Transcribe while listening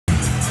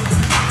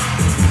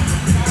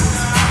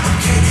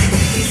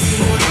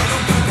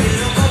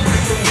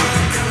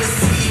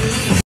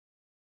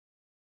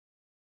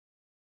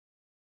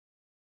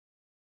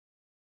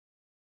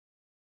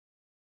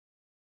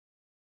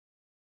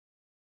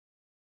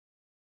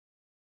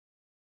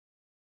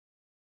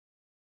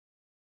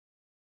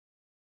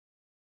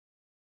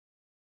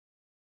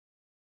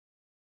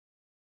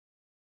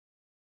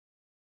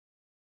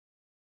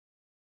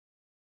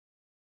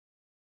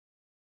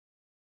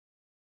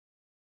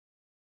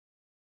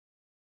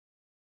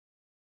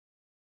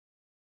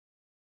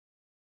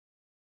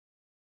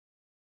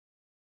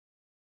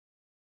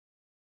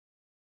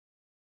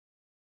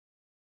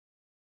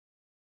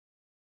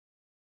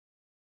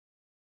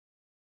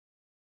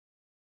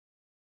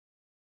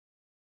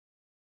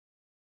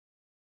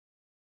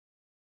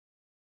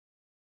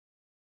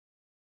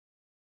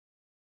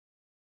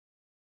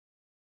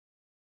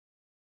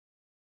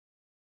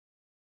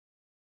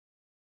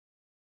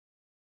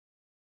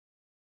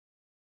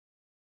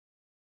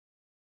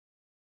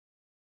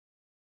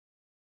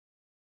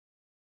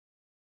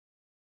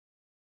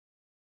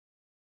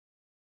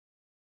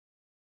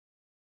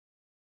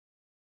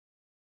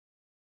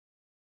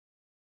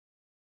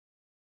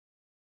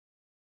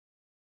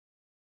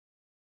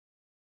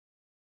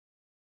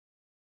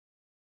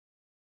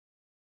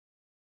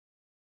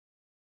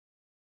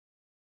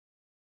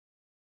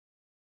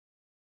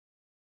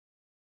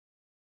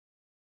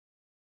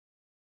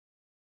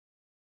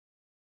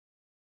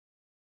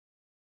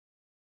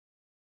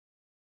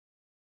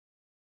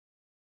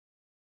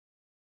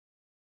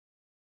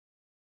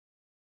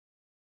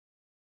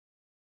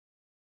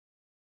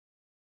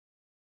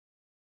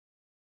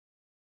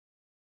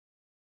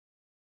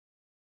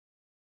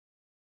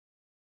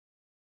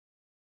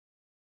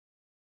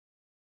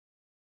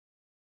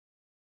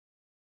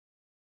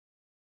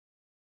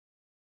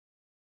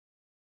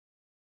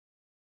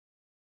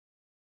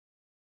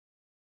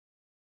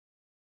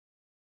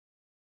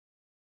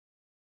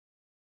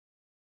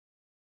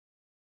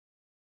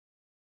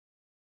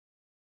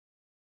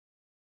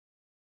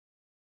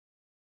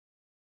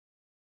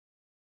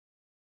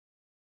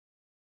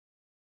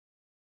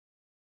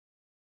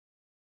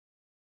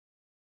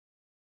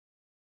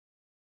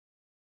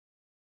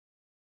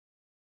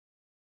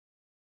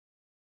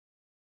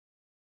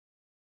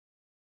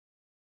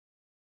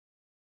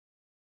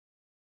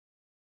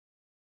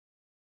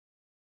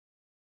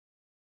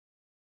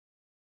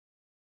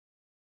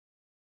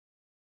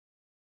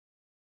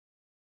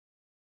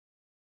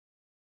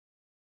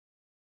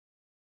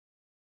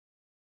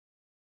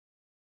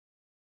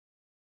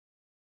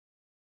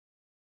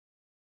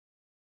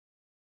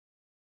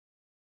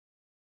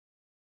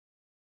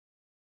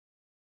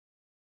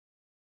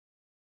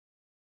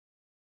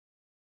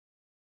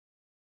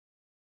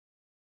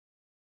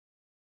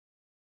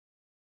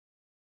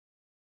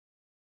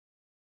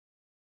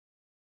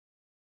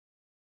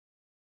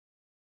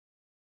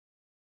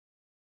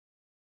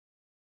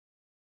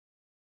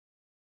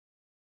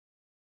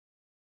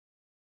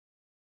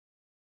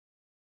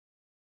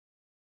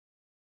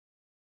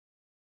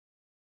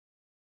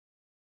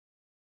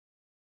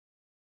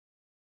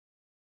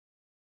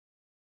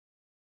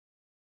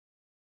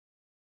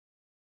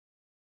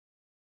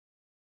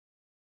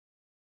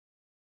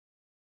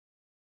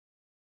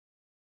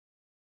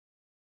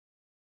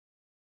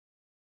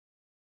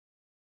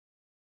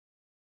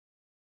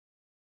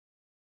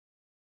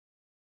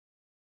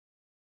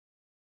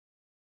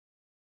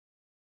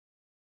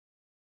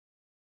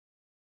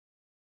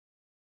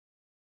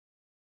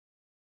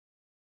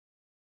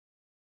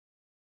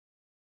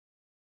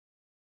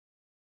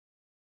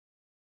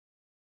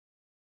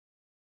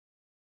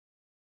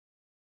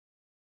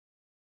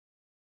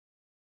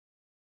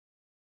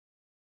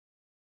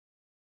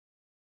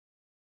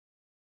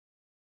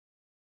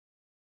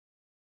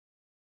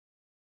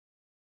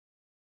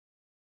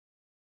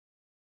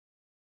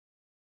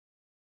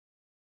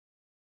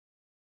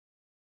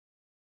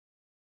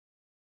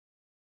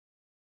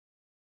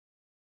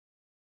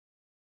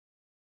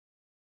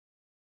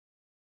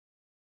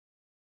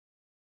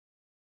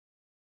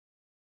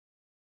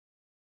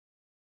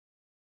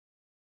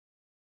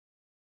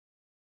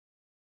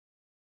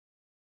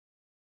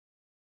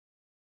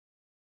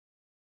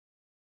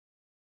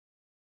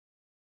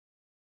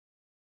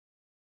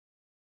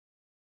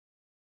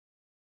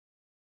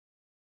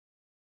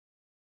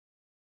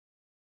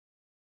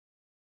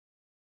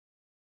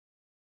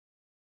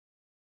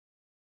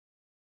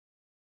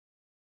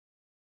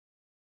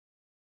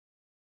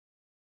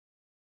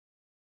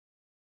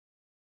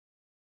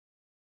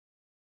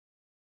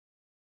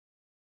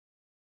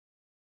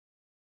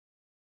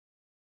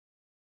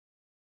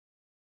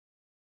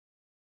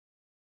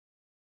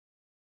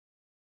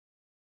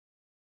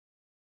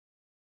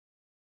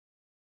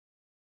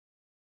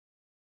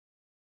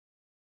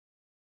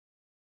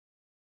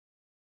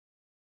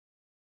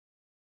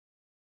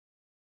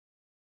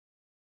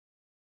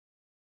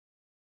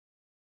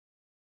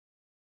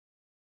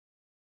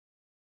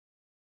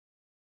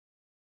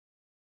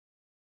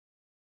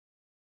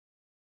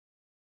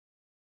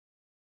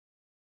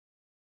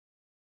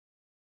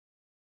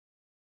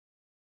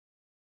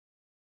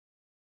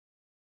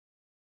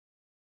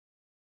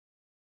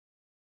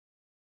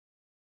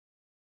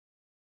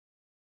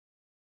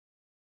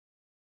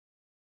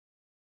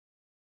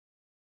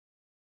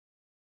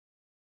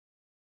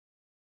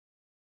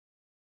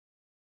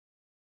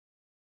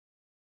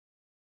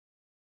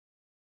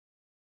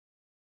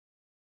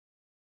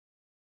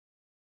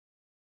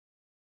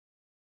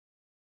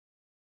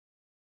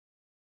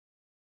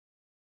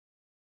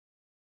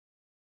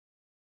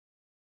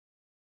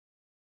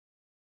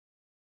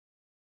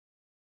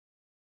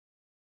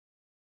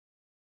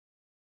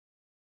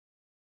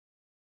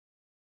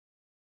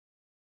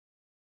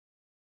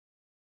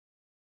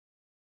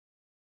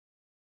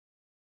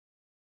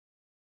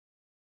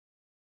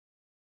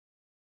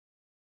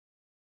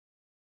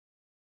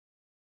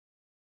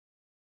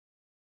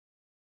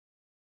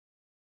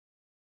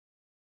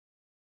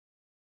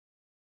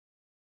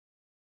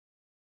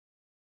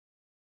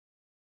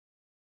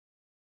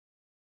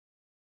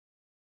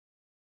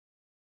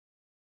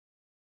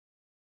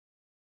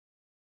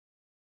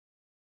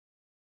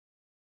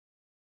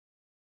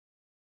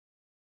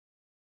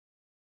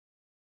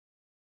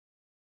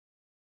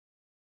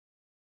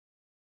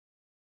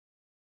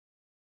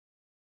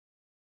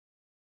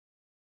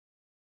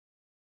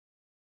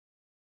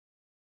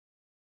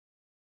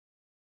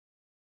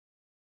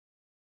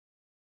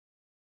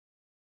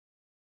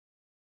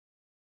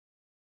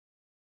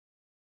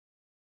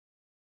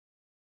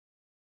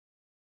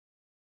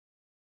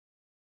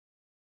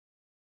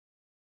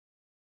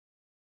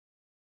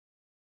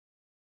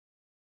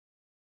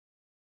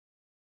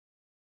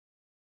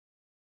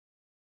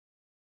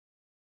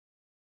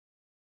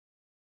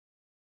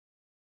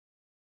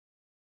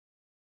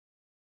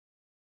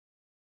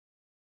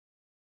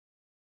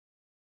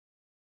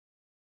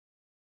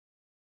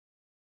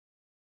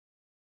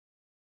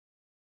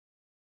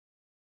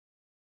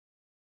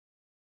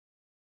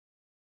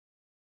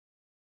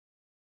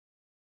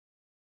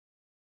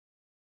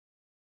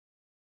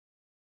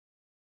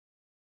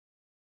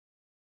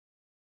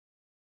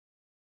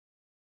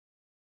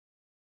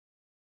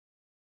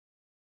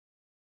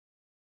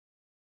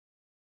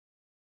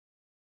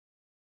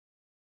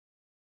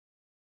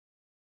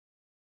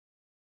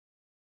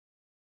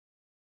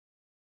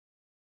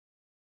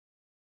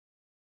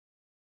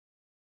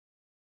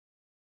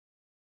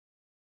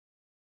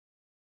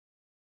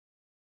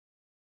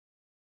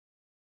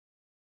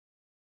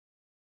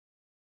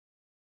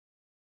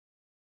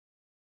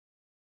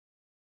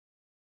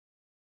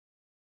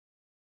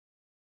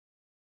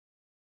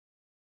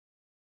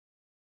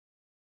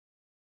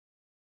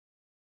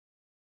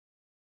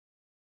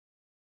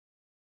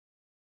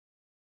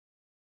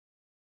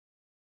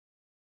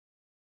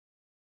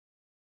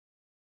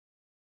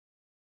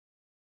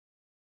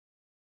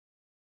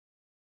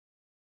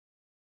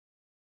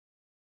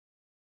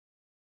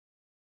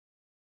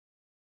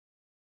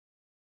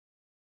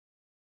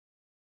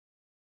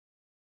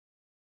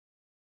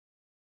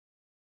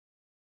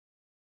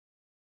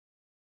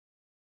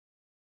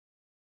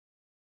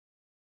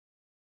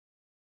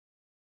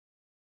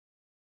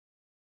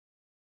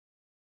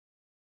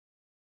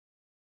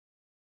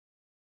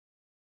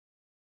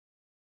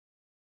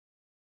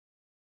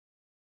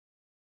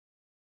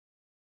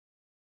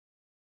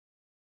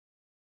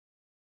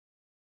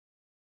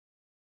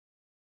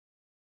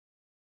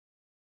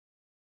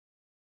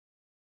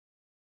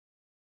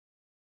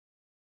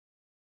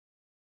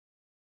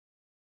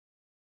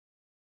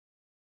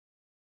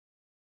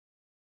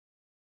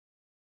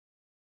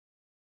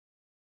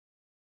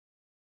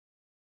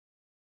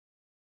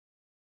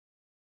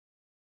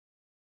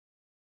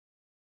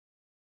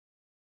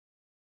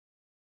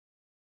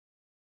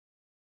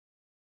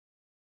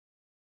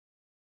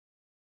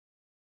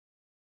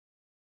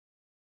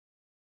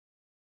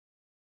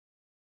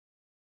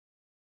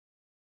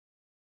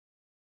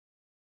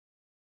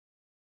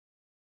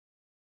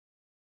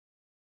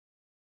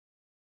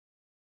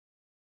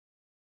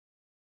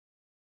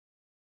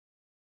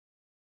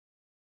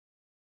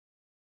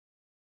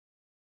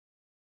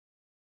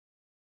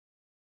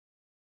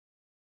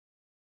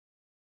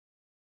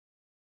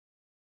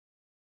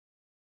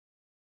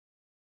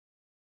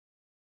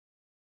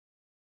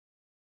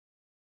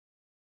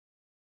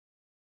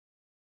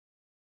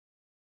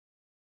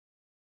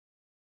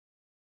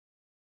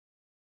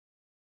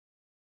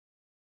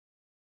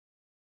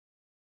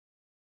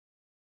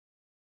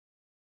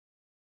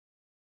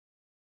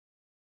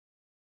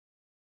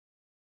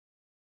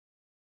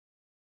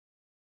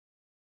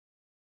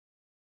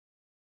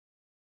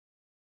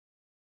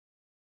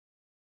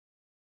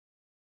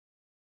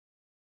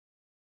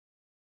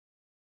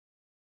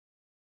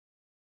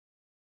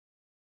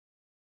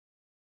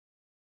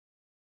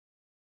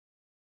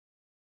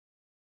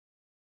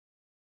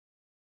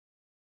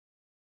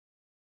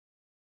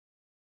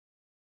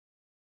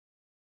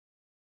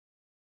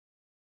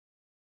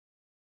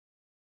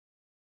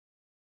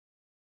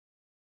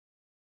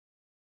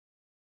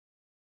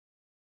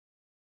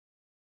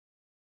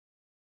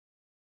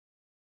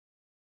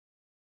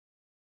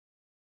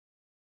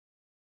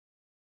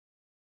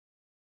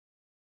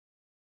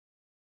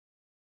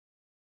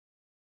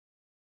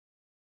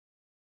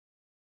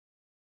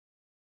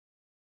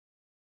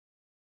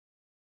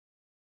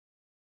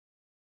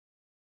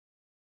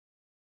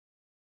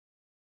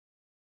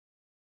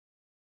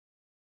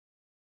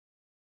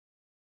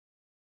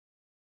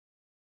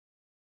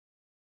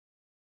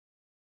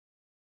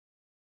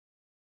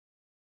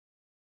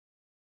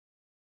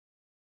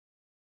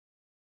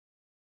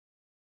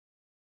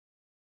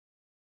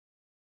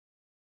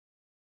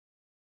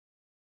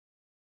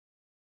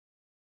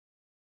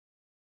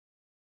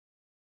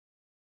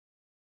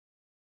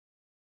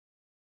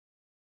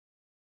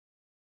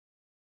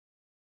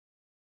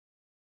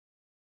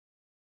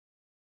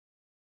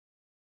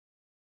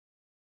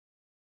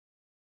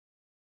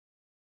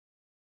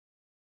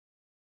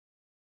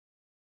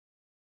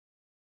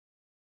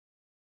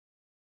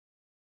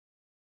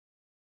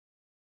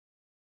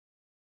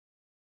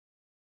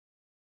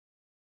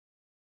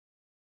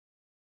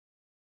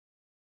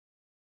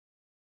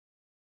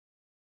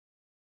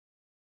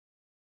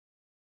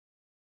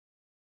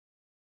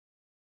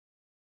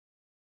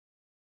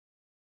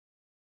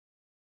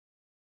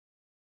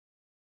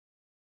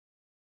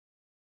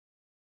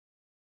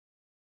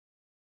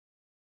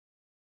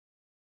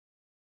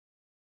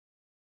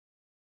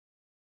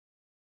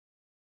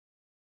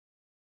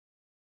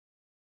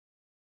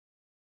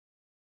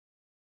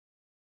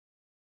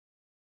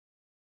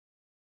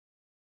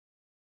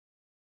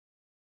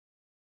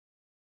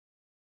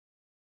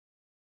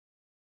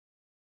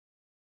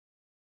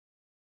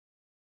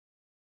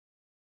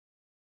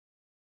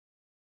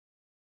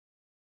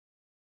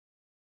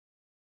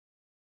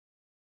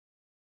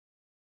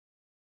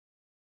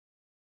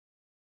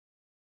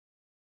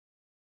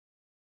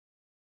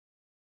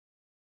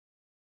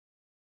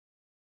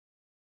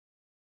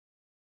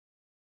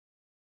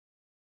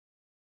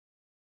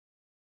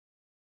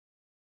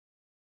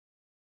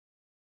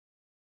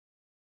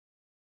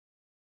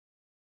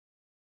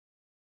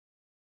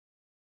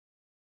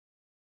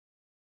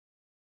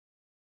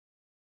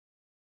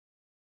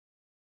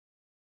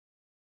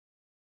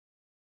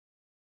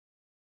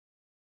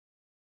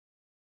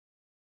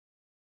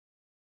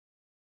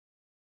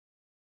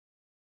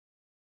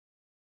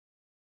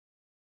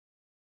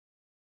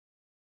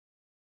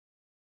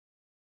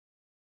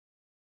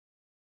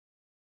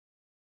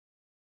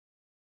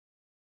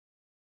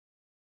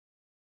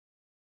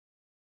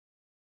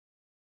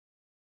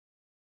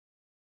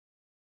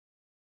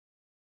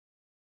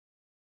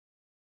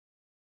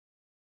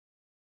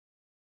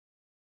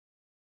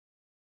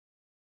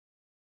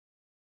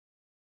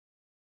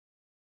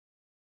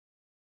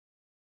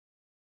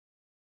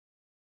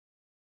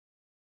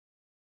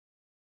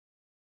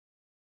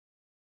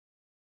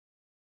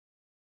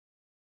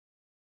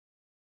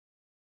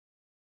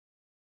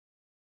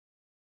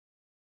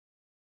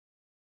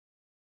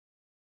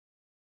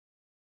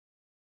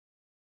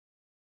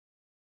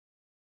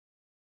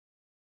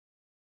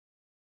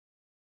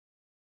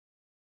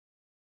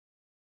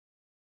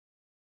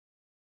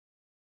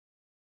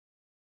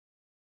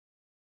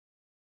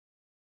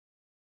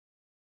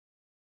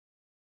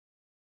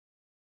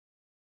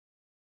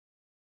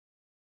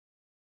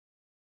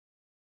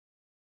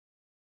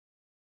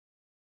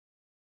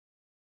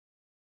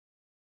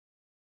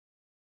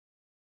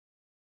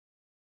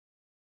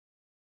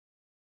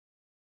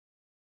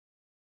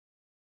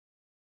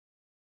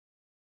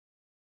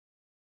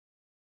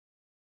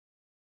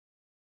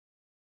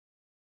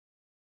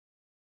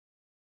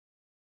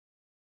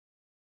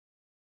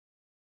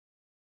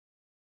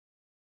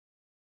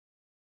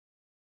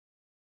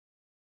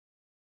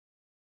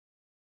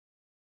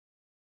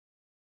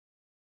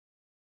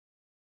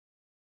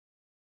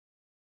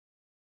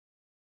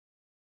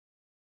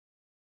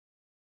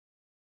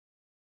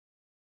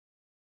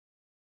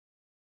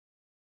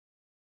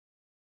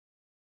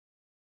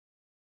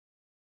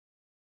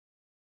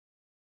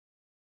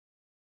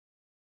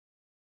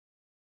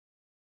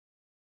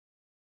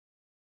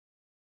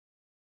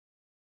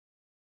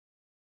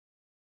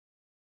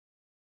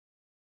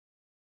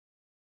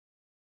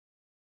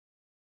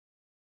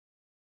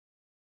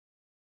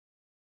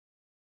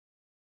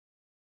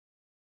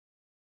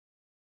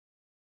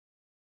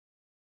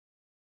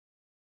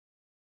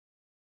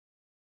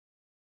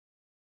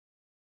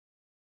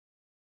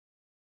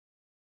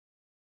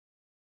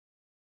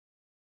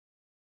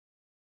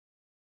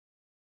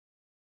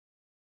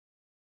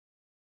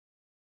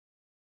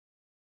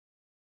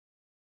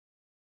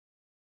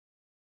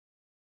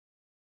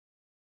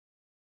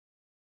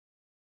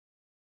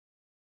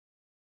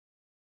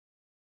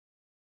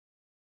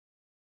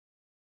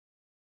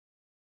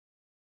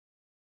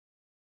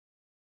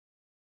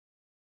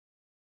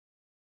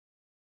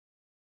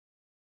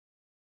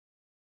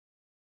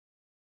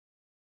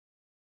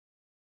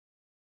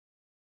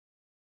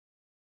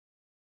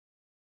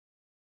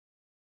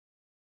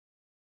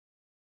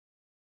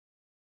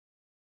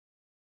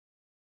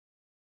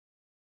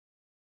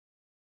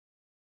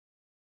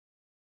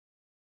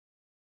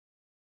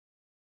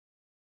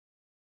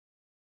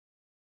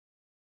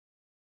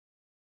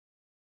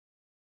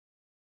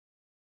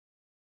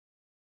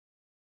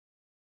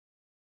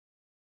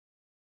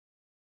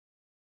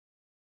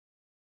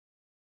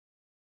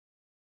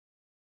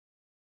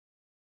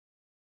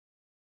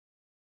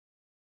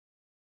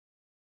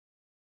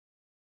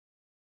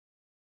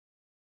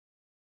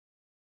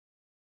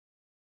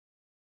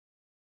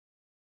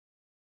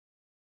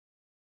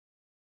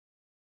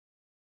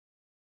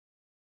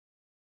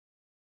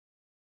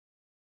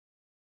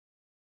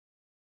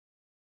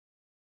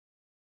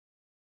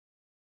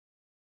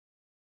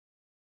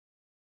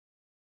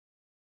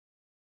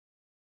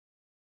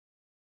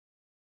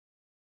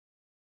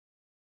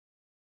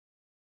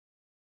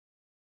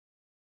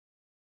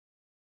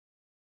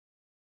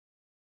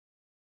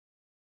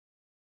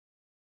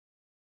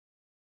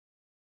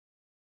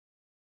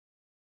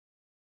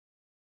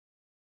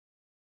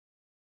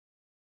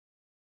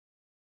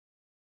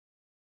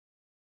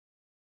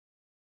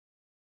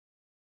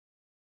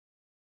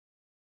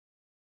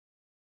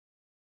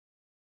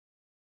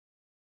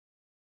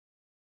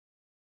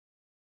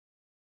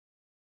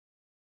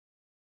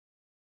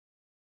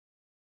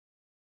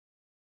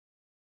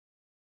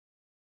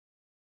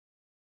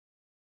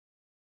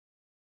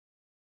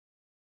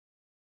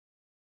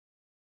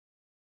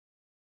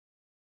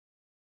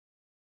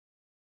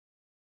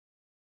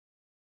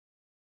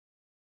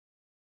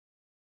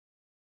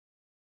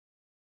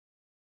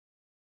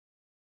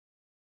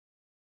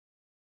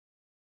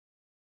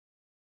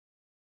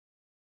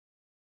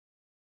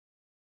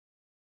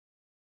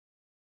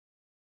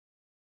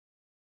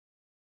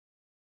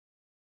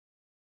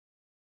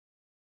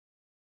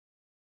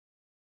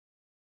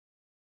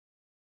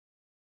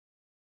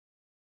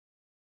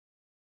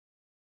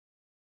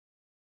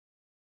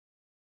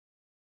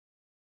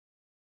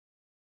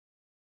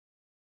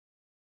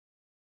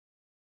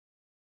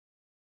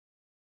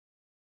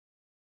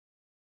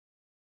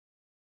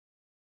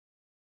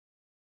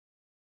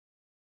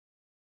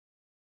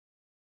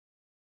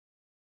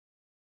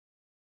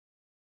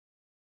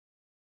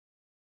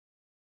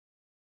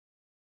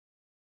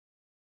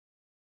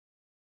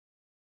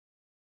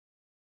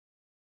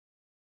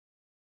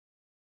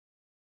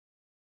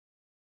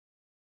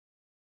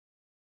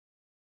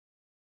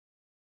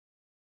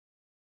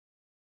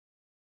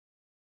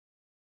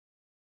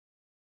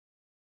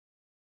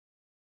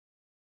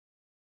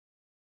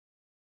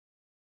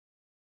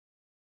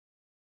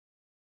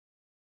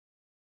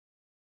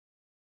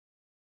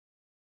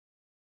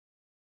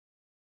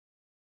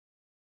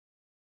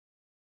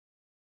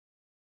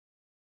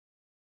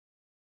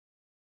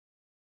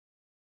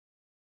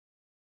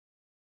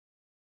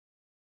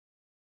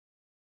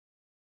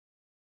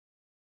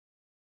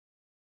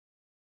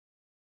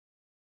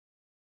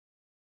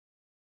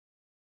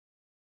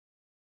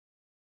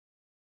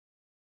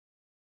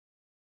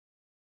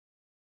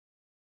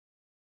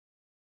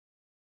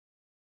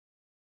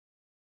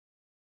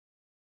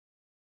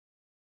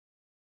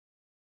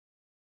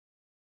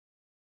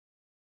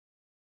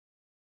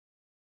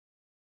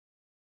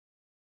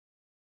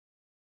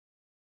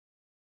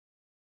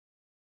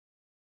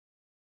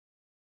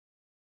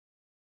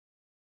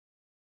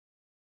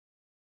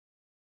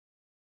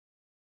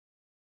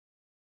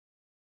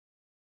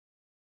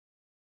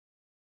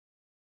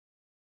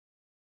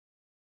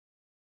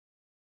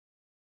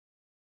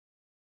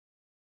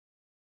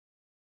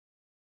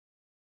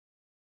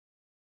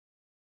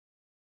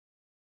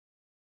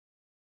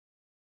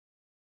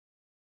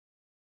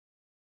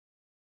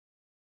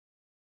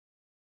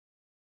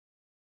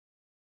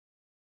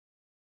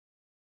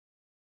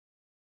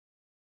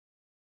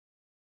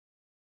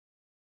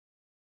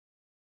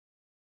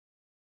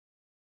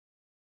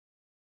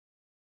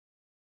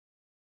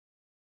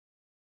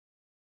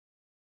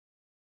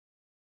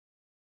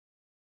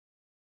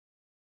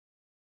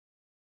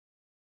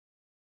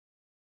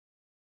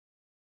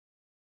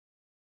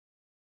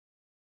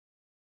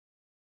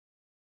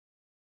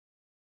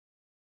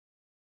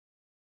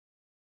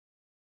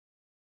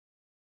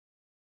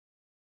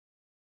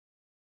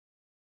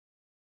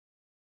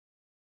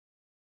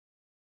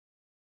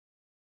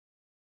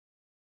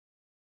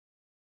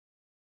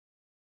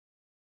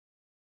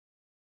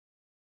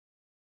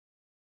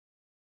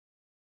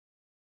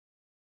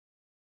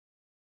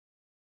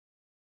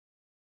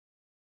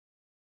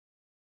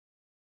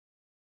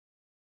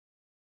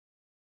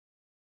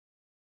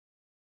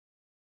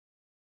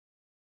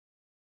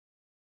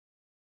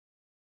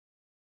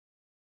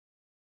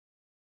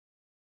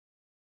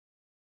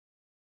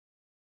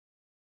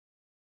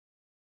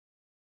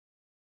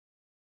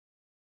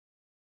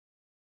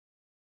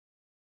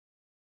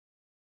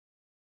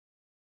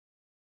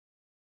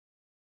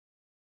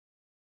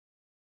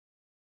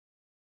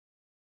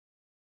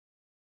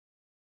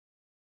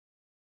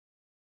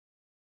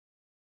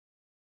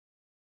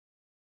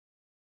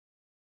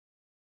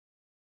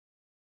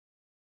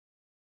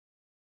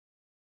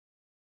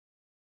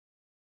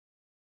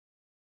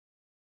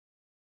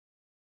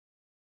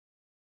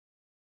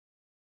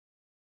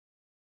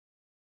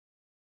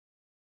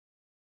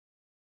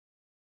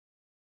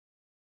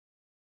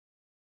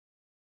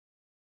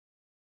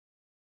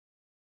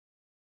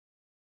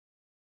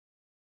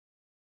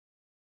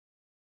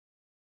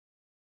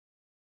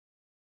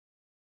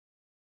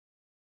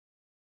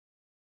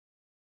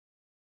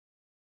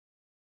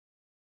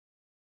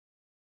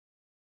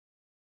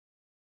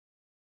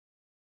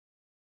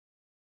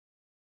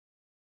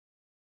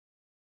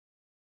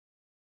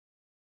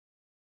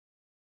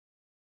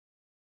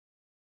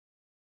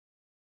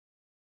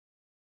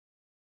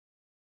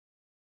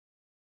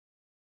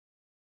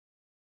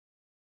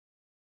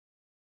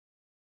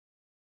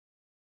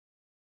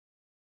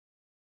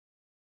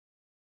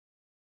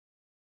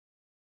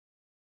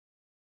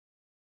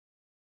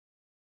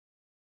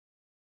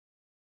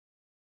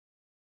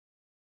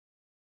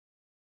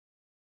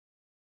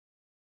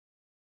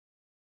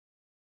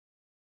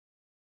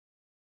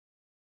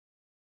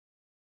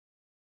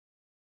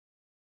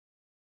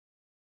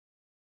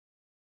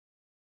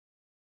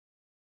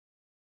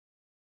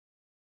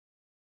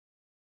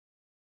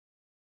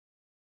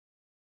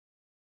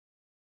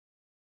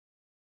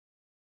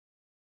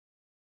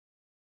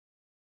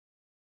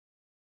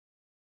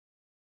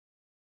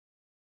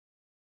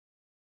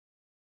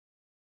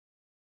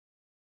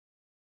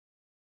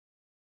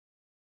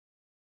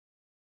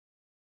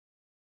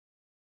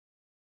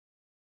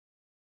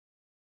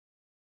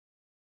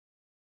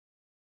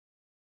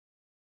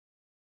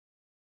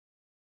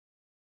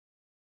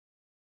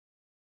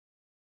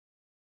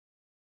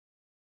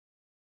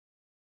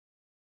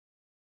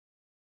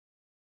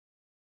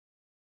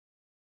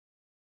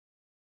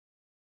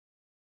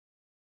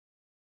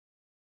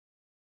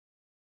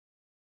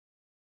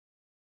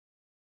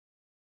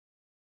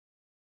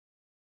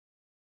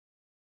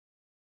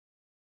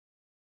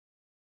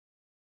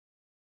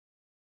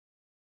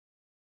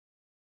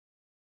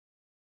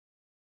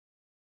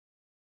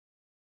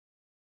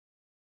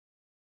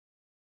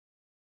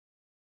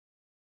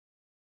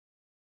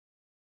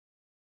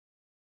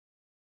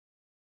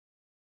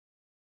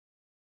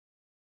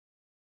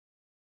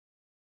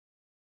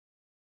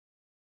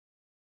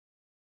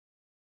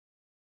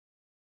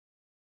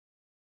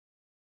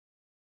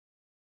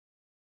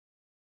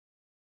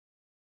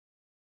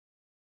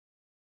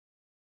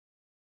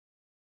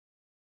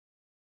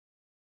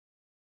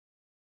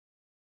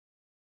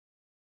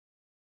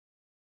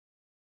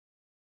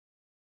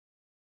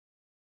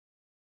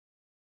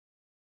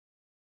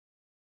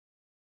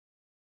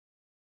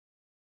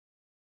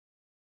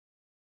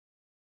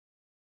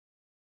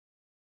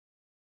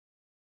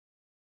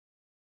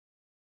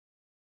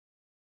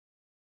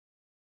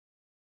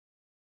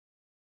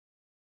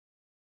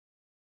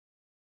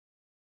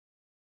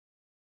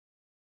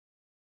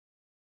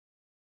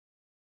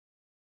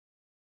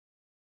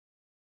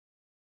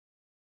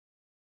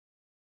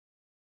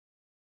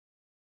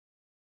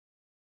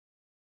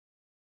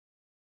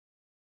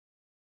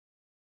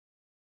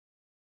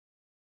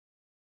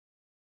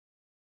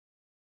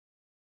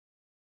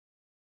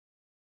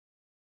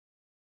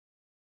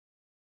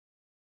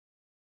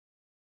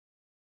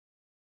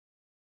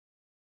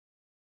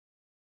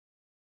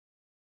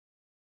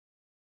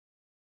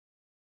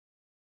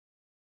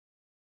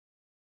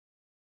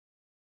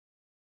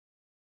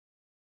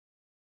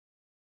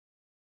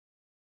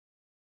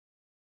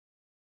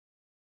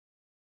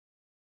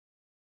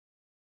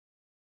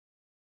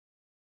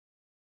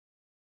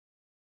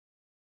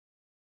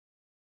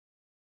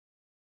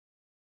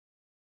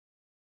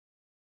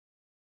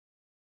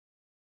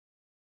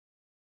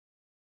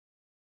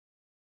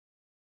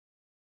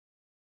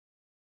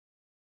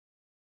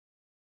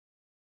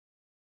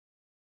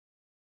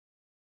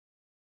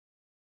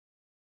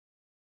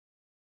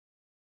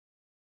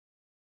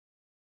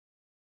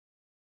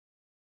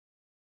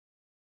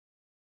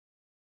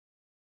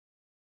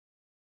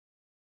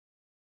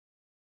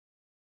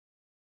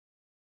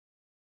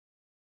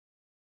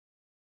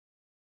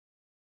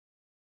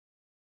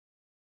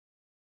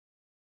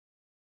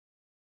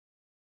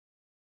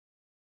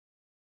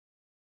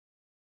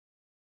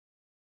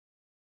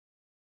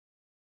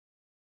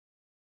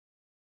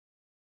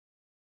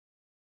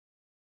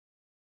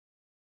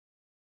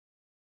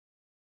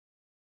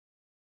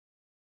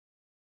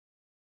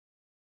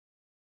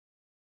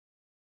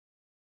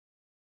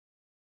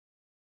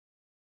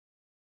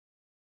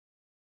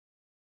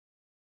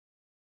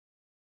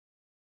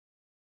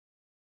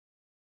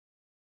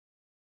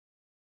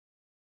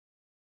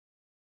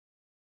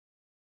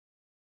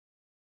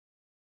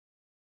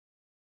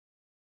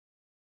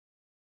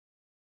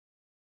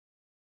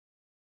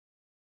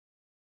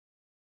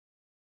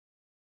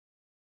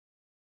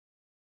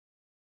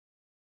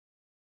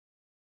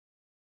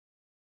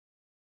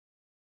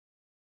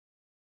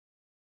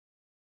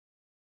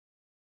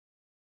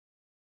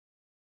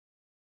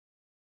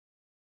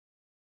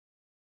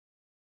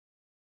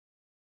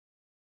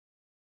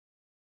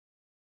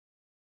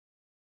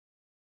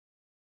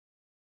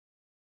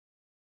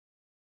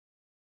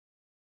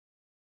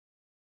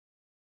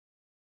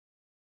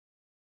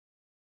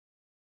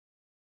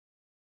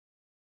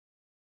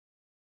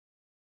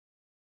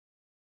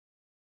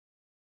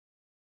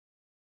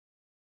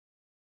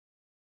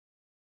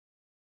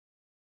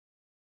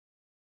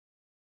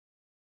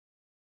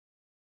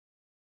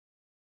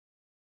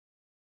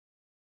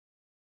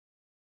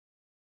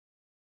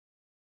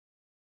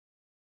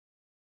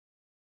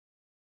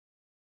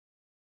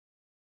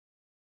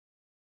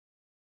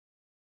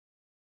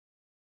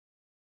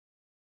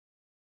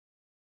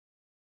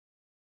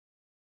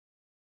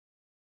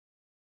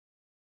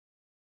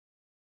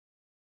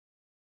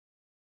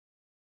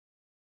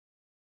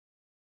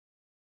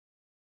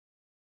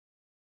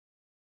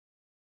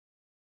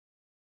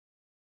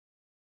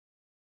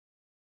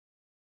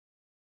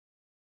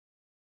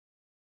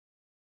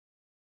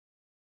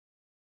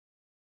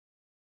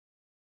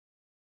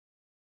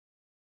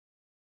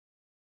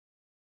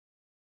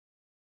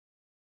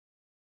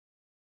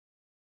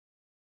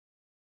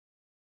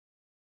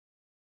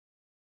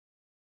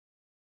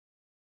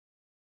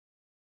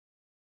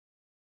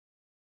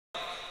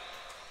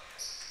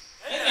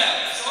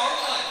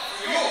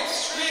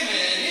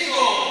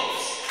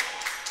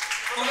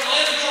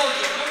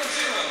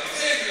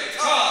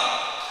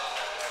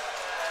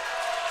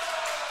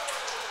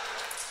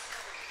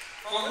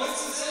From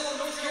Winston-Salem,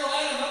 North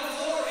Carolina, number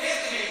 4,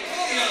 Anthony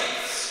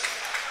Williams.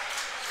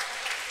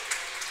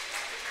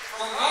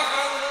 From Rock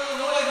Island,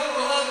 Illinois,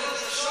 number 11,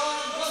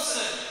 Treshawn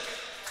Wilson.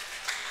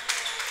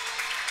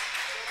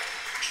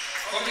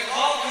 From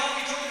DeKalb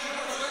County,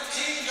 Georgia, number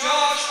 13,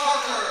 Josh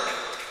Parker.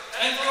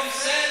 And from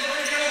San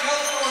Bernardino,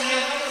 California,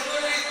 number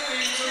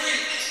 33,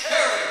 Tariq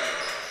Perry.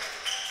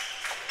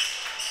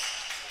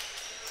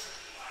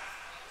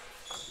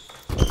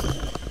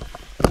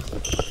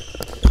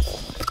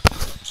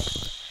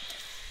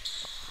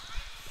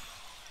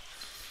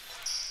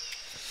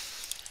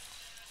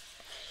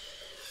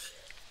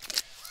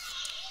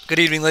 Good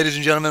evening, ladies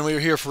and gentlemen. We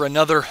are here for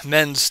another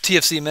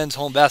TFC men's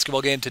home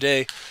basketball game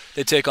today.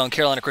 They take on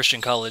Carolina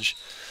Christian College,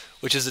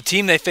 which is the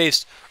team they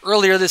faced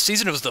earlier this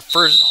season. It was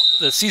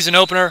the season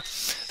opener.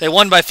 They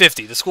won by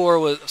 50. The score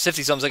was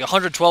 50-something, like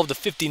 112 to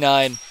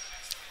 59.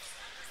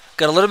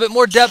 Got a little bit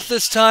more depth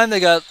this time.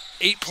 They got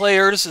 8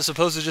 players as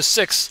opposed to just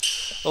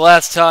 6 the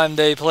last time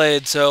they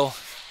played. So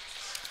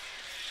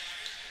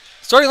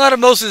starting lineup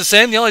mostly the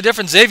same. The only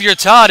difference, Xavier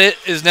Todd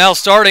is now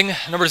starting,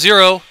 number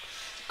 0.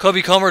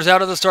 Kobe Comer's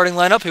out of the starting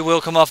lineup. He will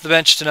come off the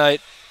bench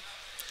tonight.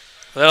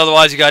 But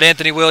otherwise, you got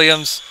Anthony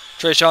Williams,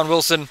 Treshawn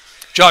Wilson,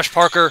 Josh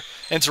Parker,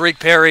 and Tariq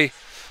Perry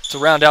to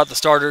round out the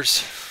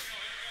starters.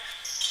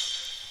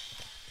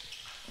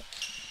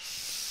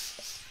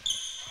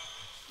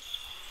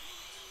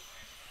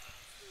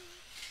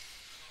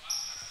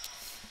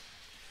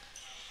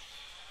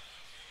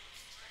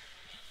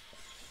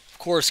 Of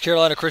course,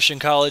 Carolina Christian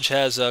College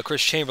has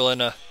Chris Chamberlain,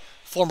 a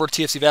former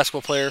TFC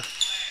basketball player,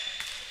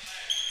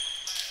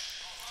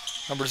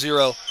 number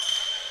 0.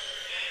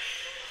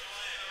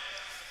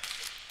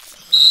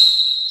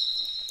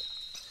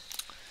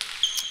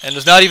 And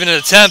there's not even an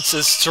attempt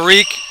as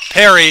Tariq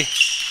Perry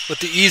with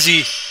the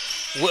easy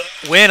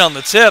win on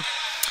the tip.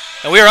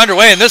 And we are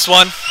underway in this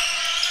one.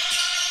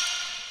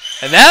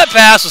 And that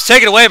pass was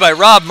taken away by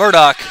Rob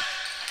Murdoch.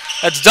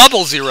 That's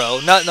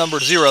 00, not number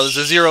 0. There's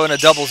a 0 and a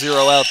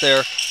 00 out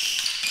there.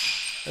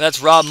 And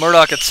that's Rob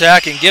Murdoch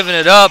attacking, giving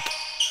it up.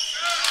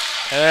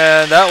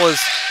 And that was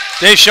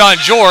Deshaun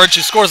George,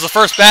 who scores the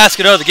first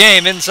basket of the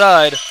game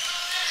inside.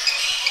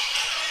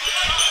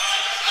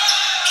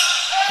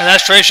 And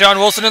that's Treshawn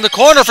Wilson in the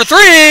corner for 3.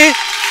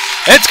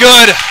 It's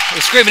good. The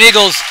Screaming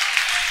Eagles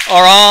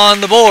are on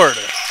the board.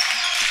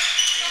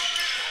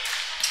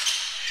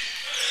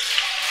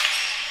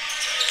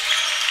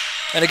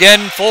 And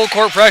again, full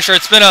court pressure.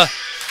 It's been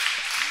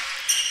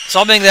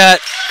something that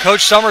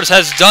Coach Summers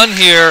has done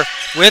here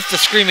with the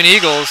Screaming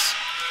Eagles.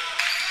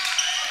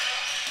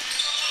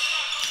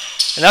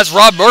 And that's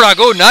Rob Murdoch.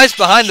 Oh, nice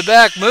behind the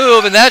back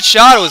move. And that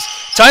shot was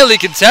tightly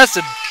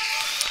contested.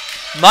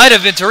 Might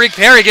have been Tariq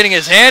Perry getting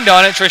his hand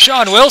on it.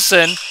 Treshawn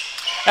Wilson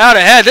out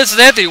ahead. This is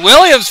Anthony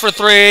Williams for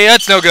 3.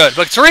 That's no good.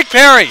 But Tariq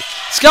Perry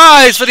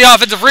skies for the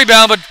offensive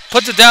rebound, but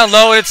puts it down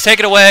low, and it's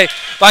taken away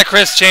by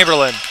Chris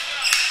Chamberlain.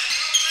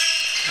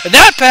 And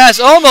that pass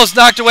almost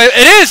knocked away.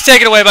 It is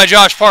taken away by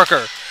Josh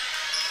Parker.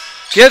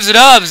 Gives it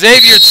up.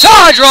 Xavier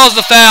Todd draws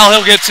the foul.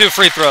 He'll get 2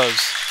 free throws.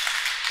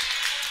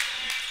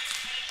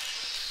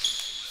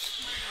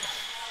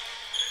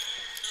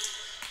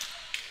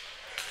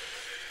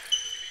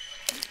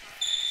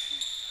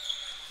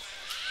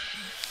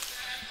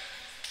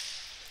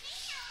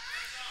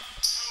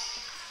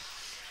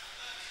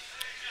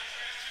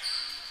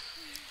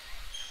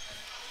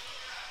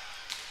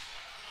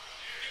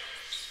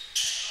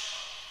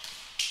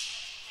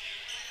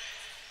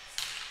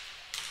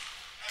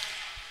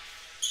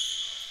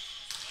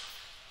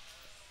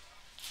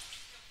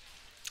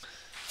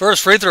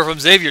 First free throw from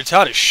Xavier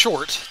Todd is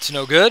short. It's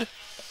no good.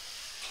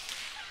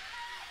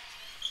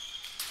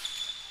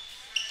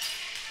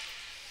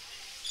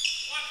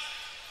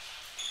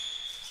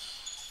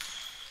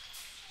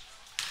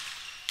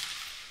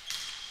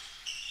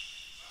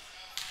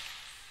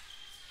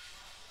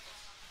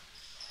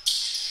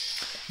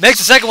 Makes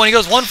the second one. He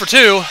goes 1 for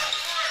 2.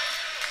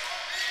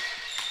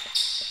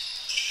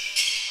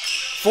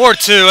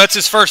 4-2. That's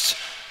his first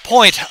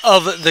point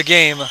of the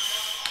game.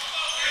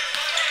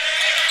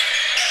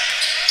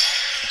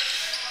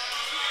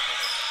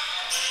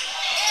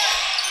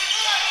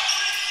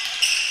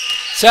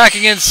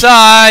 Attacking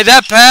inside.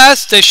 That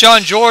pass.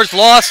 Deshaun George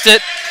lost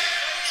it.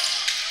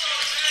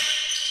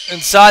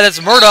 Inside.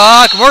 That's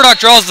Murdoch. Murdoch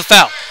draws the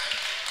foul.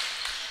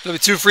 That'll be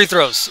 2 free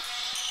throws.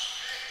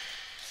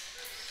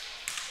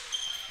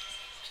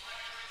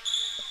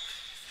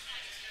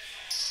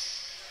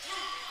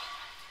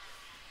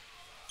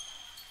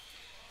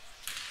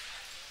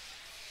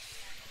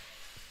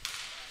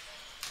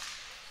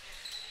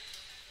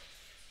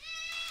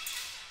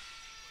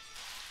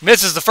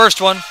 Misses the first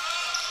one.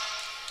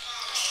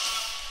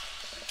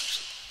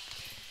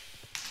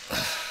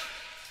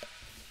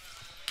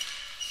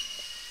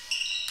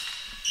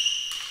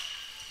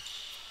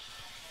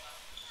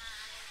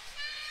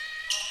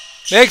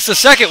 Makes the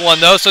second one,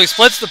 though, so he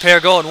splits the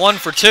pair, going 1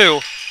 for 2.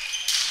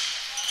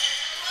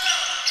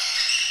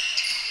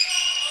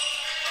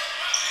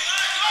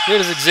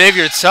 Here's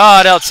Xavier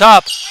Todd out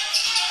top.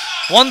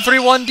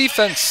 1-3-1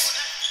 defense.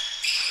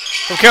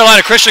 from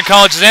Carolina Christian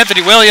College is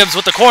Anthony Williams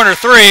with the corner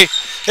three.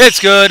 It's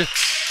good.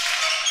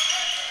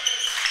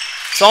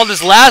 Saw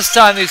this last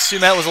time these two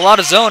met was a lot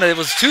of zone. It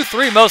was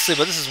 2-3 mostly,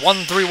 but this is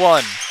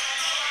 1-3-1.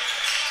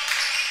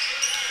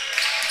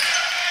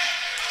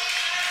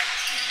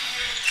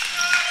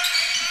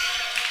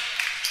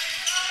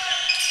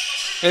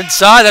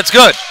 Inside, that's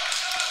good.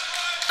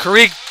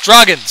 Karik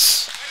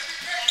Dragons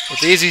with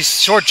the easy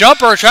short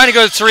jumper, trying to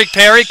go to Tariq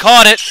Perry.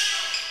 Caught it.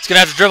 He's going to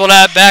have to dribble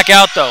that back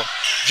out, though.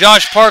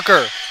 Josh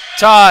Parker,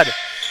 Todd,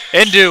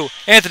 into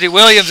Anthony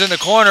Williams in the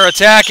corner,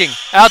 attacking.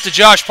 Out to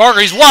Josh Parker.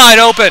 He's wide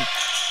open.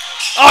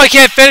 Oh, he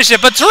can't finish it,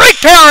 but Tariq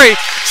Perry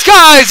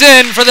skies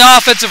in for the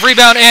offensive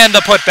rebound and the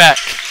putback.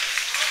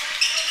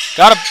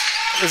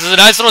 This is a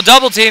nice little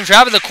double team,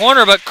 trapping the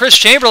corner, but Chris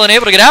Chamberlain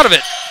able to get out of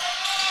it.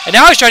 And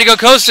now he's trying to go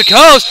coast to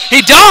coast.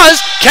 He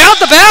does! Count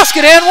the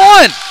basket and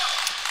one!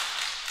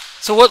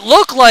 So what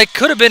looked like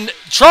could have been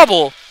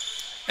trouble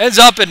ends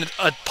up in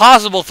a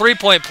possible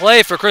three-point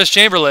play for Chris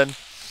Chamberlain,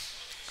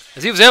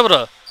 as he was able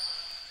to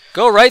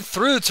go right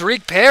through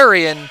Tariq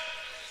Perry and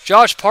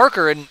Josh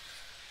Parker and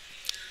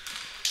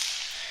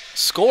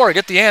score,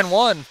 get the and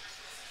one.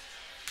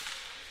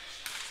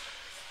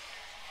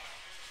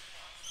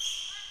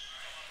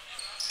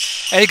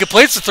 And he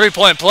completes the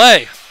three-point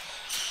play.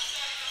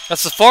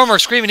 That's the former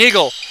Screaming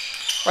Eagle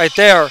right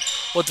there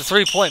with the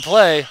three-point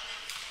play.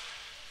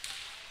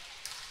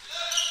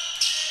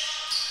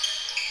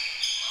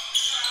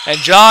 And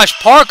Josh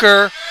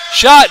Parker,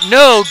 shot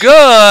no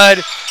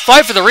good.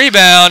 Fight for the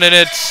rebound, and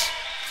it's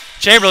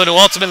Chamberlain who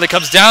ultimately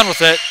comes down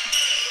with it.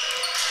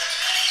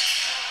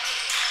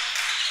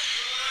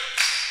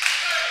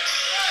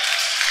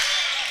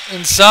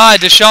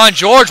 Inside, Deshaun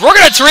George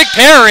working at Tariq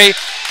Perry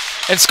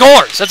and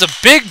scores. That's a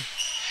big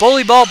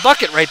bully ball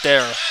bucket right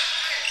there.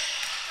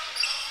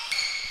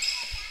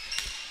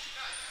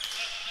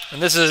 And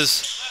this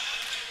is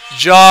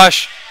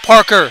Josh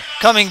Parker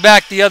coming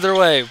back the other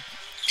way.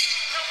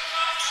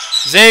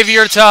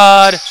 Xavier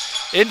Todd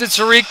into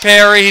Tariq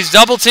Perry. He's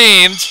double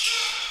teamed.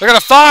 They're going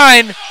to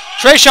find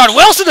Trayshawn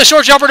Wilson, the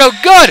short jumper, no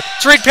good.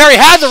 Tariq Perry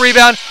had the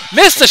rebound,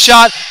 missed the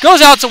shot,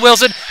 goes out to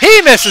Wilson.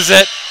 He misses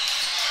it.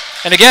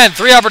 And again,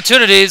 three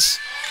opportunities,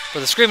 but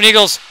the Screaming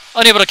Eagles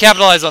unable to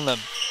capitalize on them.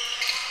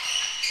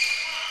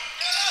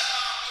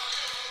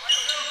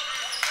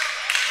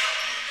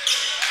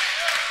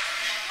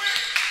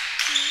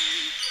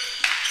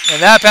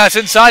 And that pass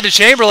inside to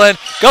Chamberlain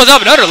goes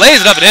up and under,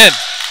 lays it up and in.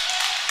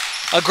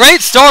 A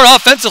great start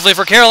offensively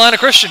for Carolina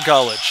Christian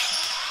College.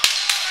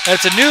 And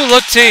it's a new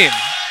look team.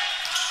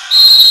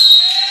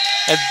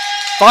 And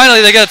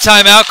finally they get a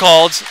timeout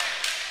called.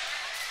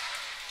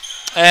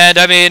 And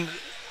I mean,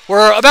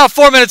 we're about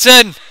 4 minutes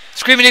in.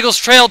 Screaming Eagles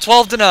trail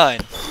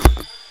 12-9.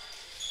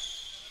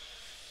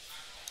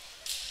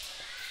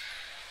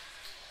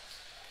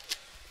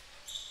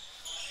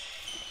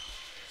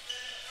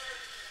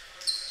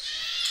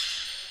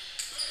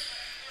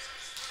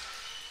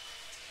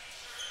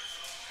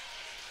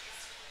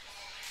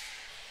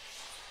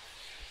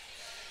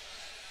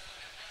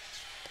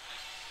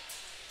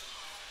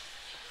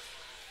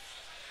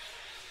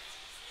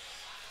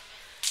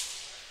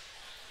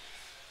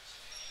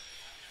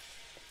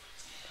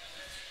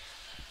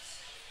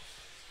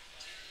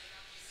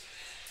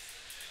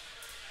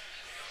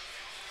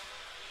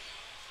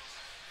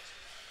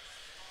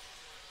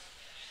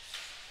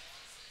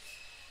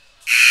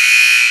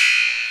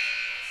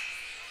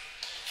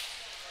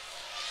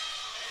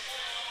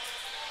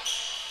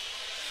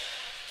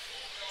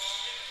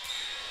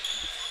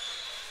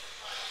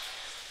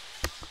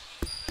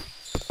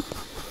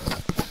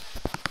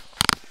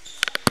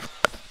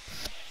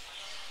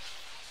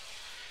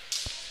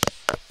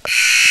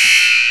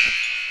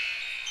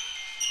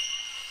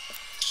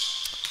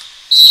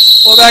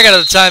 Well, back out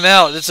of the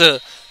timeout. It's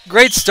a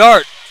great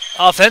start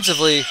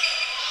offensively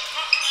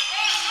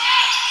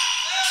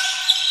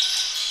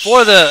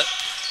for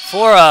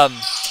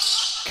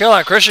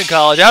Carolina Christian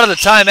College. Out of the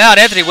timeout,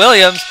 Anthony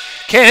Williams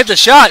can't hit the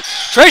shot.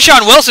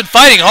 Trayshawn Wilson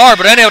fighting hard,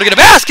 but unable to get a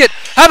basket.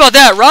 How about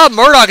that? Rob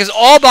Murdoch is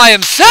all by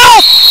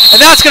himself, and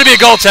that's going to be a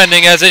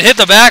goaltending as it hit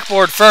the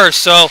backboard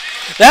first. So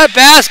that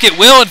basket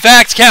will, in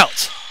fact,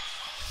 count.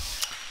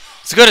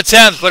 It's a good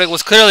attempt, but it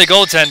was clearly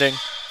goaltending.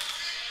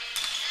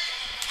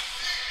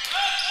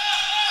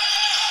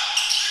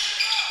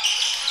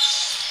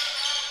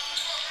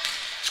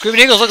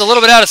 Screaming Eagles look a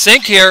little bit out of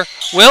sync here.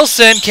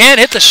 Wilson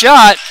can't hit the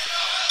shot.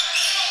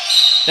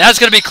 That's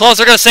going to be close.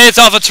 They're going to say it's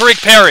off of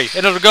Tariq Perry.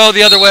 It'll go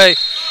the other way.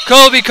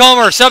 Kobe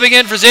Comer subbing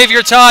in for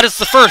Xavier Todd. It's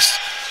the first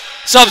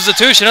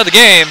substitution of the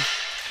game.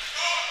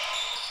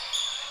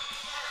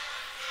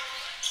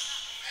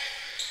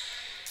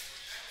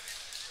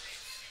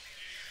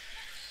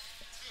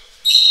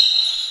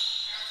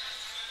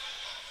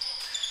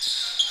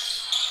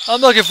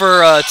 I'm looking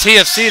for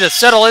TFC to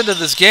settle into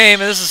this game,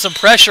 and this is some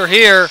pressure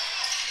here.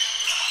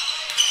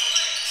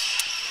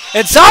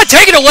 Inside,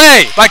 taken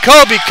away by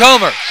Kobe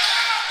Comer.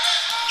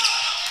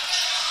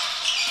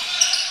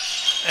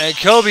 And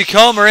Kobe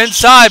Comer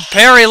inside.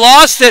 Perry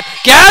lost it,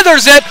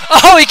 gathers it.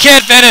 Oh, he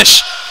can't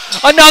finish.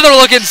 Another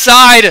look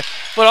inside,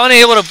 but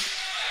unable to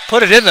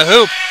put it in the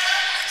hoop.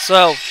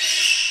 So,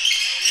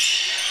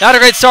 not a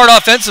great start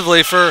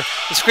offensively for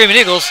the Screaming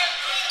Eagles.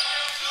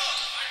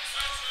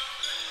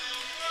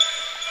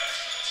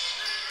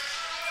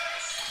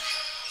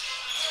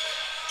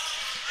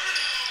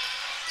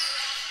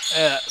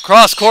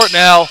 Cross court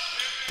now.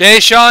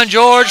 Deshaun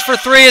George for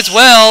three as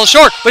well.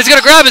 Short, but he's going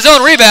to grab his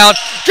own rebound.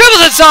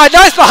 Dribbles inside.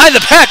 Nice behind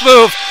the back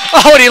move.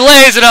 Oh, and he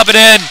lays it up and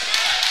in.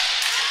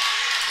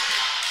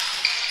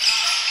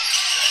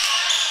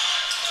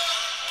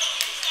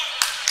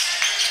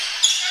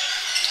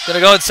 Going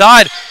to go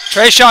inside.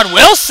 Trayshawn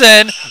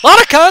Wilson. A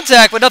lot of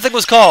contact, but nothing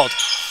was called.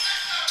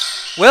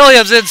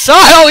 Williams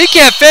inside. Oh, he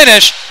can't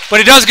finish, but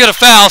he does get a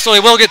foul, so he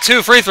will get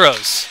 2 free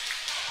throws.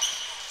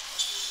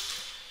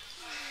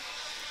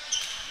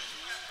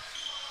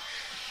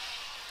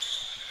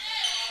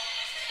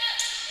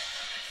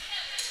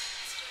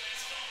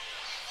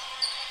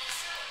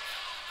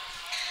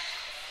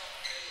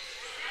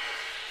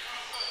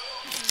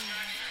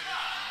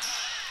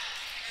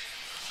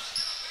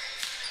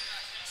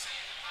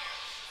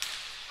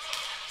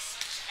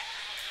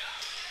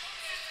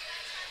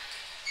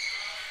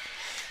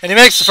 And he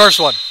makes the first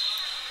one.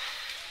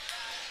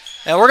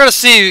 And we're going to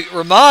see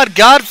Ramad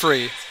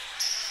Godfrey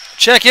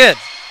check in.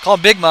 Call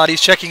him Big Mod.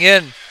 He's checking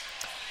in.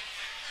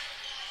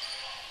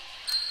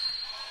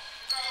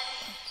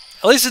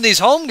 At least in these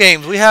home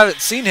games, we haven't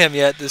seen him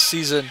yet this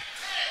season.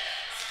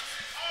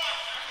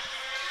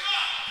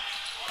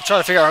 I'm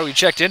trying to figure out who he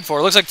checked in for.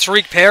 It looks like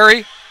Tariq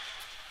Perry.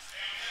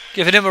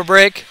 Giving him a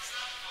break.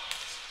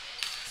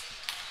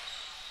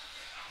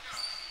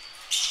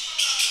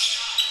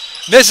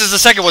 Misses the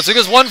second one, so he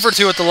goes 1 for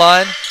 2 at the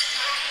line.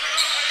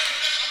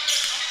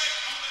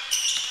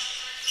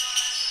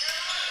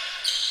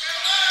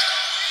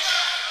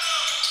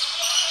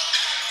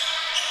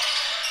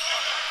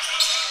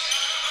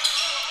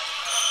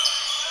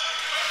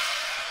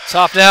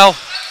 Top now.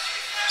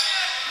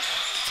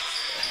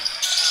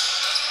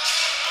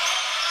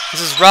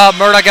 This is Rob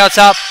Murdoch out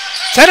top.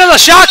 10 on the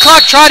shot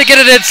clock, tried to get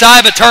it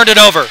inside, but turned it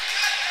over.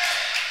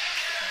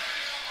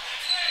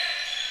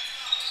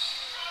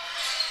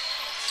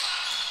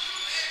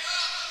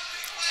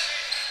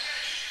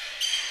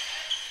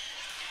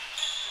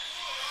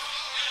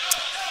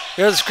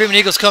 Here the Screaming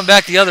Eagles come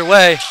back the other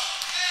way.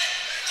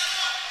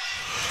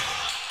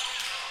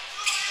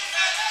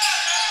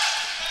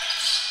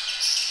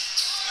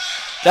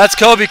 That's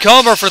Kobe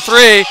Comer for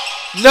 3.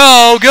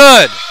 No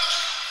good.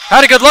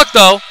 Had a good look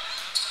though.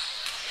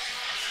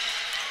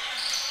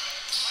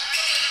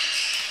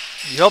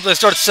 You hope they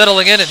start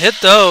settling in and hit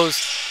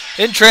those.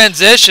 In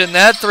transition,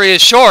 that 3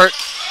 is short.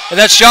 And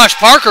that's Josh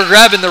Parker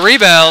grabbing the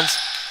rebounds.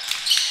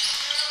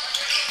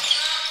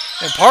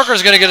 And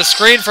Parker's going to get a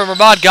screen from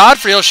Ramad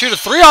Godfrey. He'll shoot a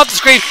 3 off the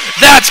screen.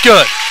 That's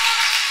good.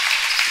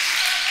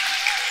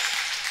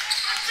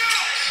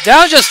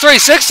 Down just 3,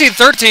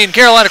 16-13.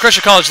 Carolina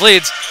Christian College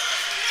leads.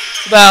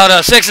 About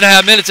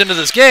 6.5 minutes into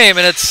this game,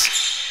 and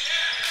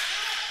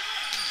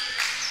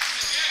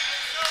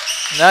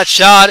that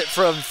shot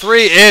from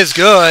 3 is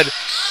good.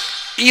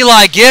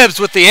 Eli Gibbs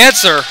with the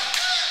answer.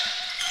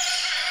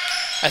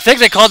 I think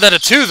they called that a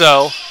 2,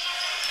 though.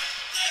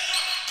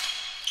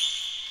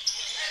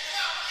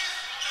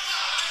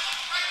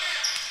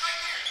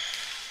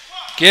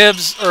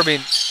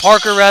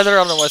 Parker rather. I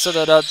don't know why I said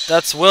that.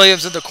 That's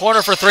Williams in the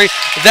corner for 3.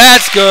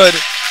 That's good.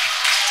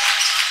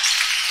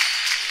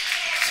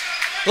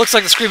 Looks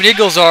like the Screaming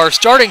Eagles are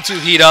starting to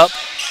heat up.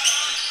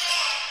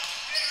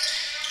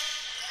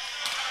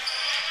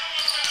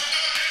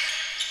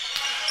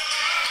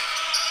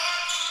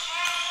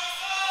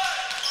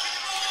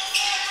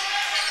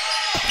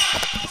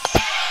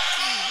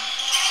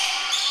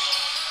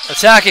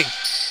 Attacking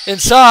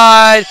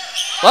inside.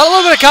 A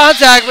little bit of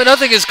contact, but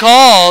nothing is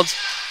called.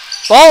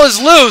 Ball is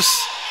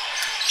loose.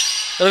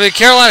 It'll be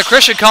Carolina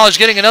Christian College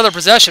getting another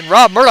possession.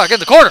 Rob Murdoch in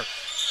the corner.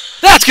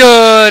 That's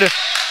good.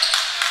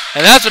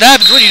 And that's what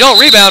happens when you don't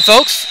rebound,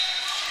 folks.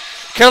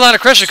 Carolina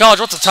Christian College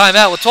wants a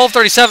timeout with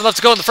 12:37 left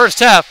to go in the first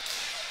half.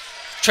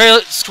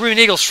 Screaming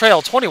Eagles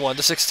trail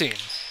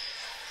 21-16.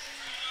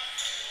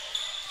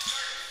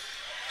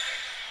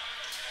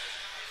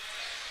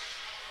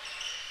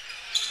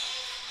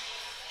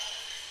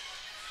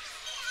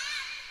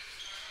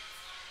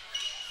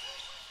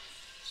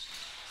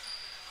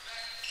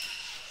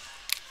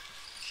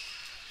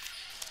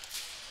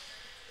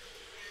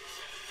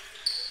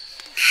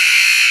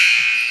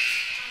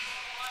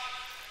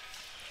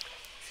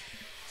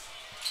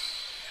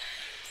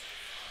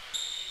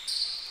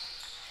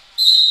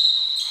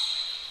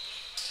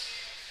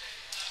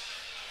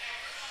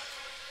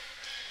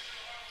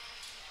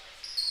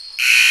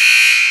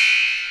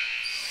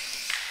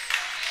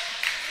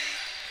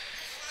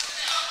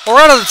 We're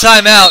out of the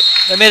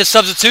timeout. They made a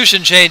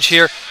substitution change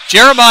here.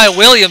 Jeremiah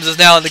Williams is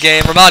now in the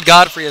game. Ramad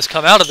Godfrey has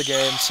come out of the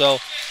game. So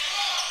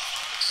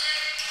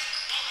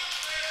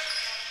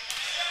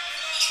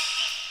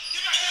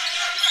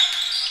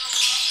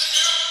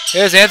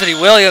here's Anthony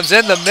Williams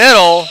in the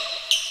middle.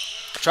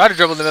 Tried to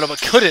dribble in the middle,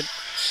 but couldn't.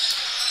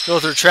 Goes go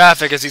through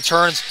traffic as he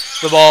turns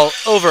the ball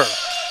over.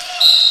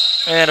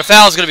 And a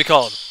foul is going to be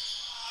called.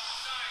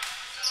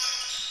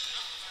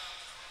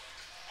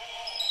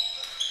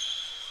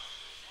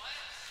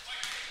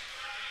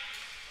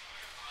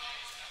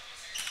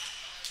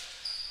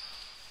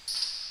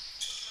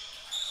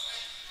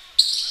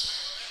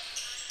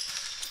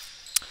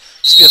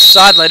 Just be a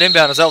sideline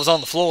inbound as that was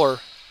on the floor.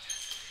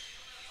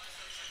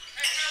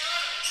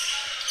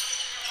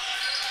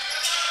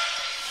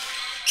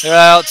 They're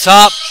out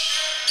top.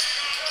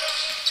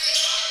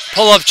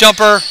 Pull-up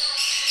jumper.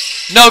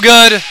 No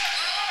good.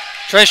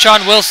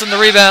 Trayshawn Wilson the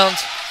rebound.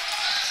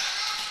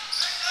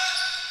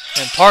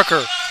 And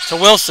Parker to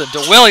Wilson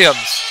to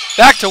Williams.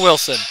 Back to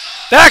Wilson.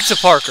 Back to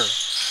Parker.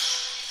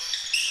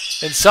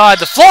 Inside.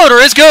 The floater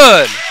is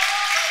good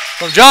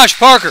from Josh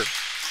Parker.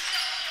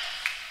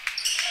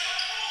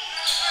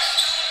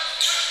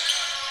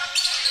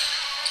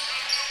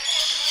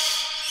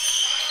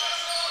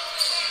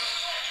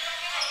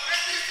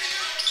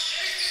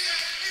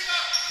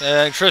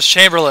 And Chris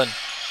Chamberlain,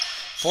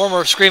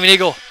 former Screaming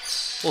Eagle,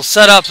 will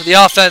set up the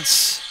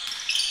offense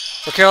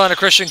for Carolina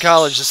Christian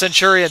College. The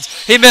Centurions,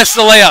 he missed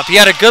the layup. He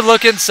had a good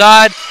look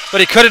inside, but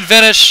he couldn't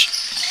finish.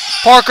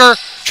 Parker,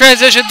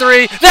 transition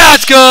three.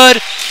 That's good.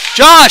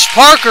 Josh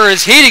Parker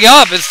is heating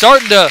up and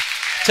starting to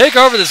take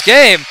over this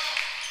game.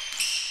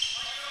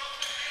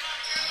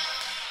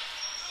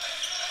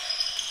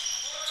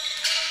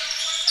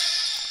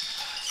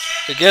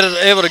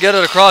 Able to get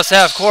it across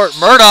half court.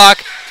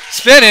 Murdoch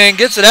spinning,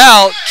 gets it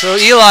out to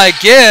Eli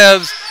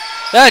Gibbs.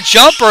 That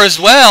jumper as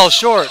well,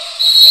 short.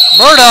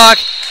 Murdoch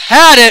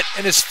had it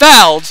and is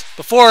fouled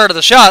before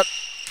the shot.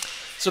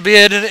 So be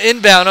it an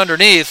inbound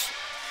underneath.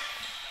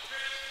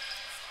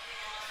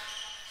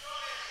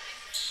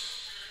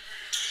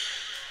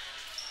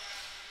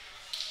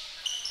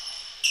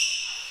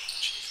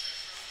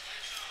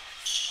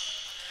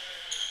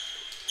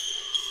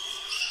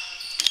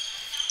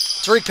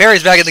 Tariq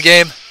Perry's back in the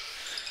game.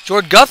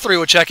 Jordan Guthrie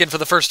will check in for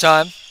the first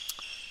time.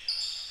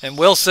 And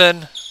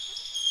Wilson,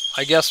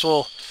 I guess,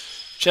 will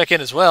check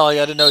in as well. I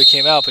didn't know he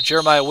came out, but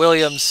Jeremiah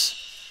Williams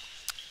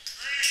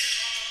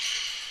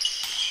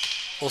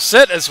will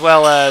sit, as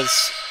well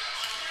as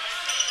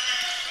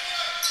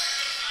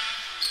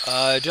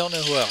I don't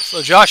know who else.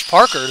 So Josh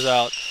Parker is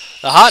out.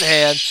 The hot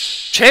hand.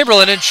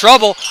 Chamberlain in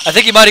trouble. I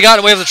think he might have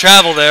gotten away with the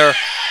travel there.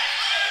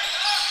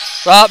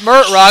 Rob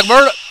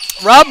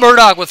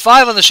Murdoch with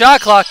 5 on the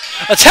shot clock.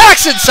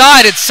 Attacks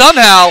inside and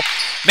somehow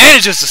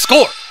manages to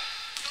score.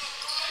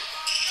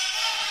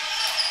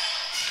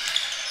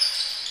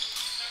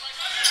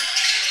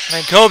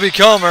 And Kobe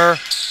Comer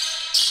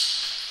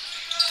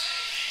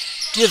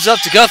gives up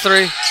to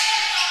Guthrie.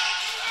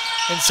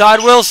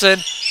 Inside Wilson.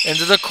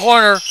 Into the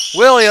corner.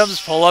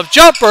 Williams, pull-up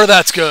jumper.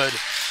 That's good.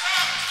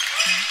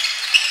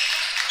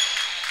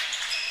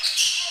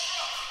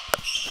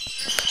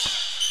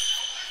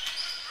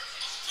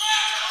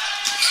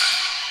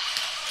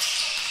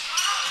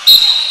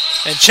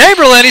 And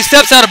Chamberlain, he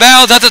steps out of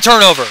bounds. That's a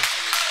turnover.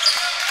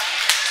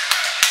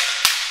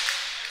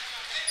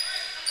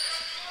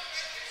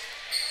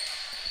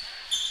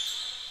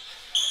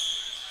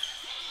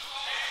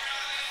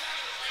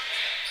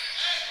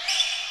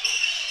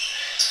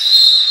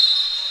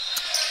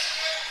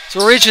 So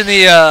we're reaching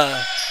the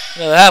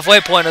halfway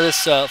point of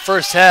this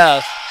first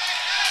half.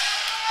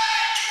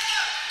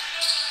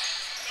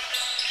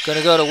 Going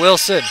to go to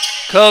Wilson.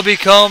 Kobe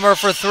Comer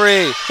for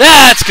 3.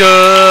 That's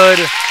good.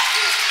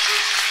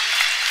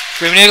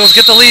 Screaming Eagles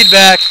get the lead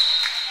back.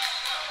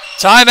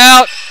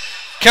 Timeout.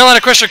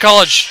 Carolina Christian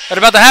College at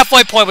about the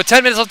halfway point with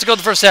 10 minutes left to go in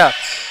the first half.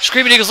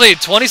 Screaming Eagles lead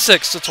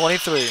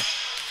 26-23.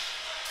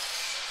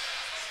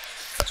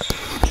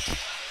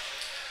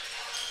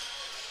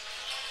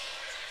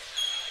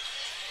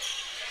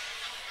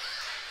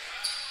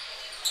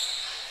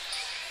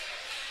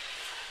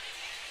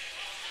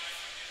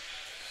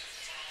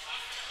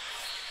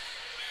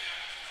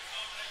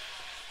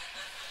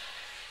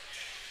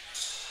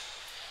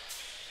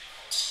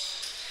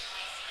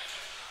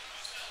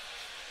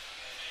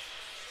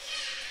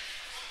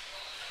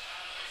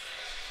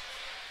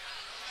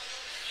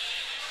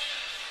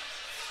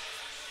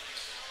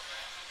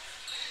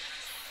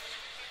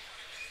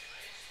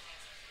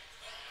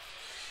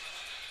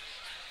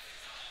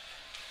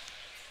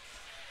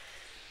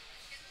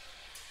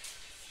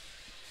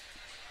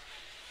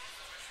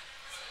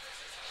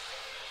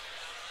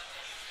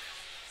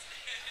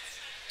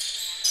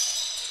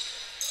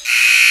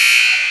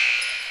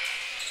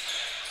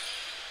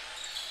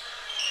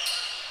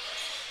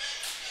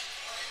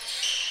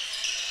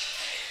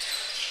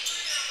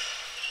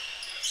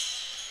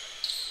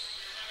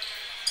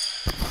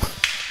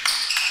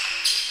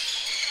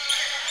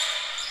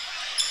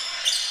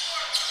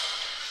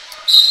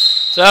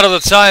 So out of the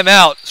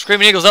timeout,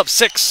 Screaming Eagles up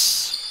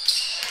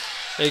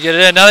 6. They get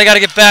it in. Now they got to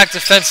get back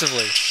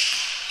defensively.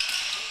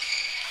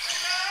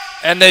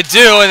 And they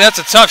do, and that's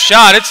a tough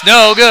shot. It's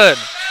no good.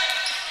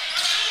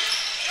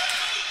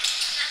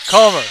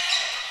 Comer.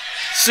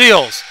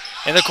 Seals.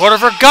 In the corner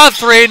for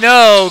Guthrie.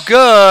 No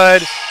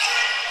good.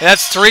 And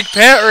that's Tariq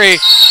Perry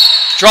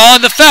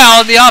drawing the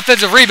foul and the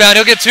offensive rebound.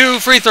 He'll get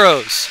 2 free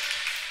throws.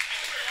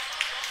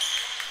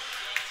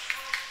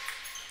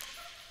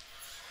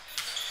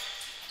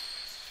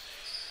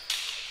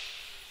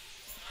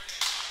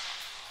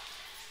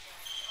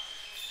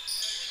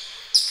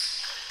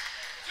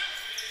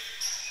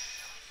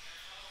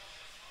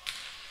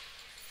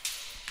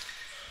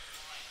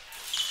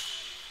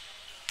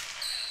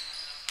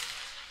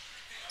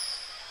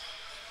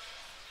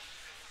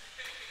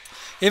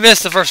 He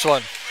missed the first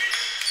one.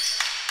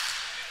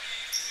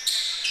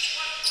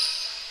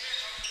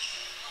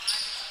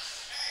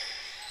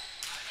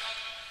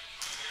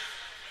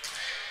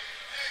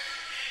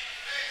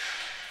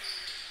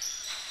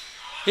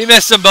 He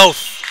missed them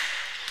both.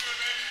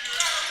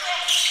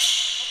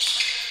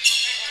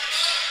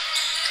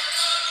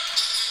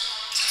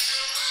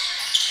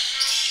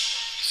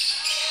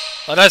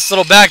 A nice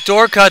little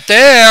backdoor cut there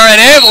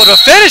and able to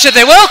finish it.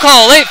 They will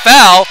call a late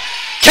foul.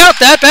 Count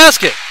that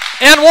basket.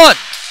 And 1.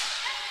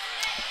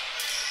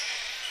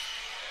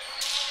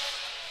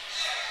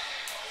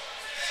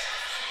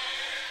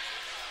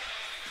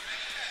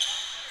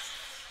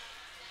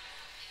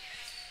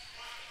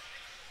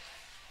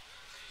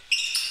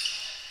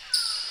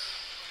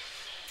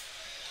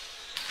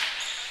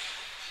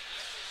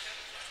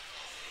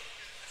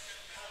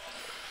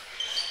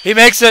 He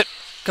makes it,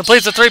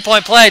 completes the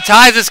 3-point play,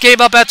 ties this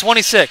game up at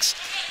 26.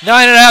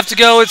 9.5 to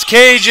go. It's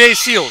KJ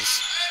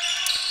Seals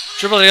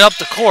dribbling it up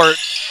the court.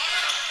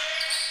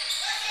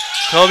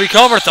 Kobe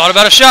Comer thought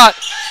about a shot.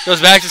 Goes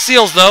back to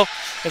Seals, though,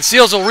 and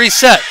Seals will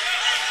reset.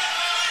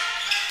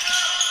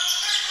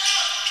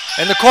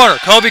 In the corner,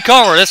 Kobe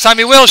Comer. This time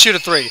he will shoot a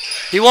 3.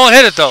 He won't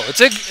hit it, though.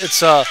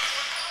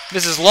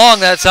 Misses long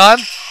that time.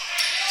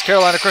 It's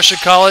Carolina Christian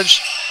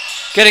College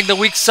getting the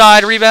weak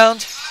side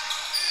rebound.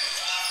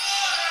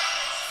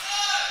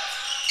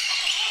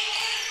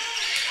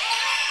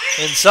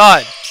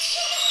 Inside.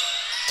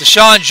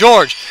 Deshaun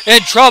George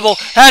in trouble.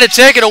 Had it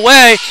taken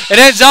away. It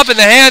ends up in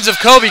the hands of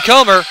Kobe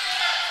Comer.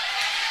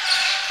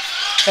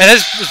 And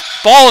his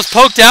ball is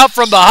poked out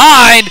from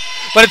behind,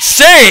 but it's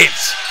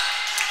saved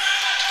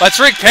by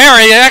Tariq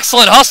Perry. An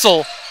excellent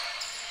hustle.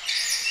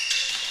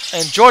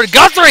 And Jordan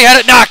Guthrie had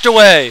it knocked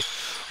away.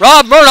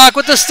 Rob Murdoch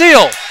with the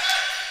steal.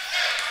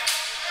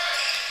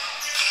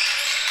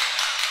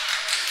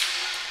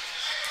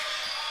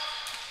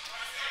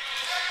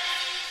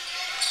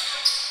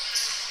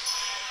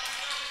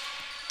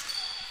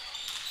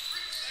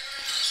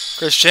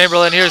 Chris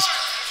Chamberlain, here's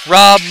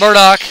Rob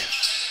Murdoch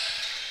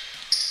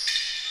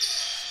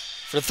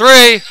for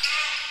 3.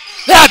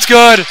 That's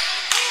good.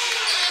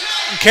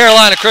 And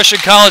Carolina Christian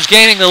College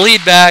gaining the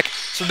lead back.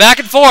 So back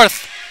and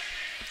forth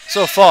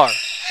so far.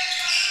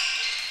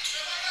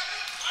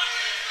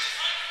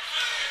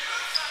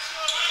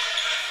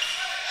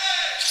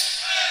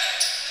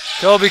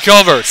 Kobe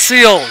Comer,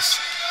 Seals.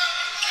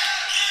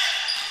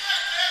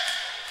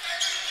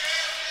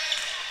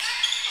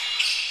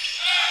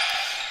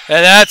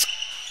 And that's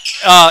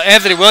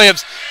Anthony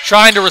Williams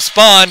trying to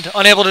respond,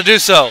 unable to do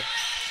so.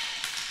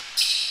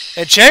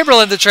 And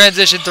Chamberlain the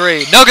transition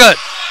 3. No good.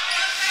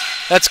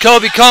 That's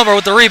Kobe Comer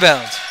with the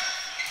rebound.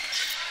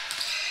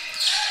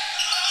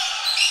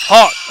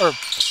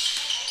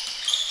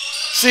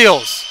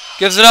 Seals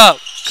gives it up.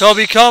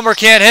 Kobe Comer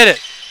can't hit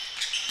it.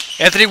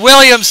 Anthony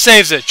Williams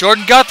saves it.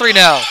 Jordan Guthrie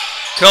now.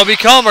 Kobe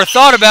Comer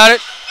thought about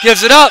it.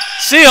 Gives it up.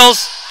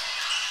 Seals.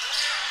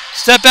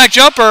 Step back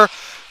jumper.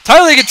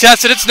 Tightly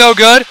contested. It's no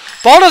good.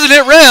 Ball doesn't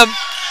hit rim.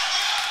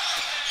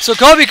 So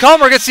Kobe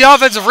Comer gets the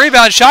offensive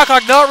rebound. Shot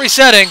clock not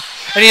resetting.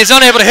 And he is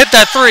unable to hit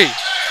that 3.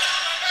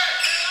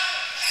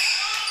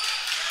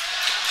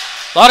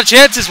 A lot of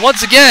chances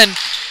once again.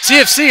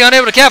 CFC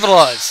unable to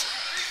capitalize.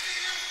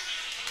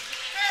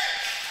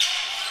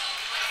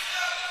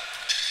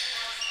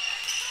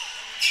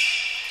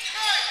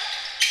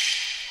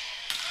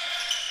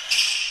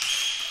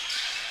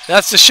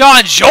 That's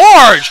Deshaun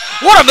George.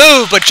 What a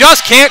move, but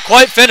just can't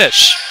quite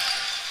finish.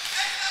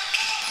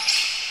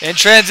 In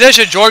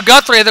transition, Jordan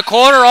Guthrie in the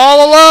corner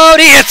all alone.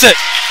 He hits it.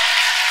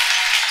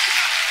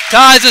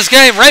 Ties this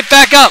game right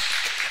back up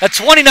at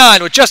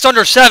 29 with just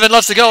under 7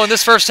 left to go in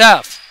this first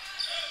half.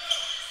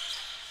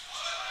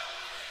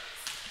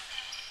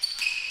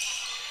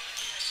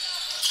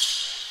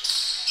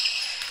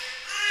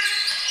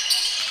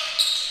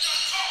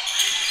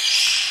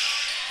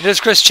 It is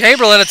Chris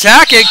Chamberlain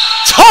attacking.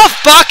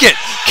 Tough bucket.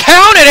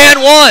 Count it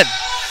and 1.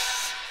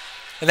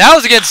 And that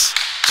was against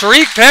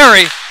Tariq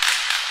Perry.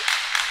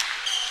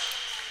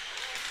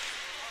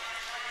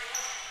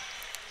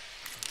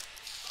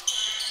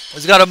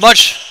 He's got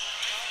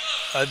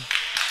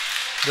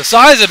the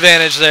size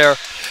advantage there.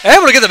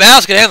 Able to get the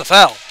basket and the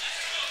foul.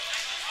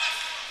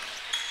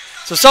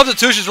 So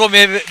substitutions will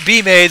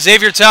be made.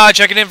 Xavier Todd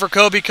checking in for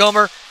Kobe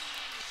Comer.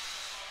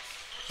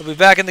 He'll be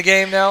back in the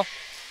game now.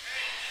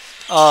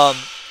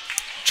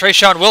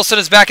 Trayshawn Wilson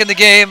is back in the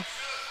game,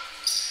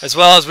 as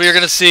well as we are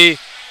going to see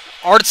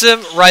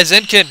Artem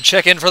Ryzinkin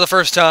check in for the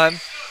first time.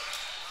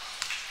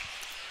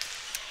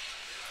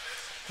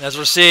 As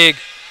we're seeing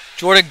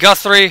Jordan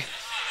Guthrie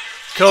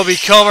Kobe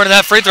Comer, and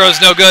that free throw is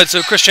no good.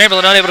 So Chris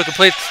Chamberlain unable to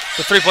complete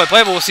the three-point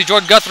play, but we'll see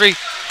Jordan Guthrie,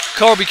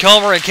 Kobe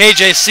Comer, and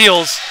KJ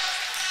Seals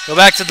go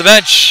back to the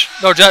bench.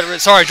 No,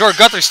 sorry, Jordan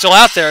Guthrie's still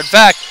out there. In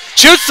fact,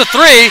 shoots the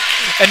three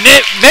and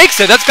makes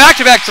it. That's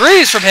back-to-back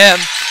threes from him.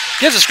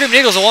 Gives the Screaming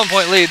Eagles a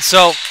 1-point lead.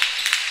 So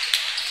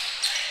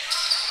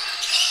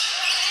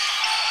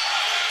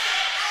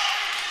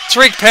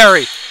Tariq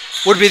Perry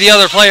would be the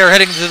other player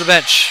heading to the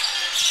bench.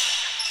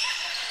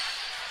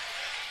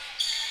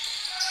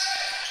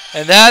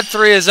 And that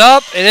three is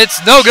up, and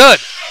it's no good.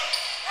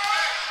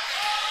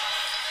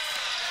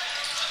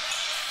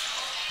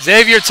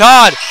 Xavier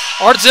Todd,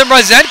 Art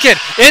Zimri-Zenkin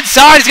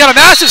inside. He's got a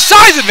massive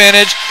size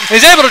advantage.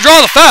 He's able to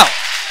draw the foul.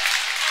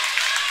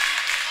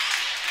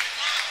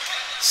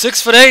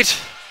 6'8"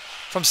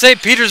 from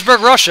St.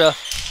 Petersburg, Russia.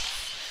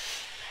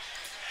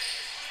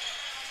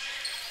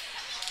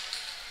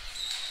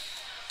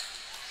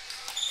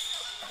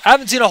 I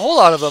haven't seen a whole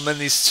lot of them in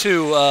these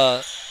two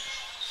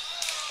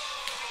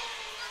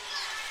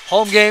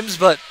home games,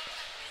 but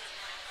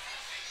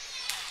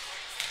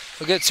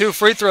we'll get two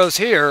free throws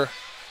here.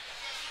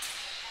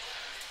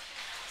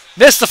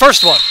 Missed the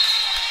first one.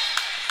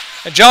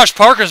 And Josh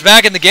Parker's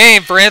back in the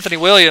game for Anthony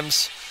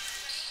Williams.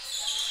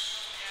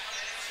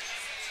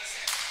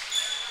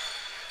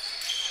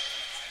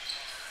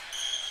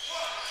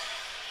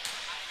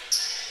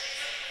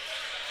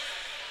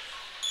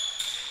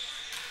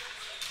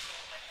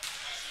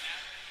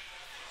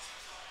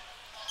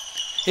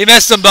 He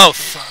missed them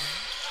both.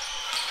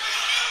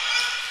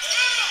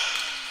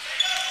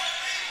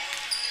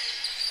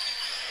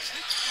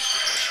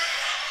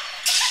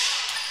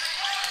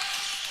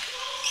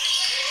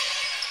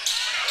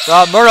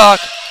 Rob Murdoch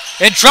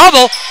in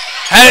trouble.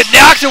 Had it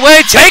knocked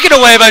away, taken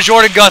away by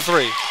Jordan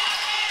Guthrie.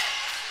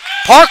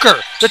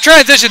 Parker, the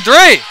transition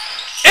three.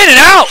 In and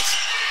out.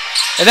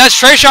 And that's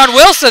Trayshawn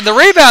Wilson. The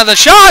rebound, the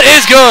shot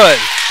is good.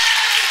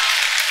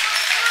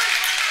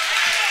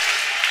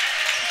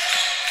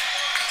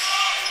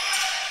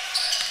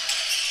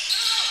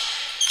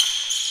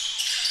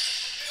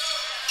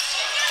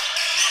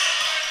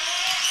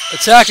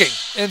 Attacking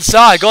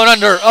inside, going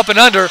under, up and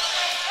under.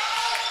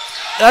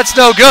 That's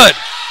no good.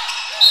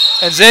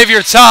 And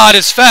Xavier Todd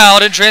is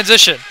fouled in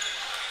transition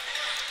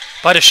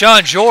by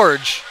Deshaun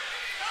George.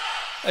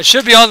 It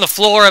should be on the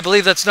floor. I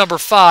believe that's number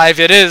 5.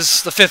 It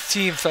is the 5th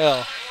team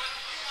foul.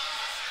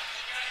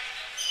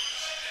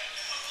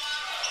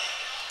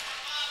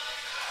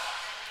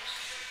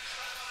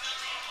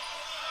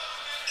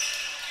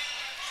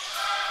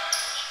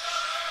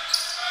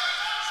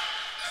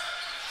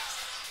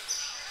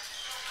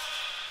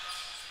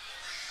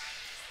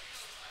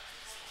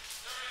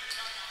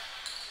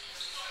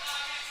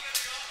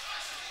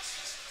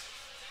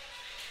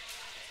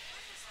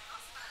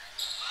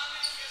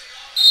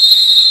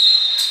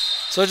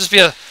 So it'll just be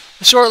a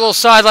short little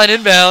sideline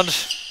inbound.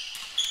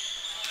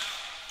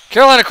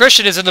 Carolina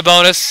Christian is in the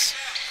bonus.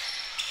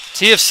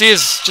 TFC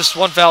is just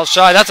one foul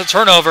shy. That's a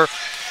turnover.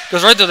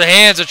 Goes right through the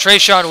hands of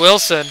Trayshawn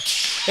Wilson.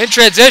 In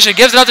transition,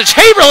 gives it out to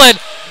Chamberlain.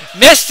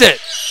 Missed it.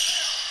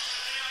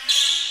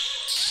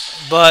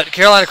 But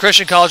Carolina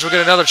Christian College will get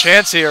another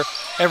chance here.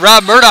 And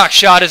Rob Murdoch's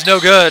shot is no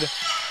good.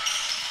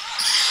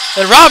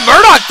 And Rob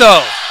Murdoch,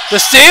 though, the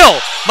steal.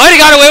 Might have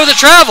got away with the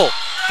travel,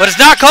 but it's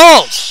not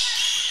called.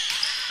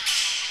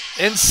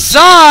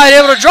 Inside,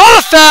 able to draw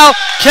the foul.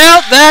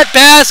 Count that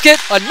basket.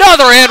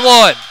 Another and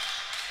one.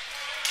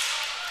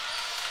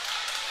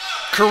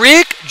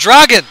 Karik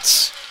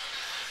Dragons,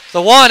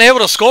 the one able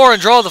to score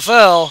and draw the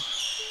foul.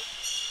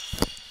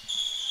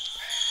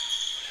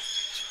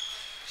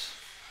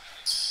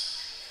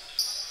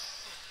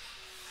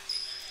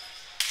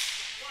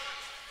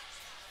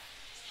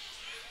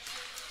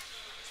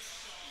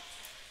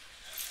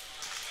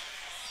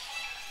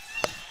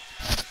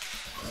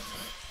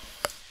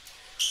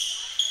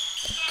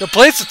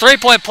 Completes the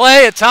three-point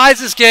play. It ties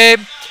this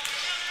game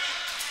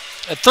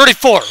at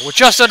 34 with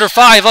just under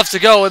 5 left to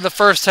go in the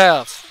first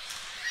half.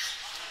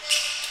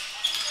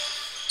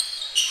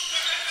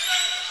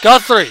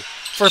 Guthrie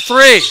for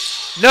 3.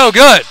 No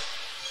good.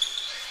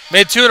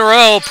 Made 2 in a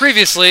row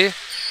previously.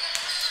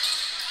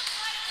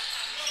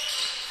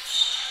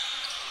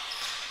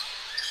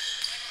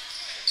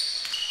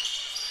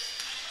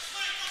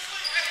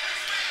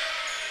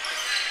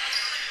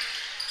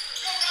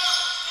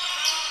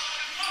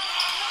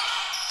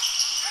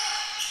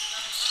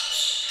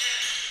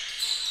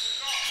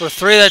 For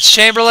 3, that's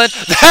Chamberlain.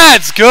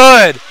 That's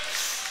good.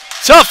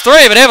 Tough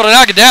 3, but able to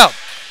knock it down.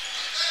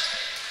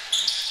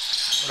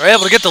 They're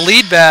able to get the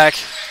lead back.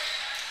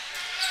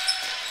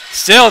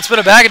 Still, it's been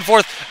a back and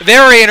forth.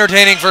 Very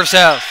entertaining first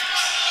half.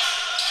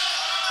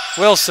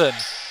 Wilson.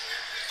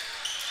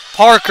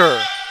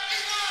 Parker.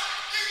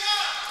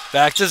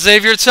 Back to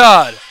Xavier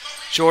Todd.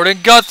 Jordan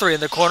Guthrie in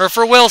the corner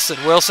for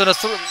Wilson. Wilson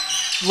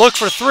look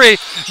for 3.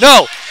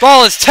 No,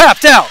 ball is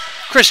tapped out.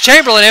 Chris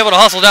Chamberlain able to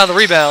hustle down the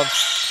rebound.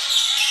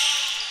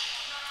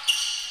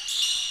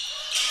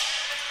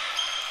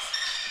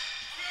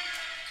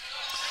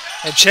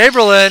 And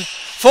Chamberlain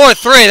for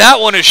 3. That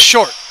one is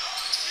short.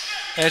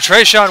 And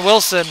Trayshawn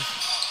Wilson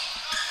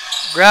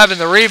grabbing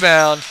the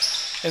rebound.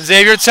 And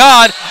Xavier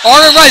Todd,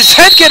 Arnold Rice,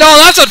 head kick.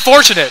 Oh, that's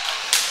unfortunate.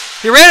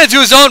 He ran into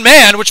his own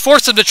man, which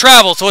forced him to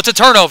travel, so it's a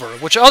turnover,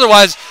 which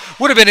otherwise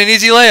would have been an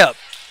easy layup.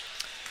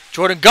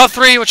 Jordan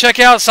Guthrie will check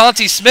out.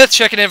 Santi Smith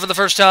checking in for the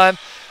first time.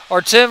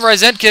 Artem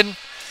Ryzenkin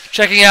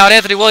checking out.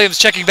 Anthony Williams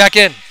checking back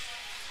in.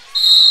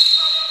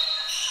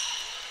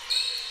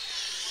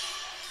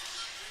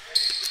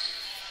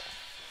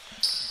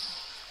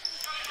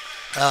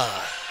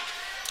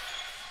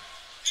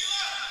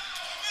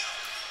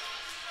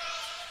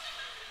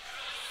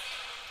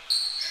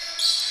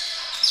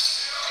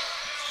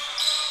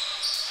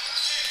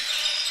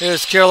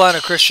 Here's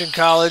Carolina Christian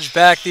College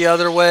back the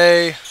other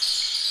way.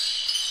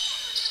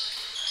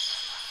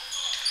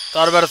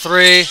 Thought about a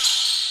three.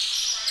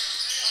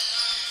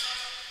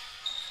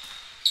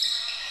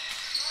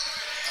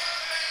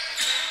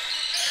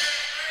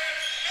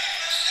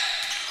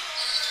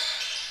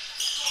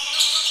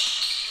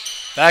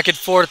 Back and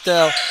forth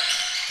though.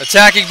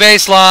 Attacking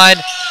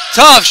baseline.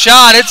 Tough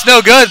shot. It's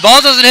no good.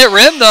 Ball doesn't hit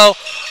rim though.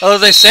 Although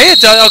they say it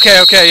does.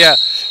 Okay, yeah.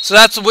 So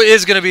that's what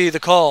is going to be the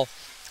call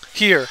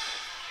here.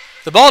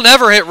 The ball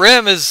never hit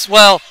rim as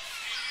well.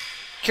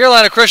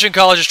 Carolina Christian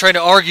College is trying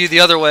to argue the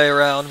other way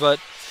around, but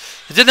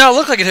it did not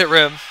look like it hit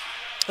rim,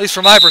 at least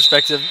from my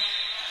perspective.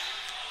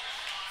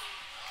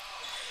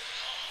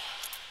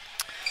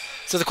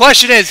 So the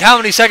question is, how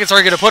many seconds are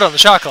you going to put on the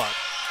shot clock?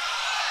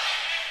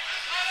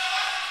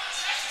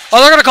 Oh,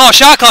 they're going to call a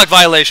shot clock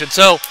violation.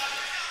 So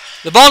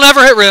the ball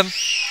never hit rim,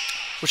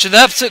 which in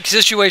that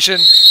situation,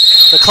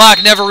 the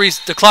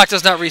clock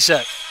does not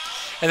reset.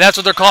 And that's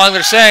what they're calling.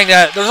 They're saying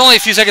that there's only a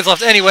few seconds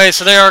left anyway,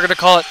 so they are going to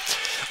call it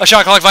a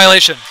shot clock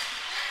violation.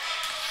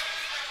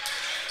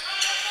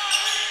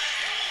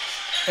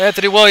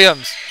 Anthony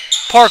Williams,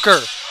 Parker,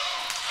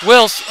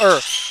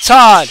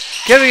 Todd,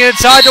 giving it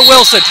inside to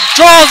Wilson.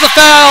 Draws the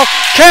foul,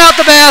 count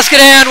the basket,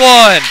 and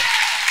one.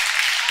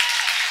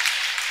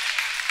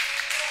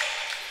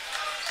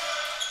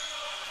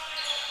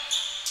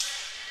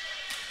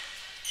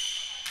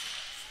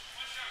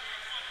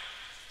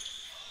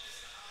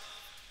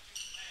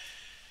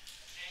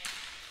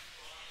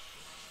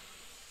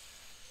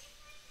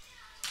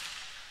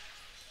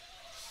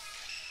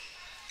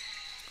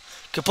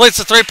 Completes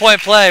the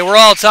three-point play. We're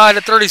all tied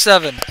at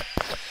 37.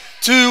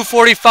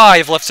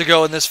 2:45 left to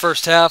go in this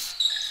first half.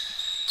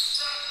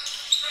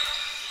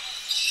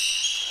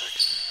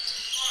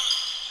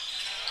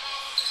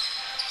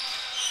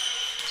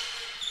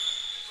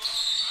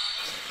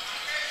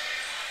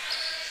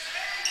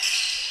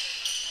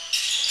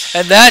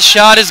 And that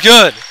shot is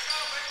good.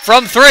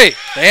 From three.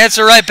 They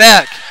answer right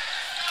back.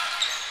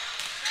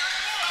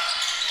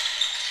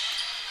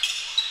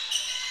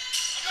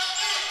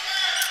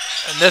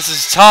 And this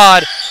is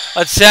Todd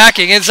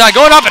attacking inside,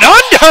 going up and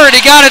under, and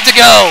he got it to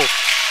go.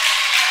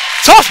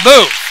 Tough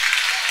move,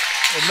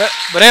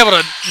 but able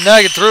to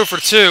nag it through for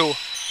two.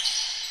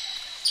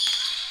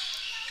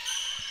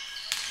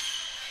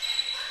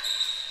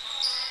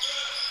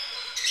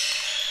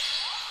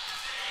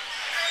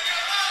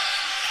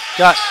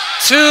 Got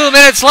 2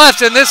 minutes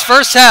left in this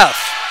first half.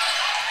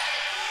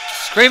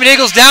 Screaming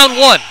Eagles down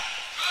one.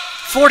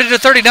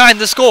 40-39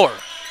 the score.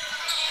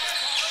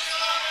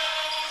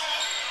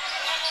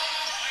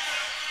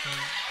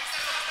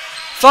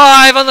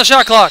 Five on the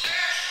shot clock.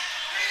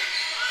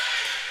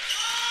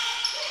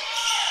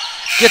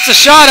 Gets a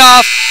shot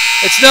off.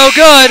 It's no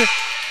good.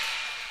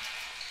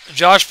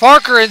 Josh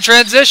Parker in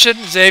transition.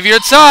 Xavier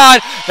Todd.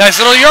 Nice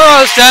little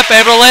Euro step.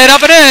 Able to lay it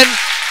up and in.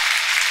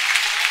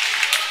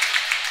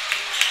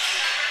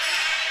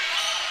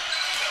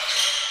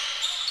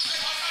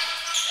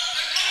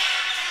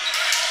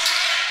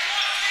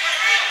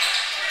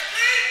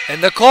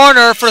 In the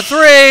corner for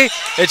three.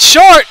 It's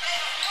short.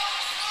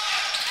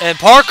 And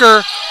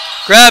Parker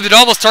grabbed it,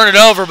 almost turned it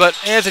over, but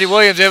Anthony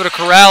Williams able to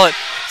corral it.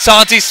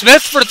 Santi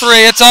Smith for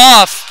three. It's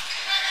off.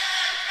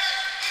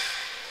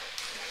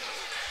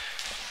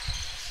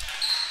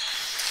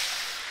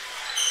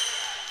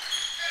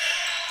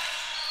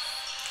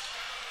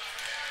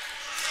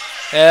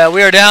 Yeah,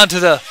 we are down to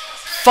the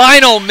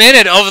final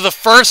minute of the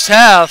first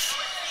half.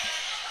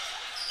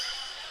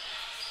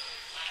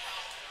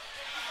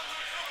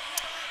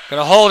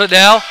 Gonna hold it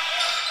now.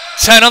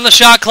 10 on the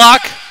shot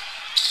clock.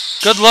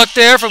 Good look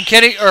there from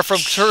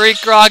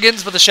Tariq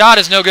Groggins, but the shot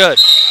is no good.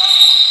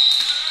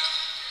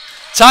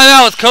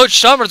 Timeout with Coach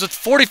Summers with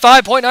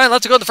 45.9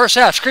 left to go in the first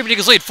half. Screaming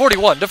Eagles lead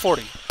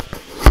 41-40.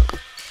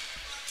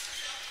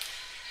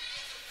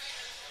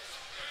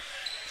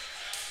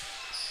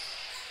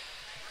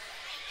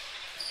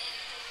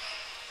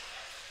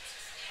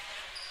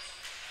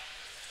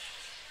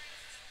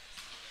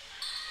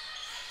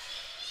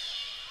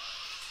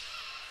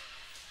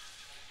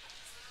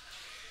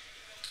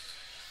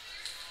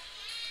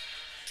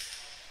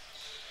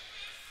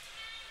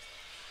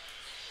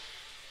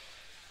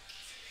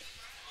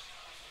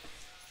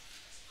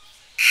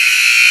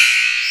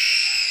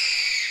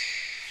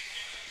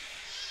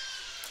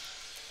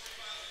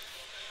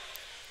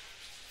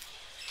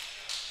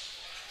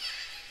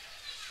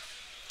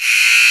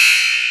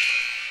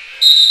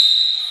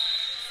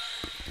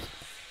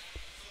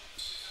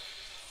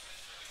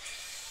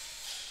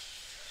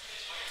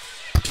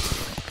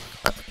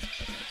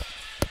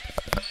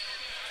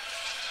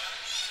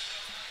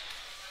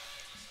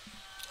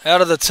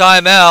 out of the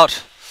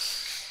timeout.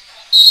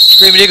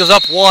 Screaming Eagles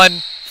up 1,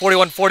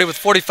 41-40 with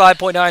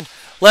 45.9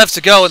 left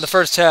to go in the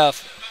first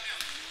half.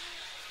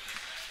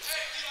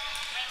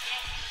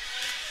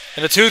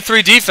 And a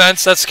 2-3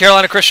 defense, that's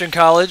Carolina Christian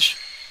College.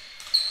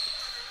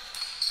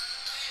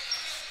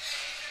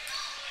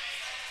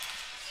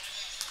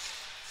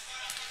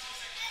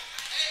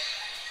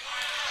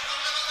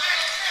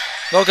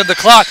 Look at the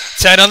clock,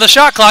 10 on the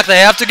shot clock, they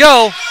have to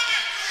go.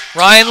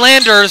 Ryan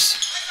Landers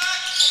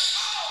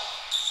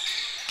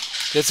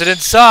gets it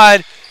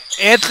inside.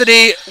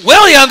 Anthony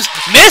Williams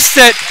missed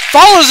it,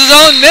 follows his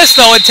own miss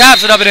though and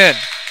taps it up and in.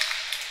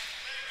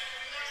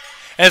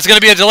 And it's going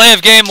to be a delay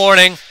of game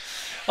warning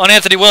on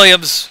Anthony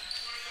Williams.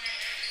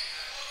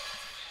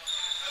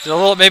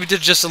 Maybe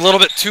did just a little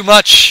bit too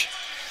much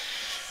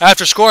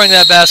after scoring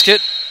that basket.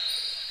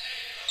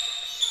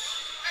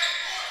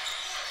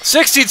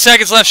 16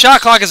 seconds left,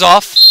 shot clock is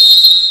off.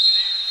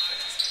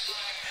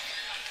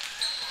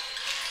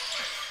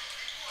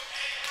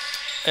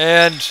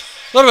 And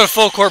a little bit of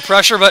full court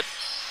pressure, but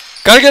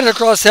got to get it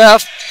across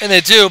half, and they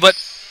do. But,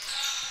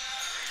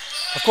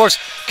 of course,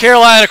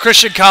 Carolina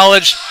Christian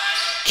College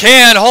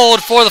can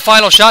hold for the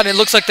final shot, and it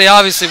looks like they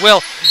obviously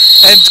will.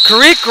 And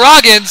Kareek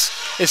Groggins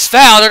is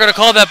fouled. They're going to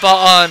call that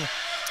on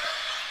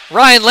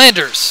Ryan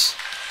Landers.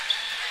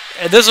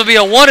 And this will be a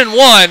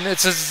 1-and-1.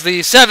 It's the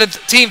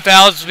 7th team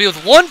foul. This will be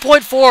with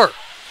 1.4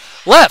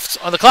 left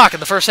on the clock in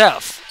the first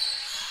half.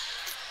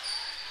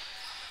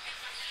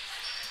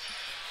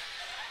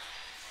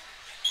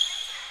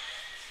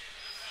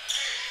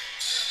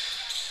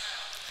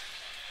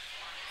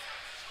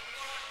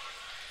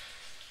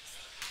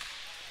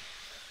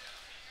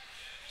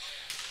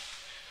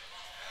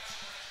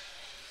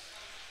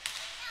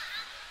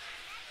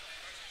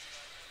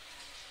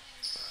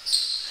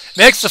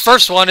 Makes the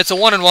first one. It's a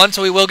 1-and-1,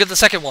 so we will get the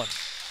second one.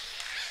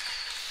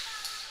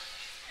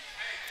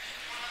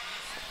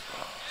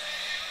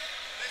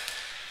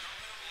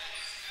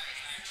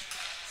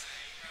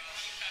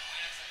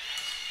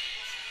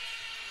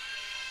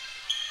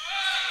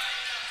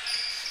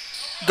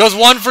 Goes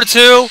 1 for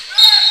 2.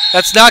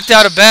 That's knocked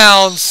out of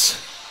bounds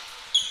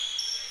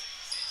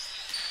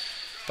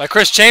by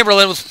Chris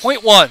Chamberlain with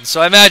 .1.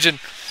 So I imagine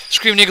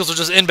Screaming Eagles will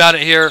just inbound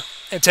it here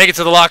and take it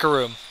to the locker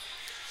room.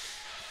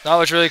 Not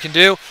much really can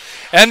do.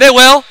 And they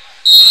will.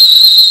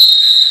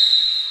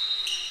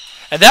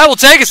 And that will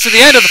take us to the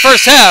end of the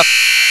first half.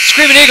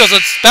 Screaming Eagles,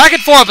 it's back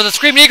and forth, but the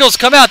Screaming Eagles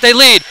come out. They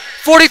lead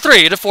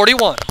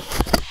 43-41.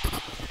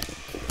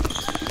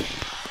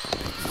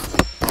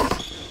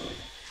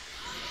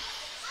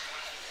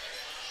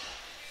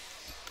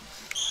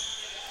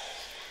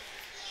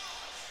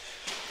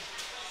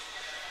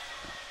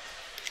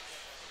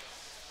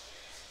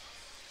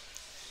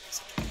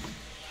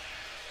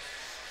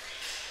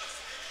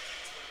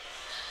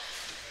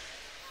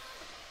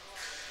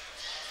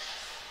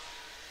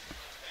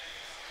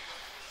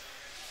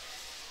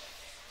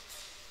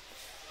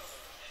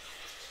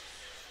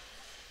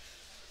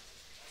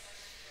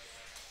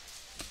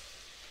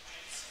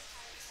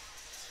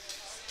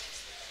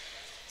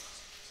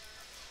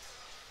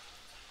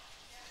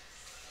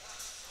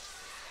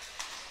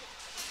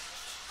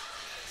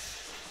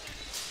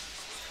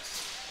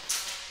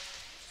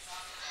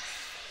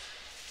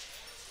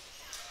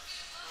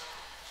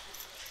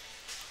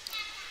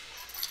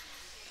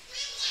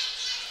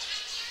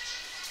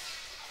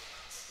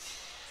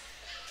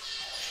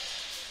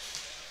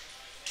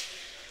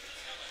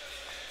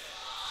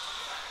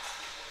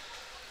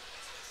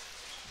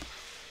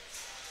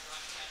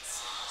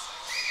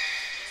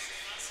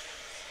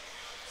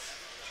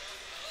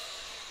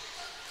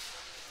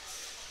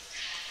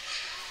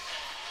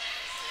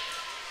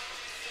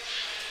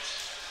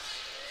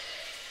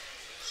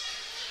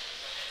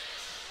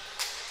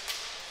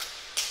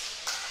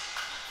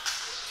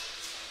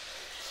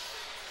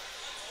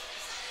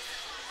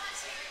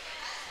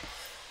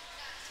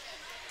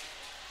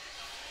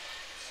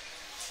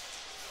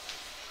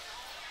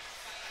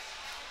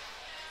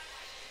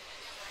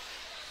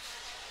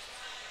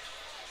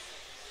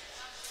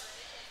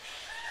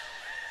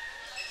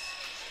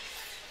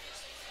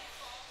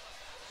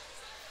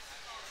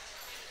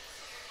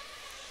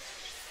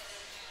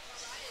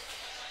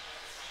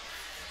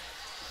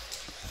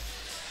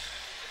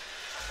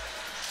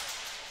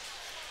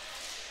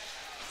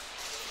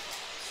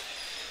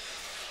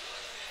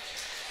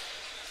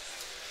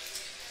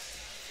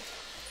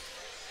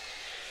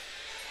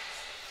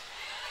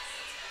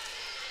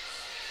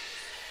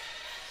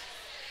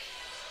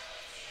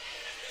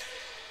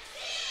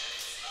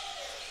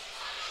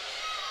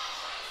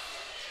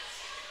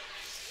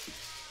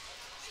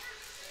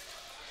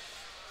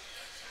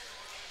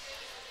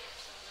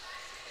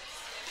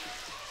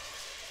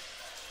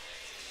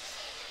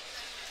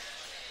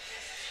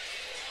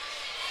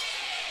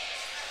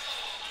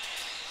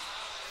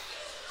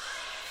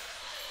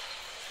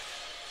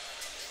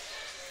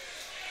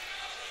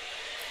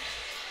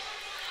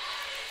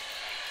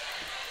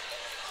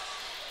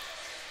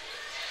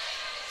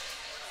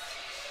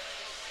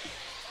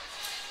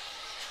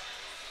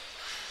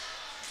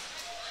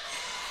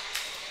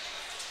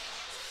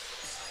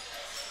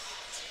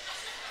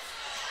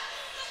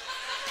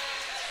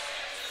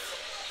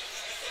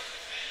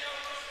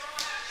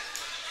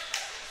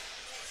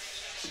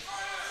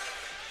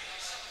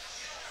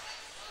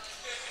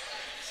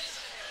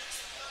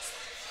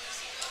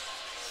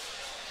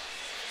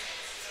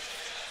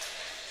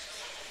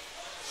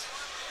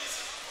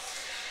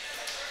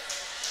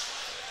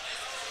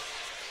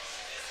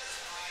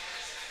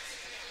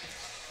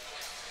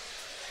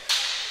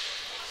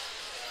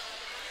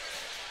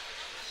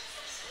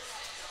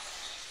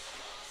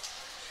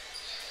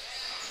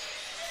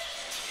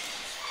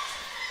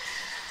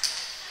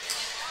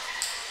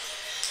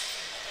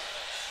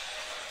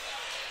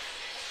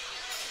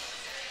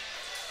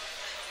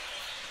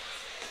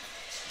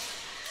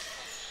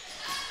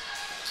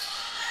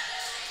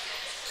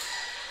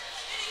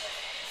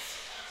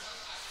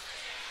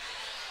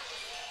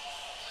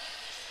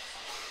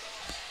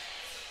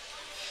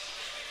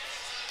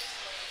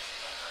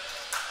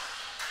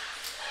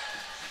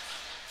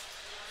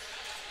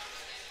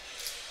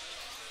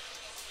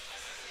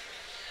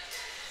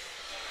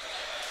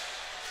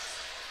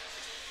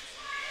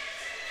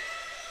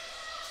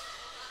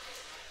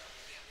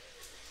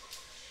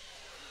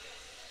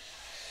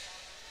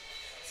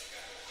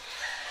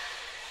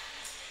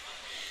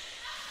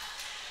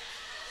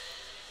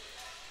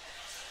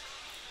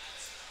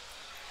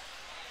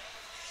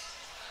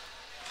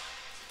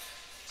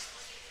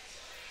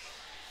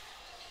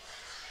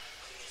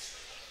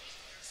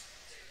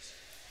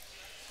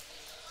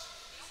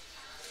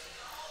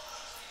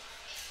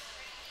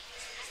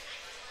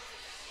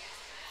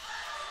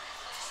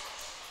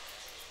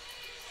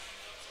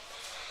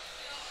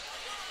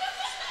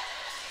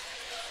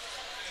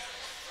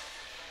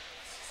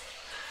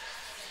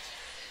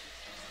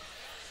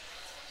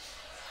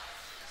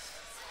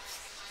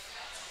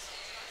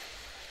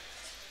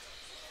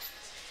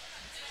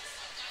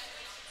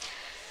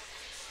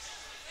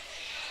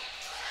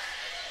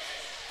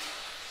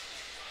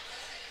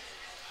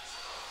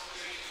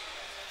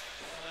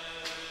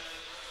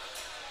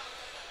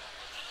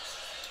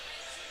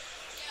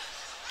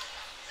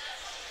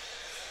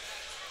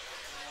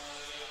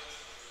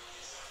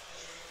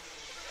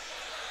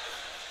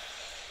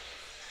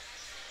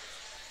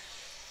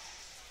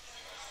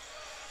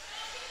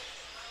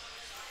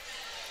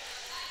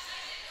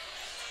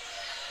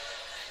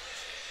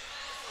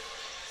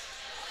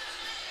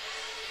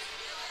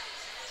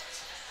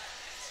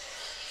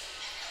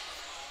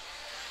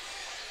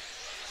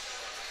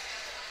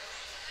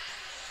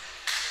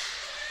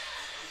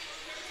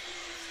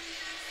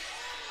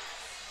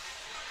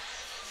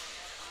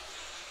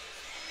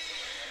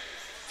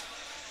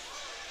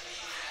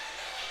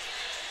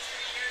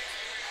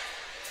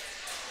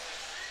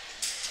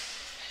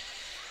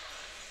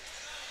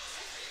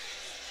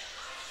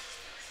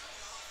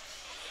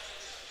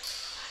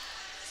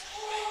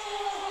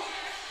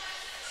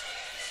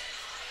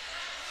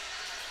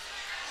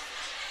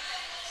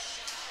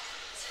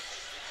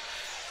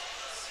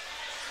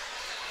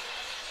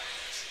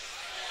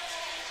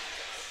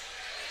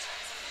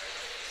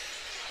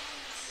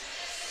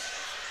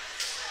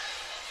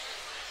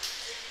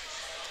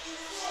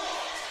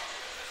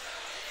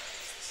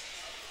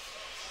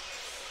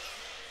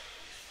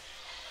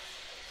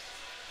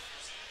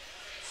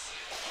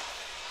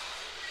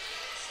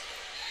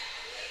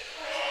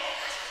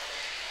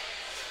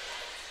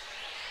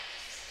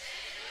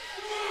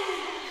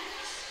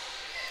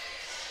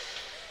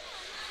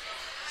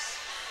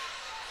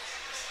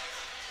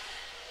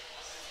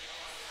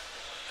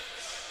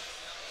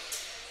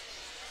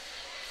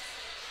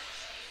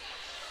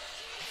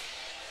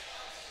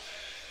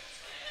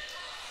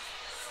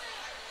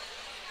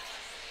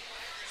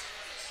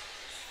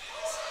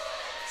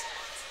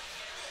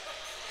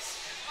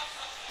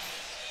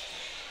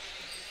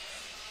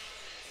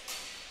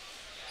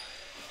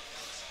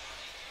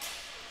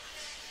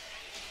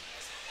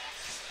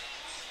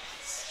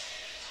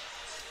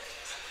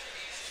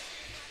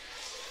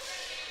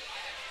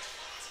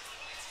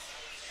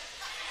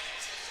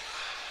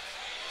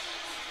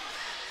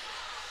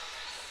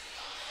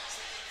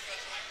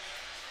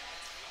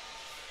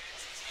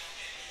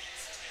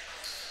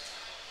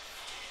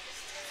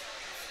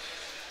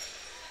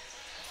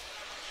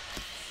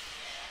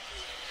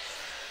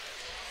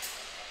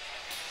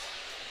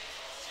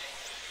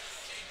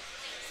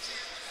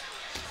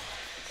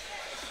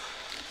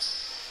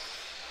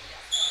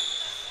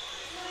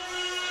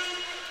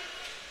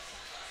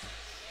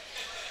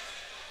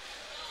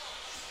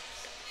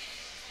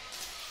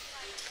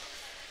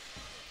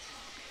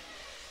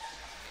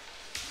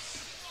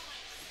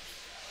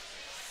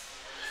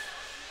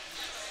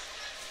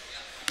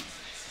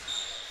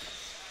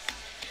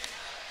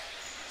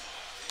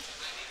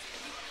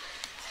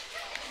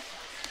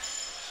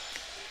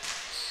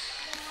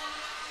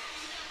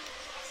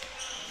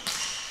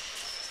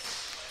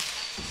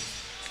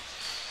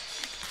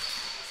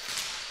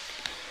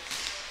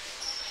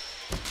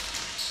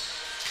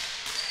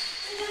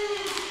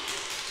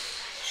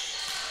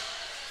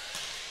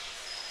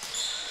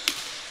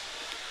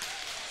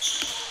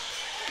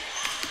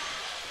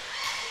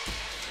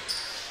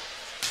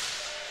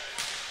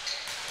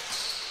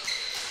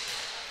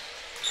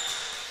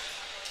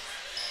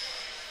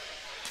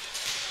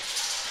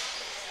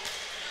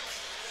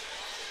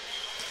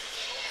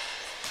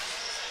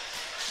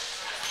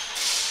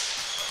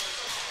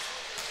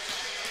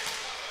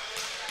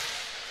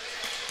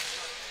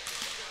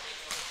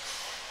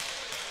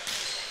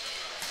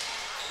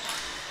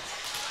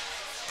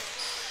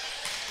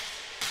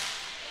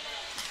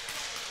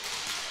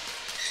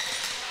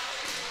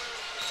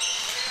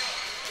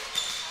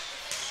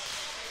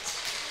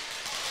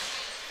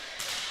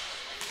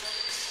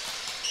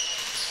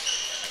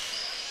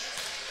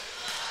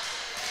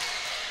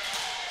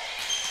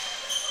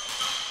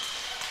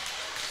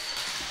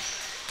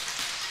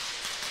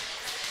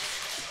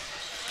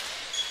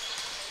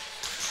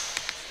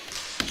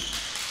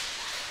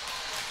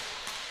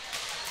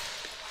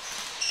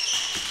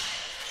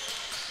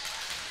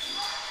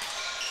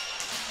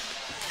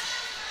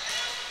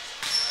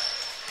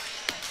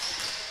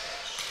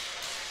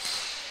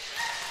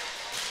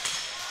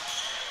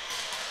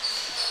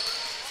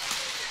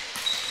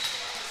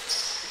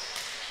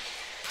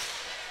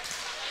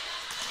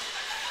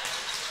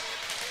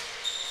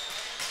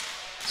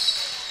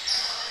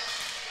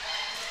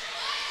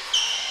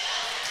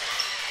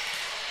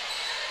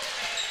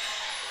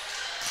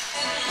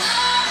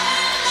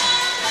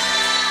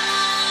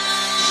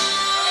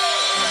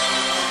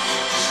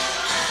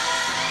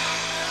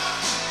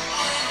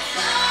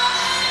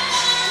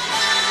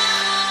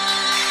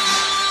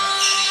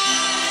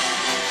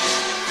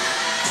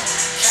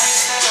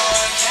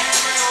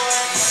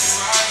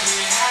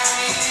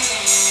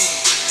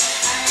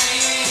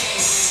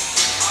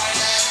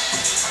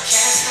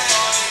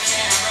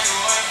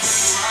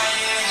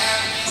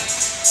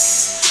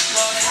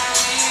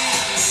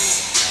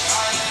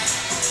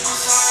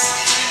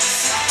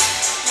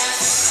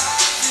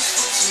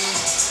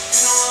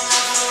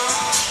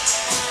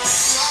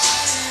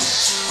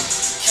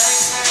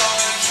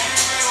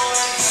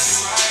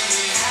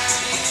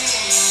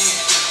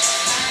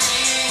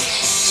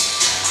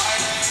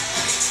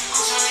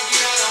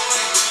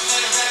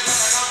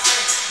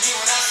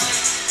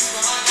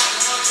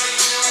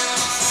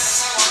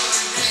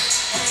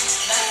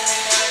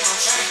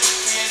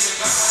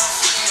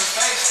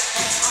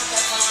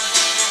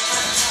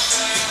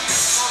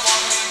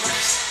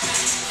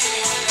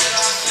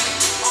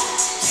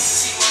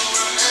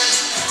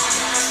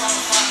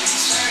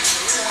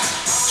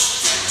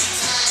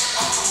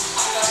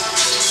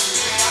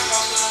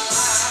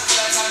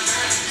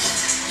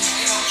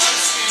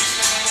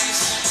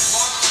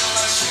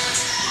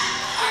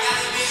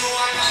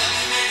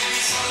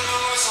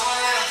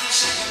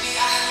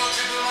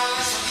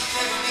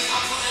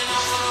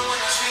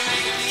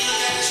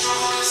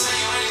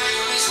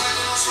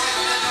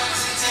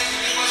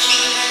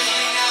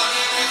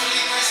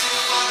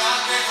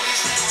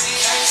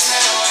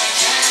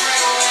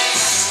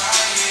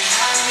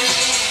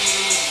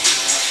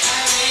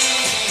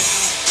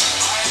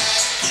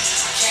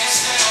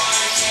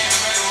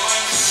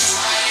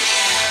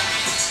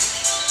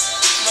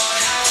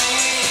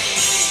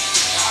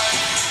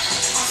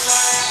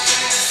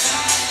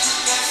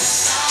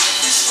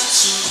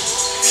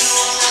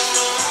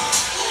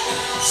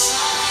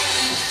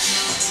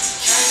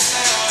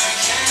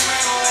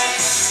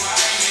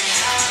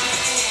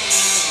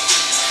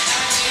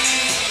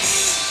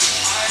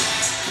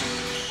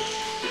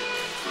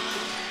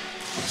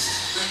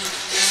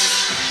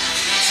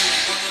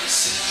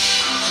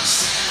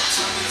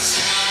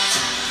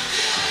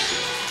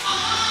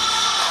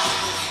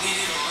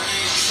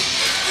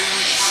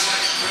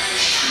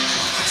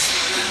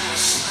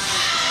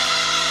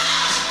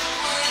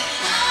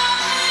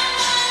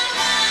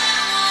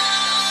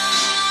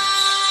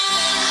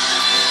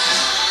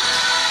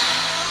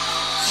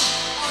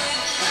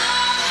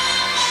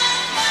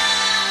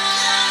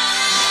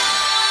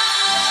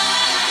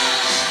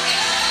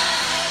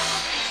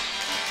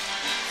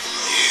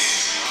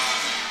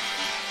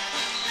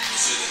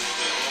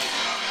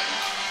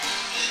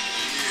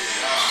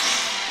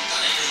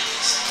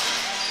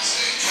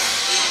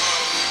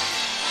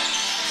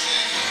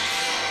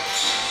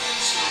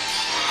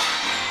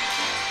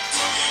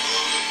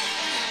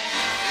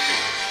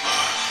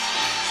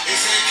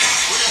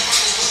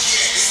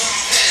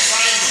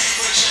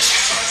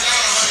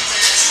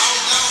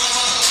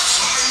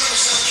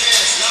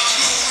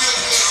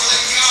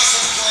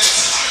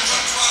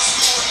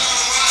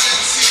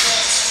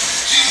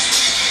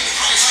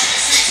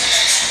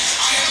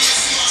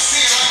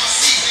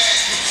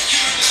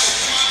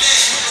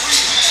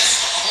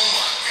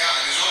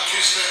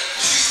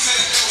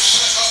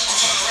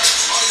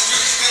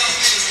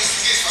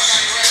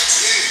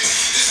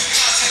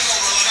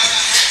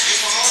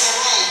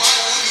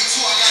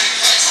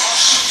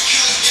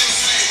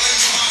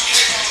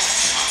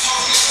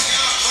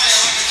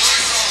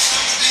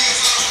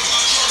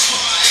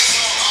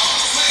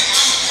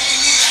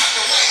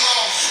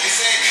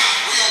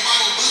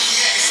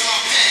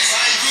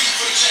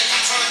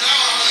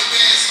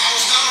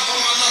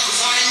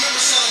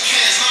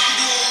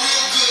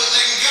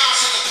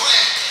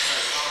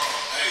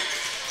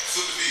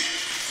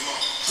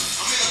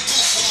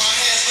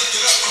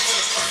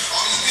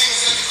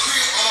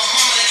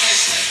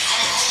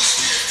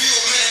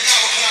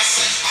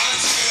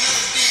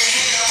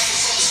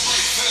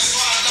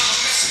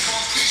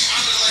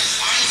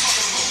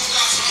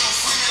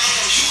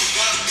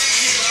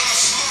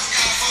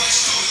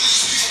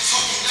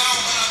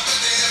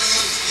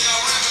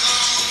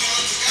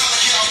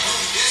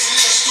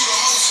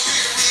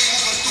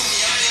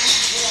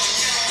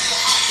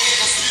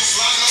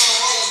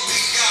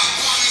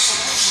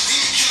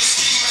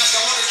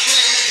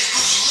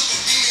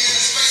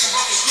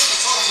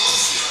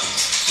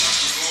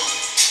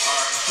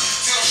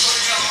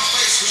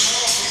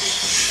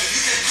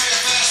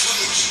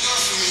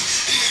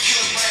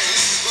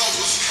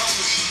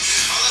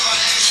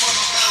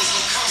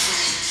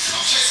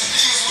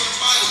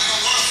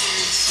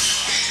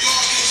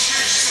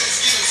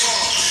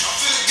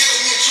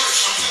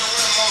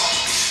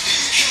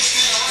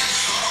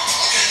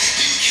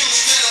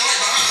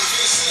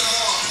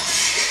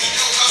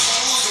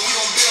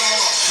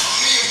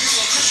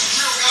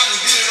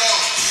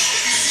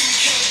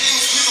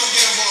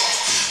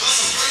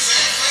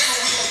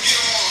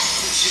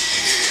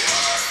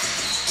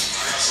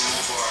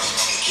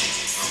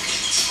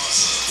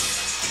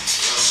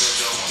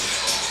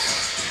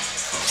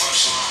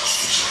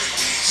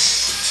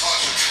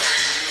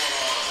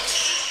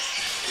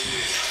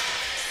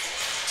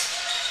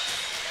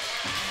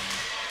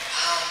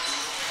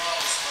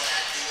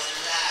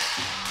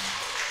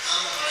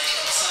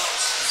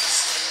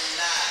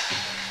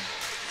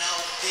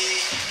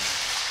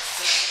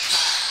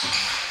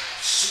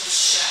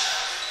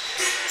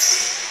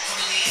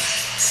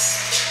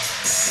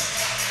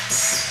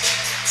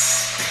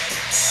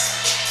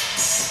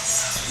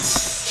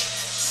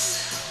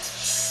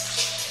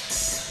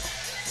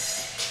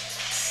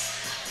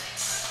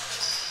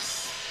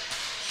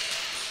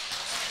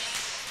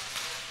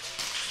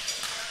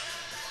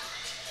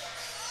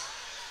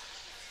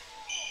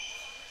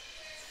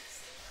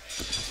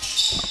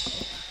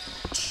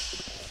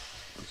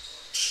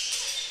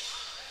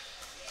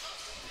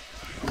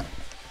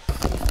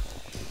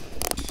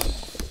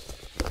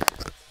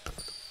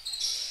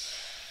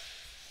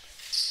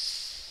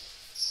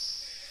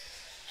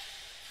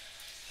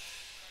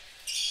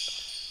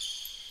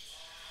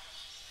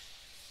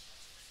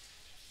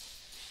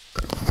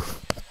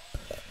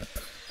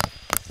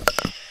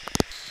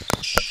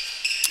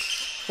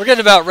 We're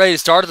getting about ready to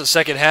start the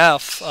second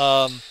half.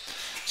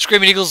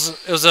 Screaming Eagles,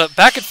 it was a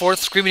back and forth.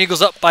 Screaming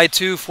Eagles up by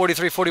 2,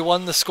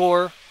 43-41 the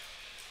score.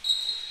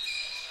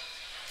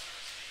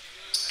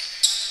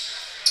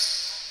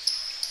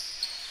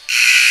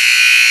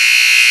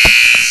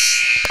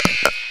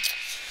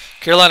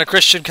 Carolina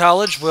Christian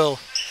College will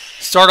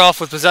start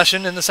off with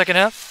possession in the second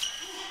half.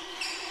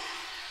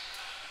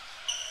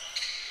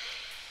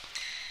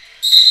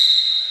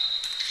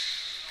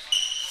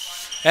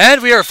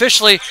 And we are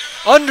officially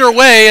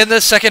underway in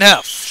the second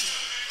half.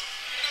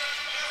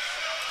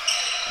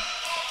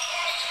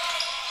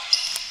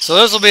 So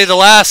this will be the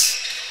last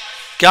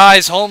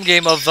guys' home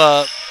game of,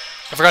 I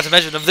forgot to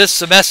mention, of this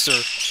semester.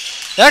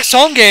 Next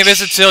home game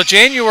isn't until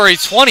January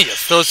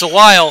 20th, so it's a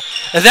while.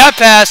 And that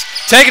pass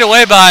taken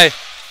away by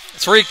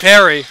Tariq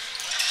Perry.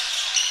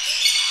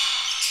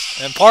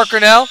 And Parker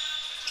now.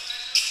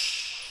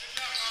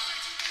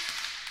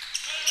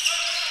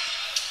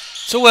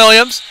 To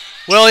Williams.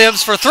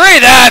 Williams for 3.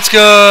 That's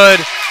good.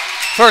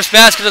 First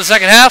basket of the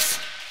second half.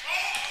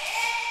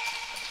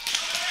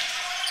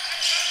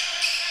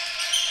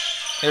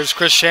 Here's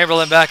Chris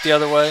Chamberlain back the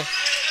other way.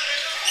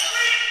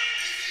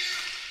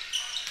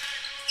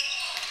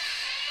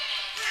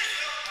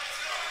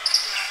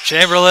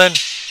 Chamberlain,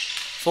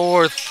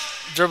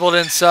 fourth, dribbled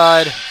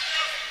inside.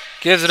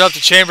 Gives it up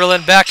to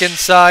Chamberlain, back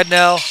inside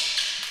now.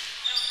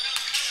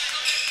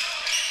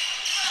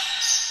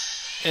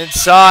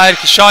 Inside,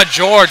 Sean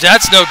George,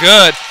 that's no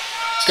good.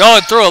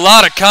 Going through a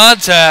lot of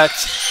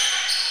contact.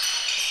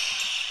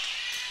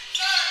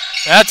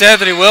 That's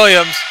Anthony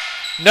Williams.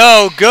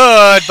 No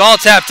good. Ball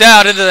tapped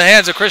out into the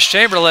hands of Chris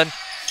Chamberlain.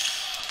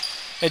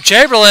 And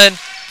Chamberlain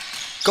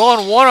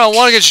going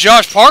one-on-one against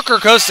Josh Parker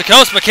coast to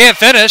coast, but can't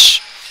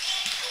finish.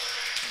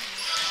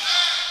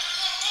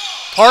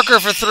 Parker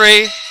for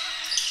 3.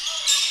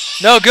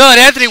 No good.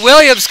 Anthony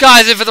Williams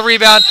skies in for the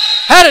rebound.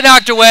 Had it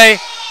knocked away,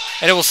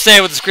 and it will stay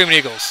with the Screaming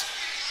Eagles.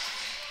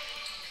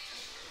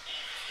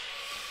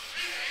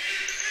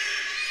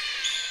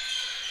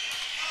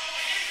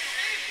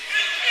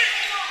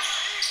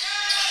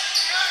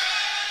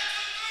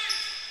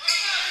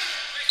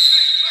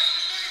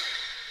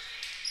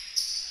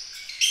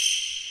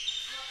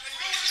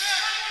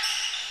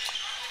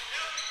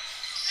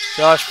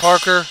 Josh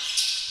Parker.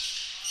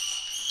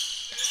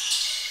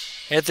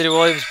 Anthony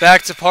Williams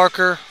back to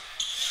Parker.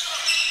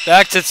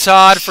 Back to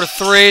Todd for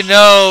 3.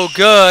 No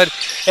good.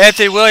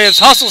 Anthony Williams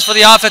hustles for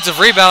the offensive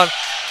rebound.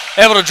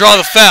 Able to draw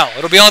the foul.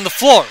 It'll be on the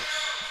floor.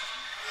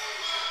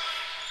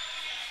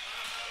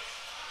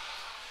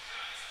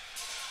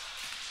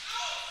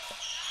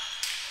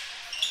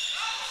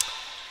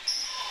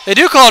 They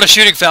do call it a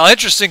shooting foul.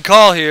 Interesting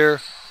call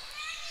here.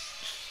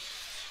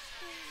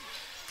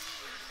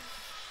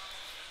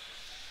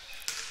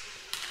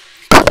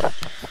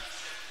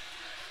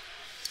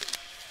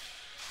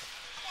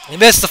 He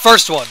missed the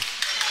first one.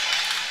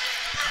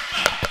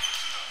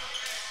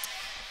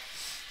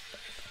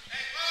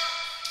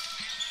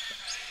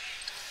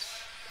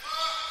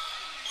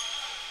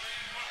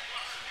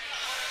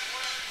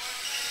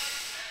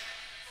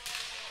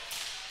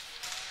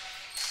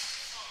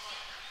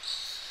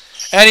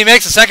 And he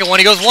makes the second one.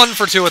 He goes 1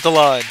 for 2 at the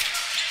line.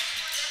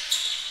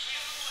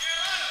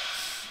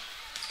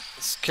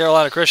 It's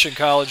Carolina Christian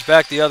College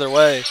back the other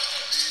way.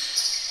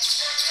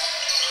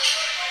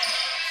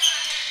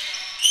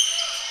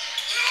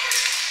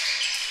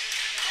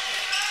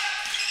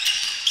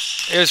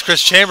 Here's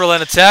Chris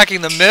Chamberlain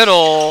attacking the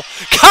middle.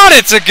 Got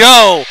it to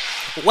go.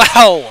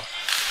 Wow.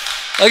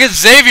 Look at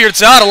Xavier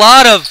Todd.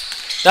 That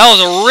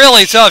was a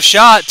really tough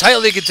shot.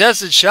 Tightly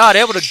contested shot.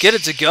 Able to get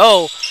it to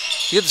go.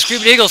 You get the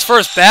Screaming Eagles'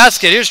 first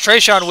basket. Here's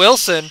Trayshawn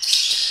Wilson.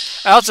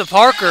 Out to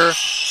Parker.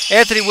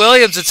 Anthony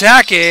Williams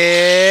attacking.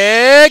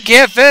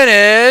 Can't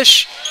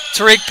finish.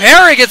 Tariq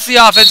Perry gets the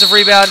offensive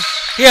rebound.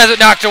 He has it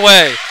knocked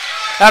away.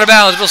 Out of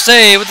bounds. We'll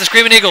stay with the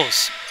Screaming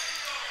Eagles.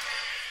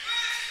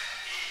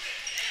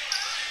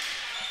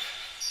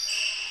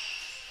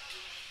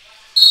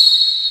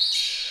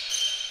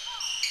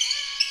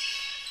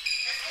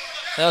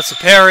 That's to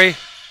Perry.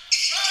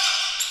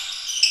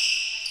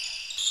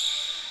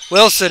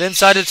 Wilson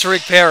inside to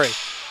Tariq Perry.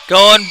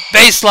 Going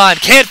baseline.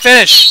 Can't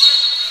finish.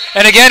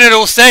 And again, it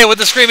will stay with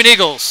the Screaming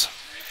Eagles.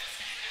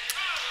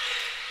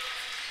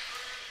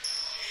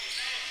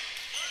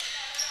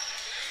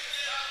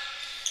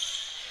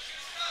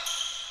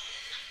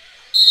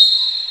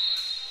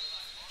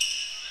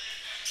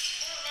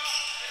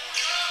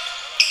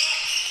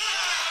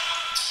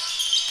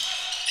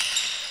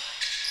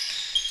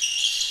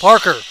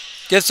 Parker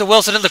gets to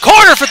Wilson in the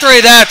corner for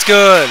 3. That's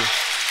good.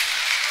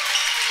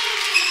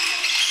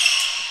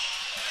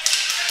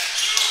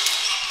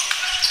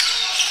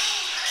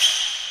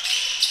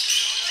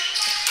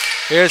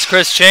 Here's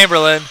Chris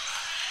Chamberlain.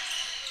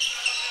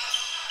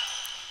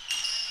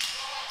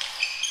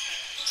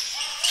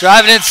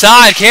 Driving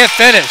inside, can't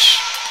finish.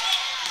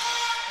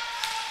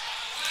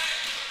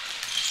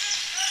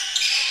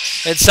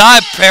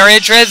 Inside, Perry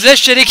in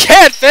transition, he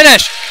can't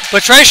finish.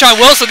 But Trayshawn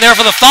Wilson there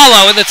for the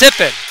follow in the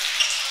tip-in.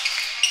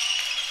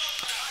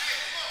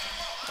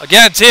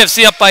 Again,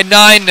 TFC up by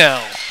 9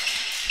 now.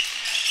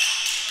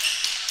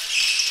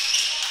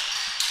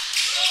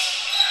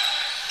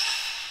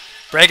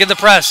 Breaking the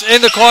press.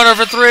 In the corner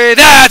for 3.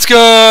 That's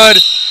good.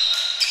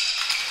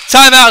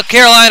 Timeout,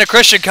 Carolina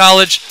Christian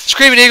College.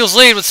 Screaming Eagles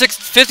lead with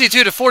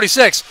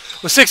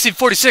 52-46 with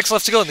 16:46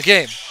 left to go in the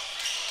game.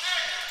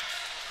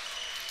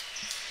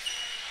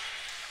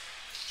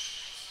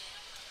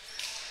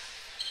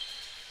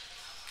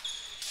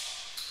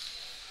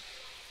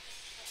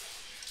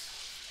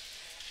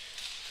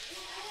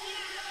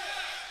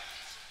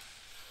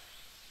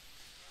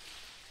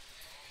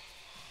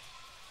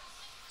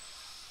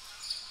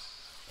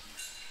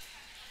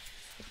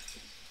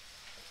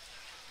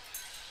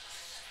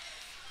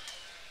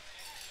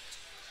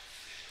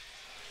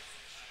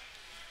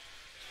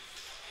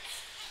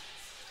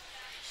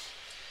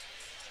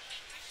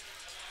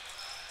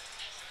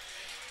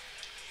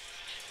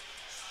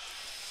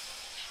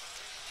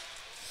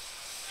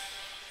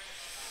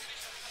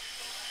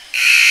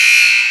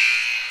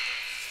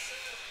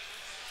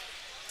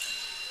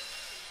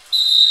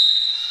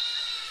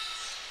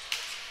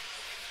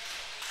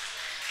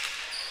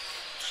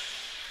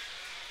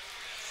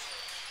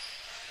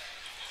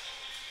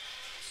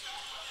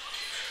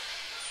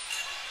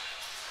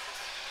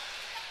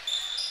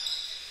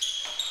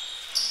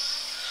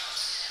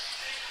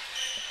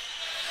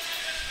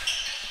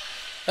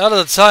 Out of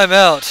the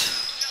timeout.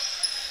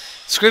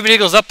 Screaming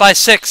Eagles up by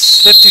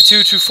 6,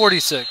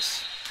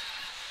 52-46.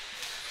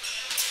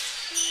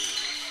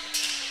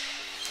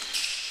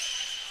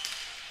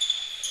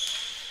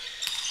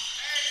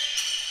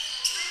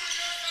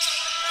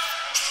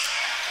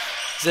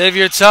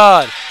 Xavier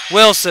Todd.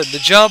 Wilson, the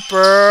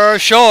jumper,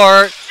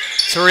 short.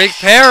 Tariq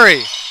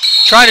Perry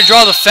trying to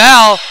draw the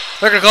foul.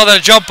 They're going to call that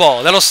a jump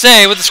ball. That'll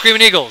stay with the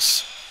Screaming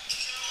Eagles.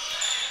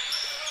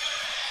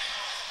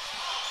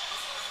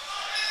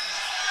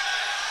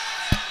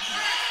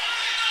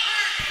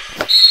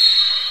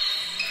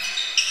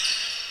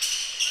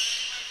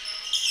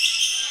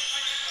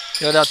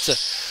 Going out to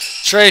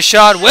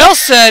Trayshawn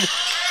Wilson.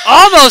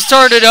 Almost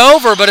turned it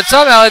over, but it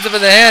somehow ends up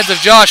in the hands of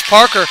Josh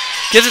Parker.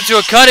 Gives it to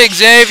a cutting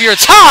Xavier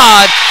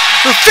Todd,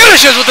 who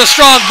finishes with a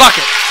strong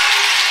bucket.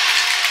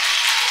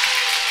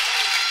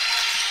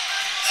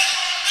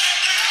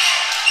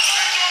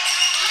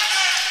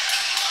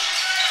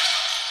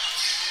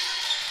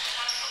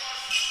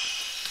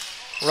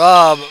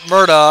 Rob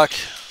Murdoch.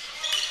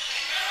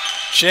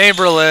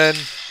 Chamberlain.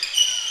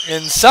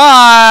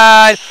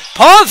 Inside.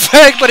 Pump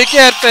fake, but he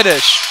can't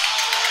finish.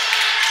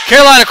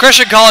 Carolina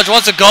Christian College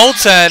wants a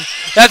goaltend.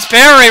 That's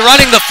Perry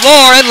running the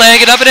floor and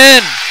laying it up and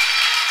in.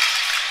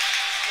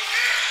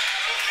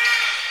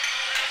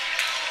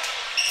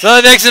 So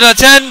that makes it a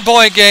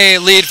 10-point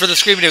game lead for the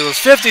Screaming Eagles,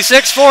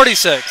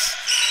 56-46.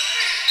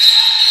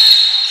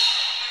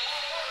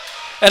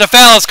 And a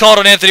foul is called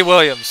on Anthony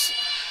Williams.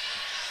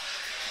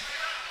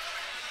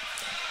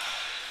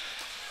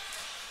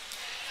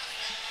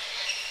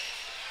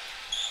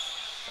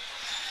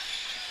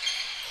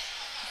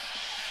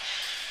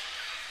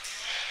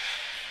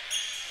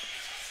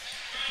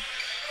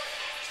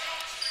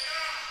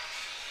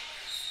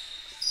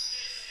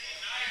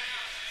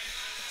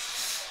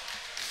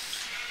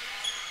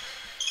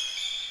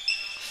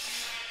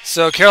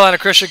 So Carolina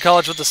Christian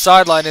College with the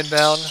sideline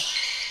inbound.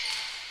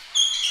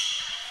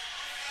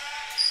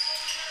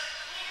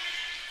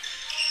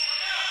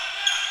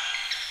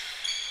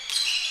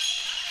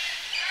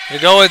 They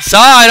go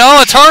inside.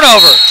 Oh, a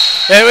turnover.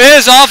 It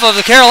is off of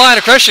the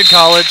Carolina Christian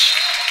College.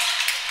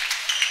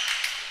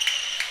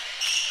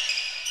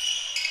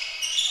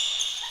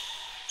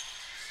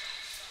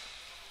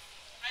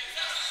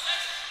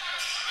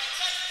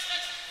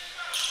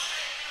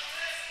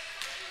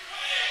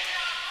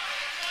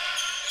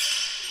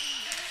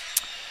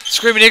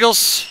 Screaming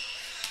Eagles,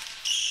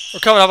 we're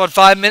coming up on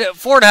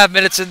 4.5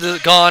 minutes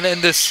gone in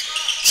this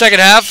second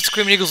half.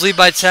 Screaming Eagles lead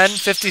by 10,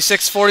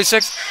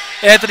 56-46.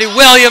 Anthony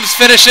Williams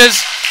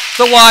finishes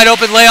the wide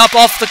open layup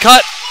off the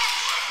cut.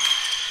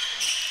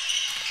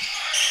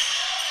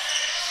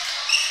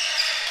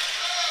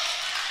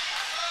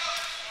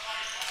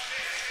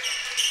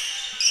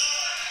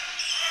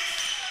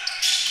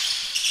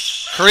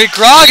 Kareem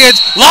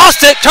Groggins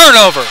lost it,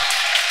 turnover.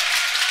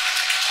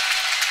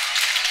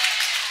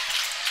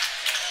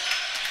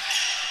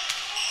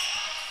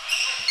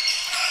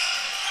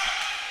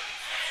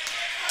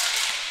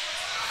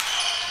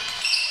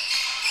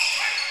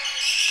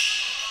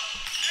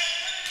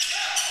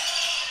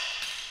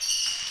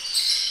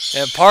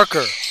 And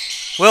Parker,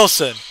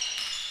 Wilson,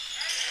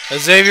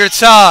 Xavier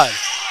Todd,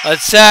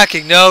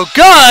 attacking, no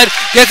good,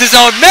 gets his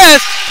own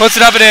miss, puts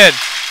it up and in.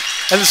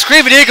 And the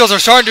Screaming Eagles are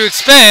starting to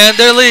expand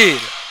their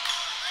lead.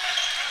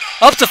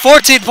 Up to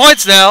 14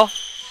 points now.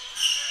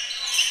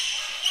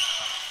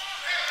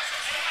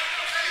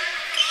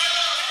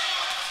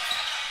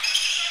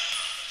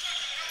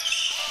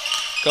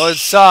 Go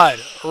inside,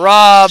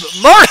 Rob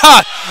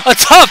Murdoch, a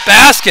tough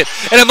basket,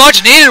 and a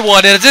much needed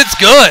one, and it's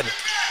good.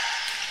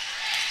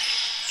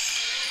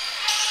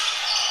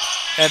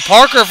 And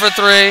Parker for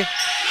 3.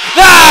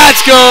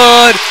 That's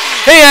good!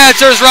 He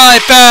answers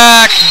right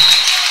back.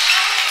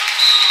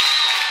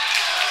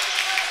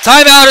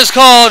 Timeout is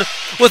called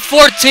with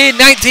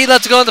 14-19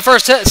 left to go in the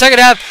second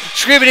half.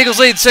 Screaming Eagles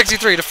lead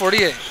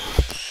 63-48.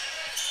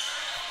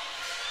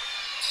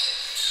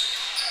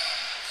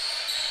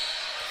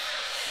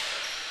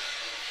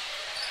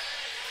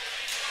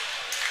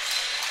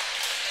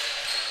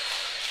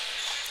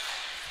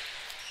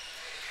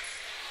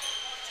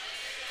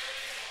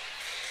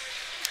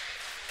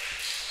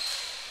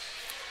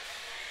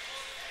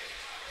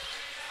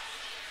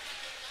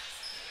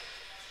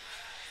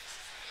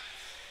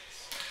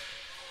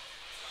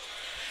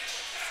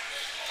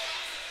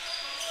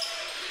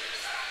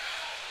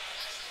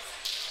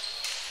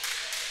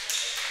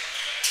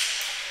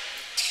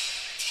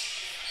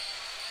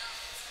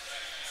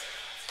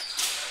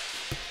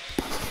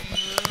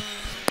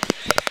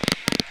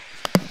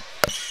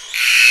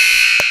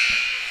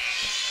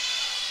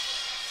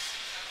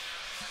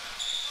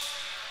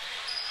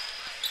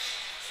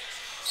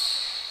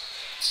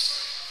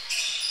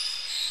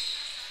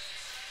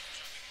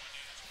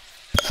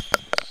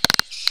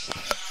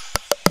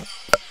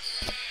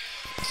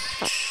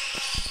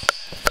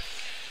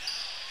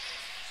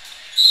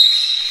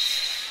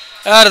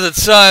 Out of the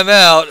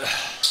timeout.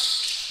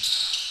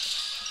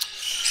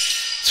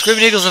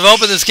 Screaming Eagles have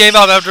opened this game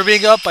up after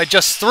being up by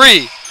just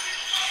 3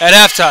 at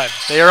halftime.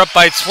 They are up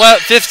by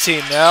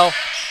 15 now.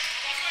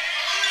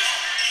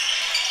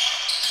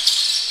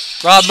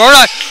 Rob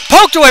Murdoch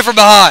poked away from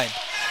behind.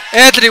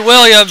 Anthony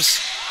Williams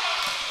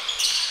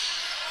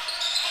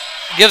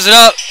gives it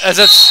up as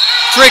it's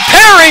Tariq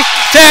Perry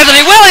to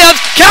Anthony Williams.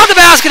 Count the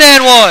basket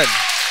and one.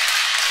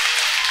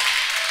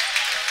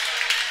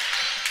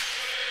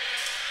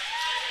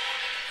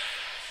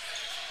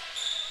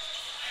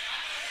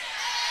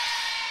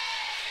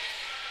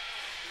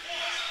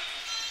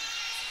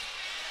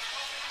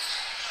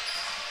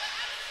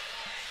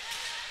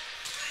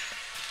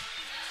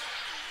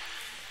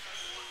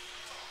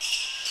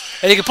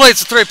 And he completes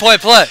the three-point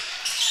play.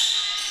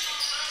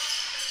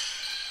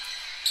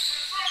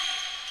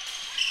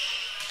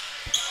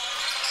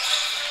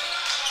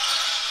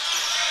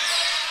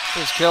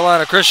 Here's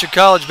Carolina Christian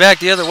College back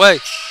the other way.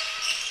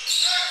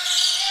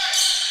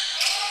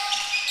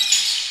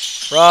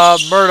 Rob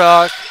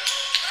Murdoch.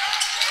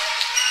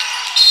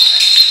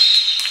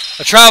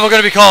 A travel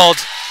going to be called.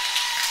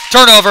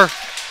 Turnover.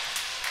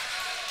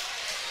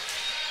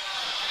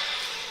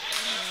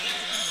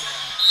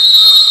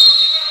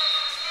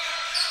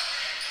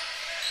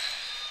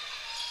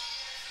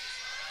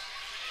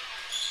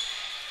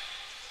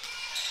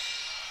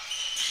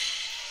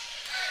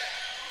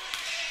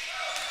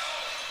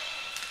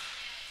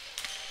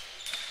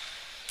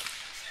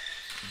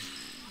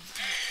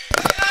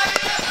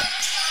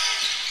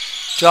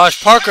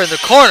 Josh Parker in the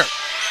corner.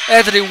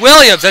 Anthony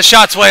Williams, that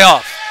shot's way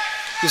off.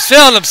 He's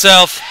feeling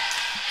himself.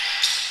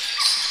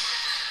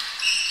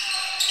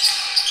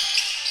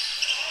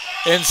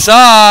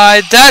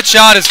 Inside, that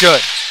shot is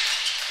good.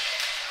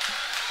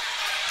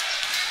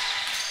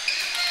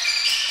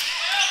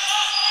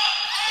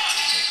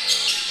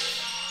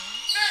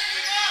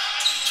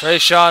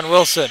 Trayshawn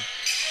Wilson,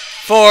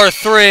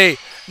 4-3,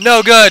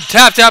 no good.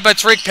 Tapped out by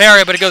Tariq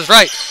Perry, but it goes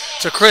right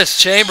to Chris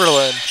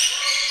Chamberlain.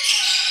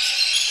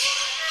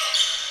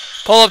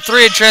 Pull up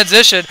three in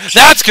transition.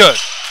 That's good.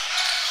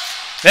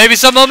 Maybe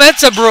some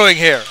momentum brewing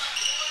here.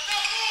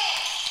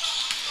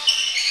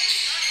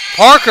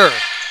 Parker.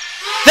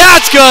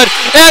 That's good.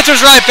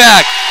 Answers right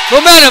back.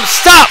 Momentum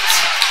stopped.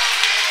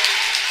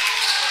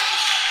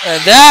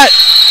 And that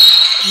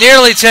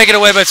nearly taken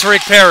away by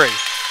Tariq Perry.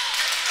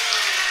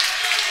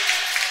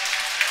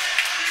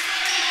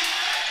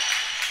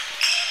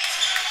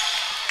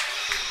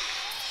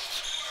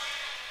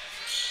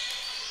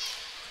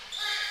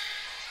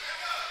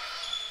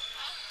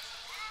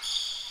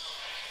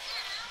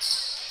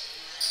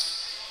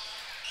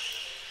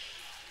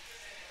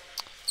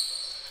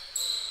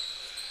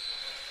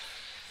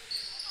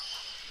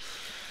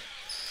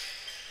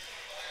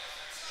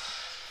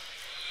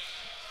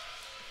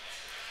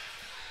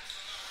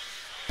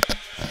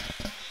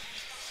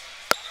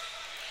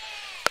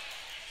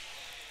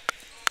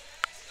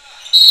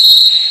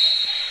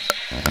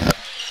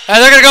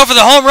 And they're going to go for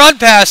the home run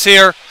pass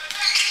here. And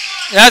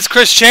that's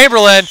Chris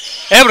Chamberlain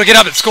able to get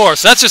up and score.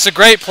 So that's just a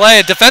great play.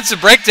 A defensive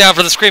breakdown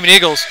for the Screaming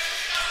Eagles.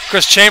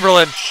 Chris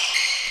Chamberlain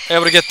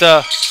able to get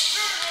the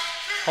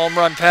home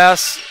run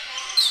pass.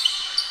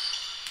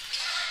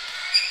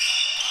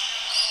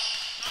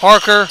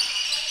 Parker.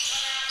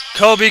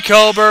 Kobe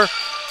Kober.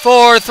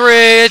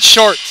 4-3. It's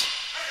short.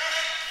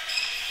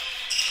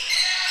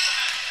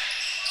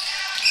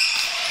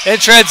 In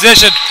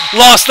transition.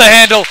 Lost the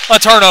handle. A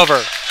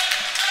turnover.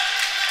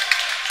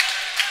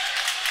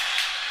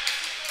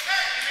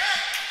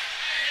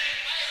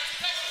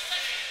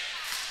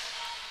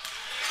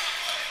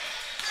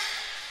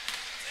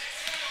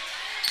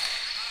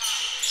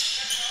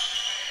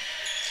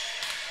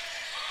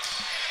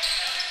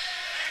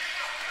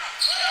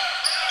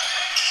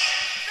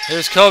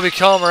 Here's Kobe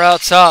Comer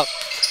out top.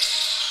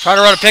 Trying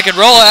to run a pick and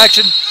roll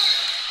action.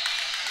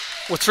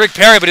 with Tariq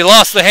Perry, but he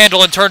lost the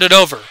handle and turned it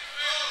over.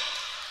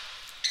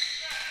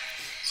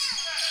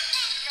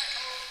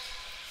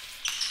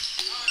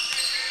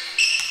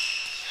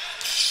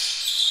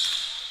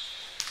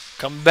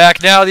 Coming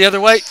back now the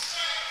other way.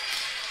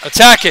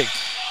 Attacking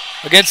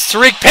against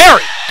Tariq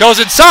Perry. Goes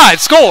inside,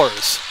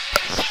 scores.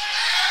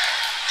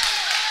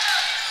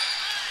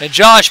 And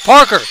Josh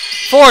Parker,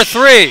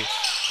 4-3.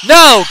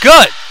 No,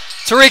 good.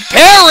 Tariq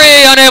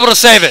Perry unable to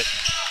save it.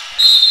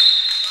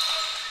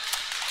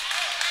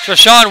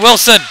 Treshawn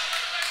Wilson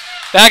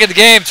back in the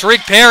game. Tariq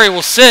Perry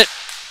will sit.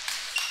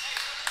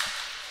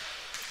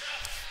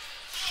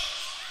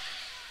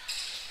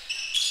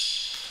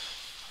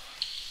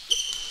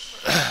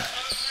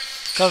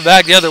 Coming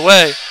back the other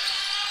way.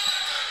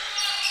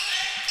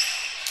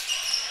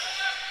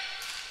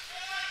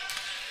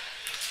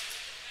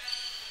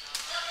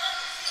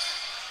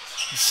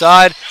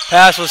 Inside,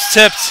 pass was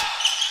tipped.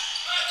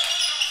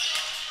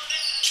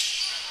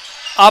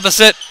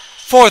 Opposite,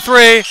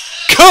 4-3,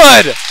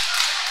 good!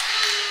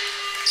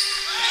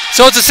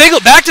 So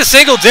it's back to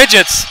single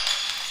digits.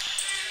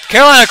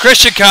 Carolina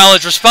Christian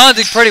College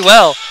responding pretty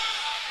well.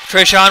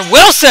 Treshawn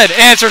Wilson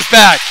answers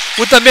back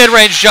with the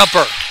mid-range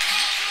jumper.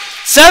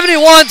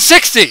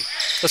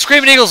 71-60. The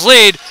Screaming Eagles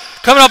lead,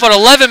 coming up on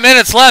 11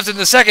 minutes left in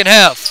the second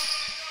half.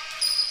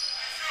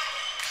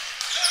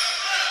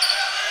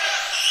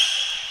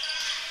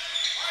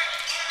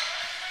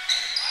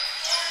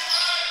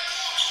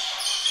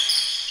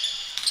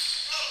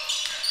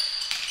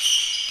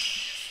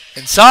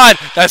 Inside,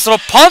 nice little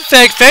pump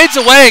fake, fades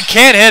away and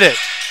can't hit it.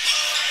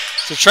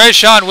 So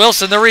Treshawn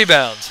Wilson the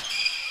rebound.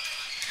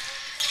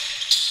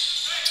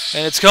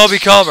 And it's Kobe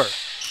Comer.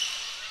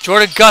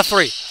 Jordan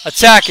Guthrie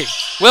attacking.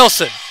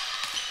 Wilson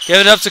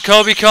giving it up to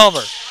Kobe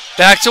Comer.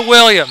 Back to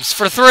Williams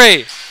for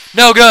three.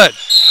 No good.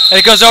 And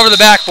it goes over the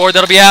backboard.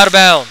 That'll be out of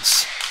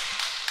bounds.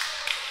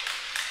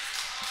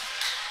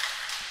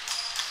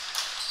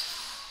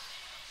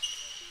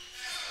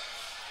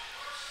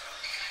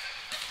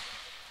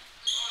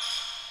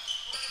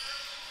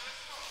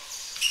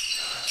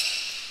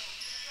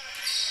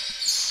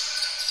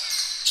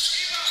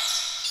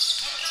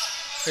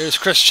 Here's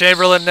Chris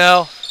Chamberlain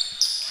now.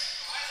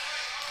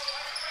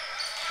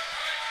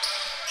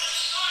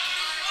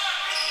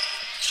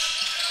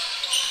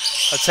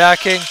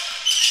 Attacking.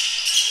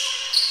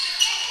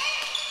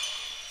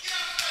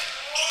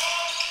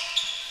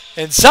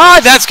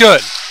 Inside, that's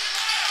good.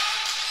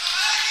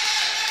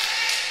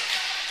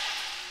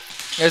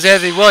 There's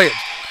Anthony Williams.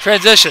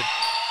 Transition.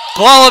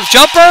 Blow-up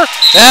jumper.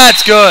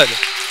 That's good.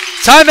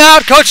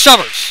 Timeout, Coach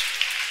Summers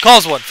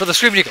calls one for the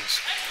Screaming Eagles.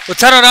 With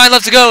 10:09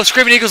 left to go,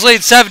 Screaming Eagles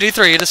lead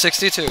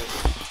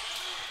 73-62.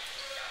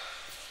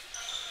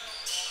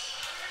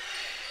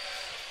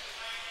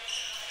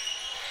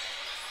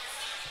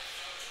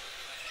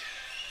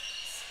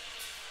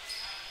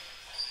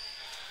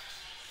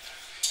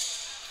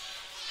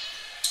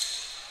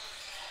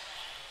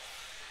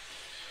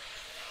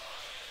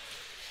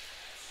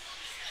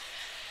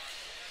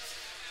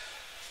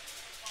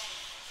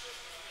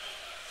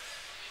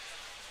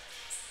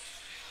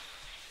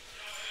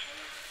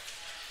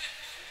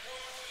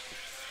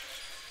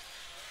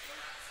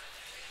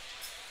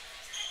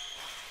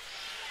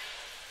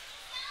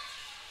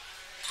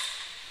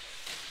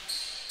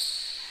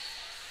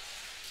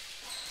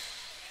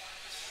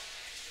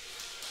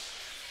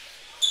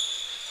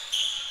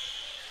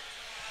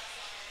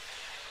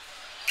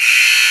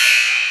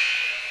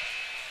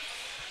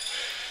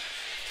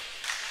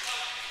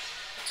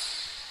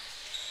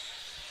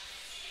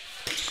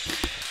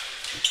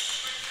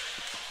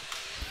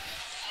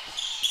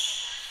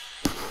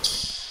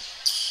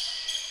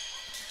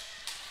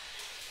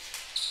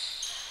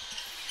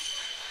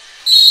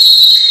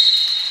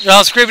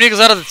 Now Screaming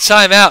Eagles out of the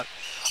timeout.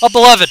 Up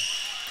 11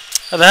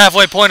 at the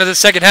halfway point of the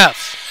second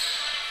half.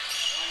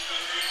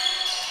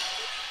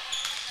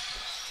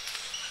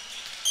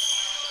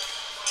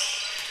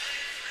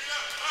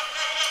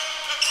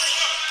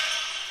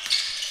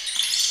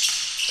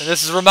 And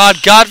this is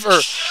Ramad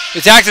Godfrey.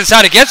 Attacks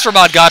inside against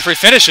Ramad Godfrey.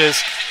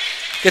 Finishes.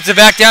 Gets it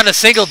back down to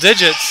single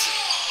digits.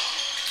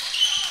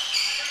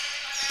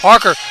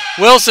 Parker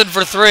Wilson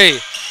for three.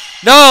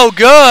 No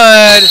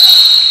good.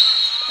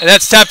 And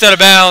that's tapped out of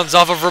bounds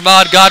off of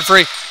Ramad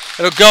Godfrey.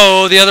 It'll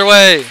go the other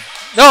way.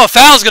 No, a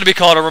foul's going to be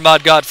called on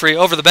Ramad Godfrey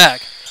over the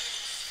back.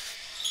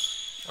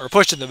 Or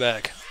pushed in the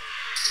back.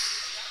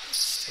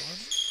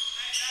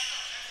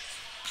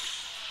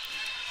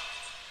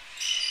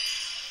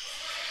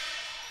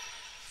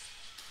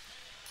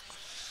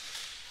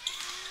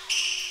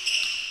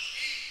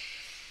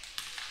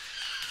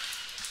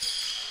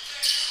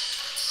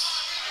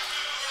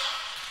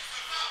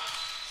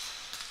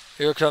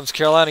 Here comes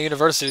Carolina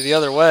University the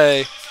other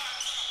way.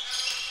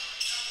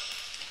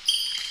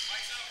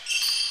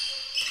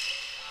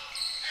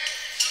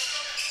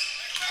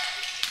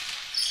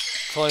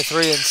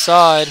 .23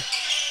 inside.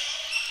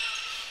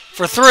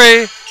 For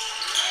three.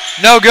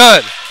 No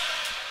good.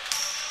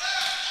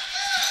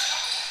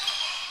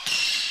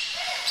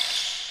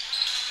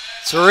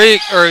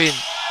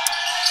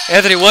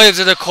 Anthony Williams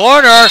in the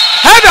corner.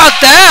 How about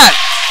that?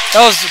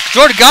 That was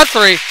Jordan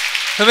Guthrie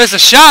who missed a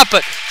shot,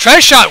 but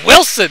Trayshawn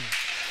Wilson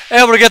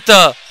able to get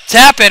the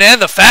tap in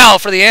and the foul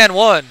for the and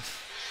one.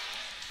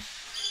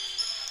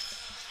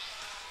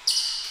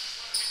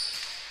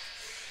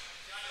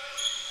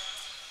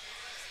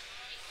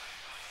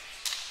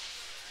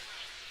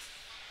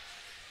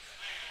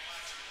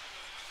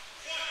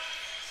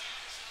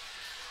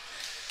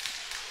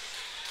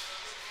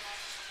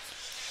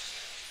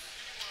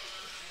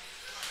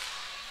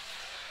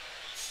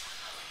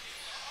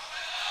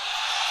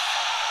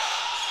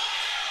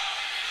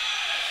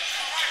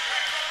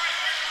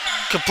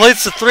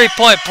 Completes the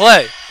 3-point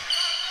play.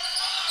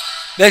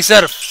 Makes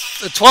that a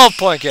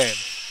 12-point game.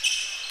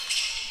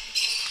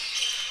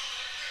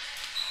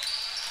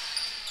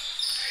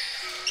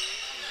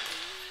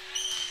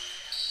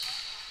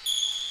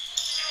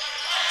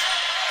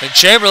 And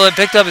Chamberlain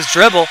picked up his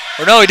dribble.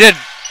 Or no, he didn't.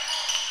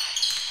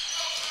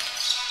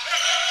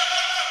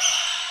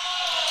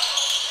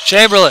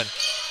 Chamberlain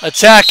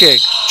attacking.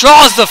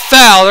 Draws the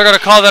foul. They're going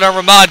to call that on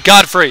Ramon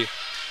Godfrey.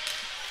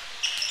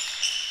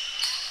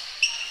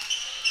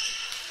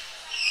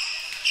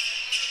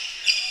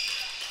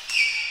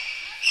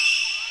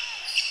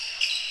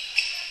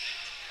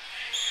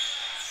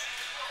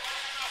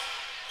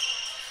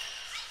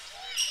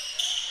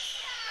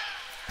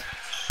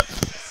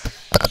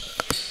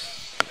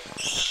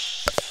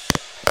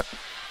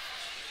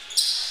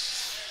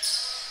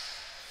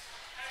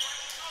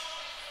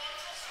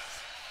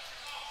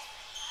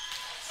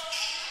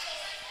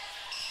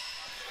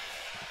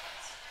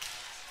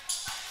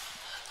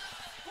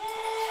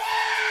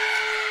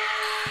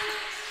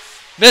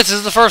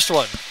 Misses the first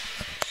one.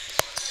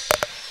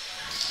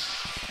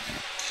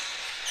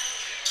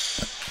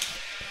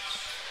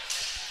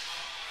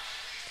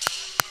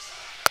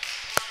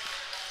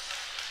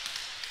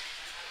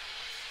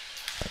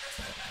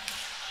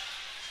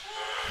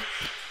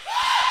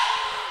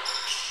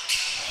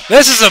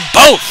 Misses them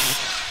both.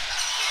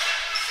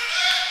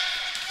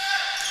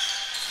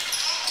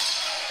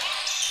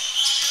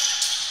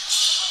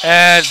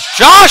 And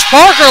Josh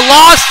Parker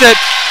lost it.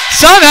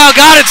 Somehow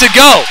got it to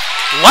go.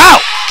 Wow.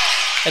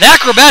 An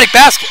acrobatic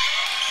basket.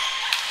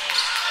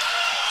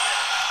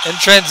 In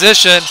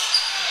transition.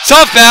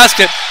 Tough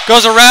basket.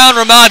 Goes around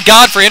Ramon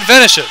Godfrey and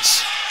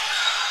finishes.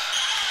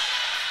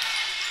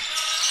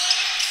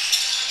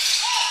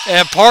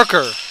 And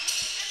Parker.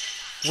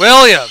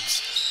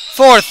 Williams.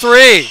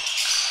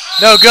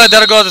 4-3. No good.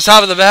 That'll go at the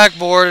top of the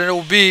backboard, and it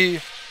will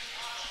be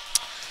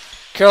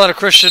Carolina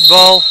Christian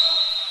ball.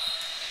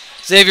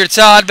 Xavier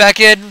Todd back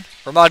in.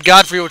 Ramon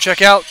Godfrey will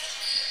check out.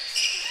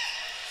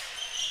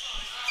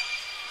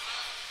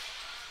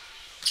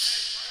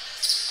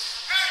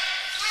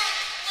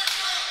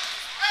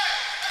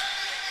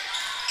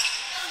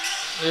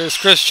 There's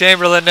Chris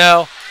Chamberlain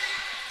now.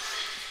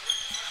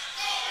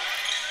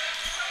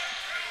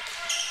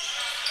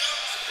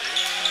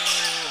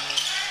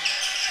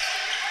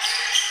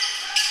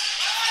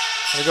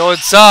 Gonna go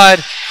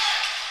inside.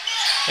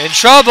 In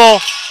trouble.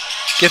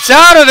 Gets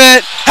out of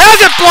it. Has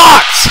it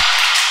blocked.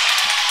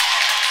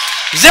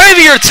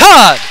 Xavier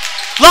Todd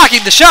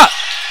blocking the shot.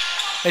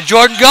 And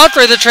Jordan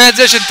Guthrie, the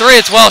transition three.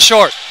 It's well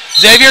short.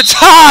 Xavier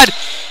Todd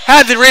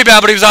had the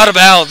rebound, but he was out of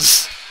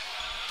bounds.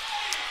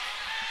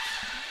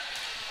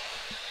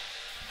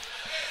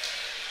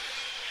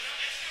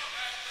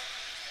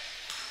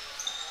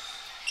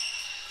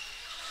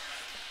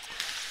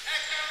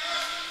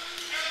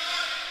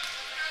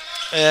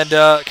 And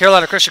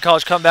Carolina Christian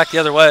College come back the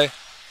other way.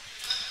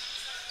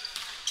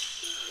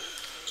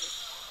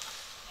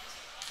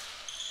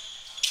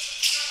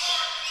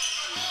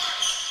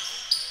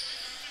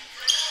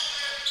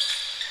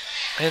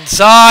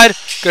 Inside.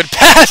 Good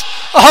pass.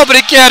 Oh, but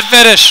he can't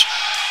finish.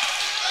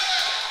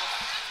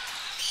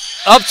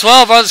 Up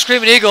 12 are the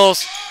Screaming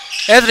Eagles.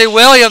 Anthony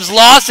Williams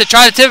lost it.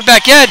 Trying to tip it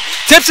back in.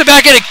 Tips it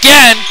back in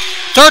again.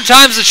 Third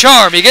time's the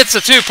charm. He gets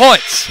the 2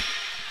 points.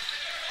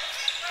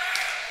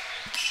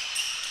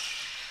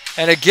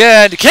 And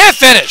again, can't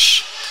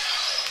finish.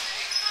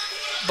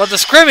 But the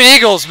Screaming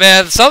Eagles,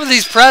 man, some of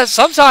these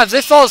sometimes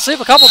they fall asleep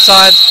a couple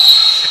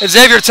times. And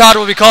Xavier Todd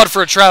will be called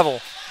for a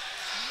travel.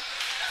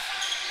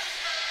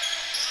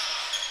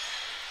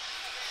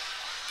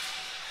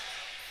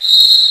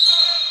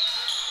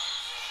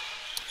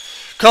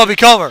 Kobe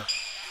Comer.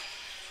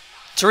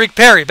 Tariq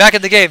Perry back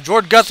in the game.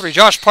 Jordan Guthrie,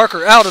 Josh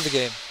Parker out of the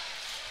game.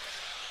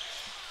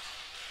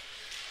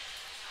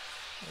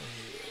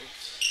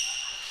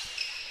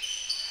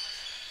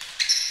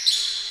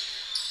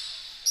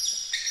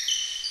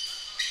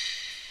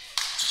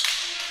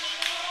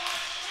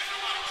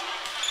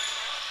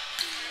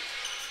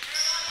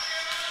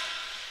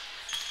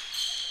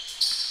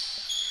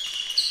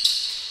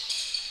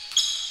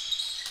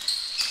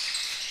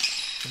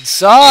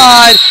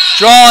 Inside,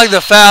 drawing the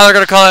foul. They're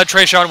going to call that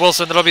Trayshawn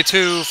Wilson. That'll be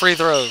 2 free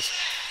throws.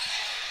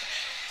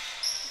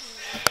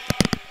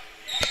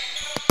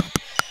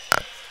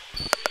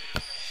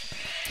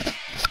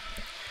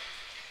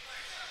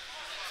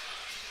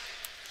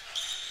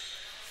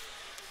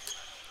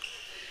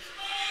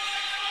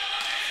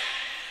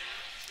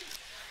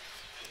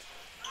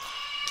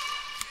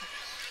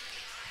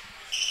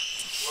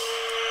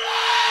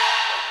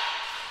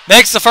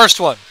 Makes the first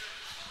one.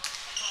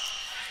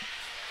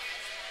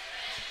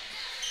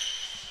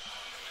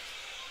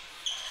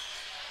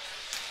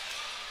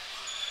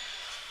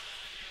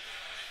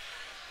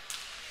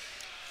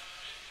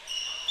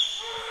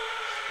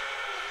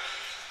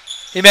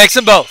 He makes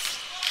them both.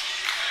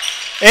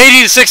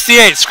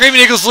 80-68. Screaming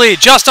Eagles lead.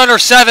 Just under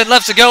 7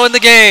 left to go in the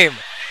game.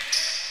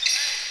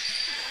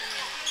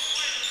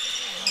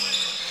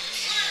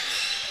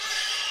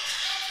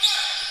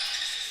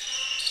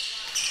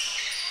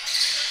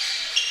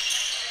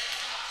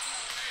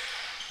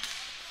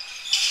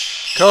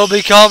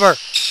 Kobe Comer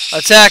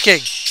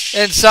attacking.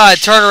 Inside.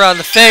 Turnaround.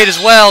 The fade as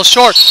well.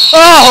 Short.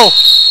 Oh!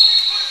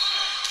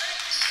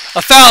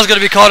 A foul is going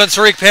to be called on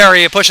Tariq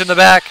Perry. Pushing the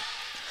back.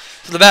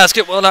 So the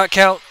basket will not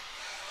count.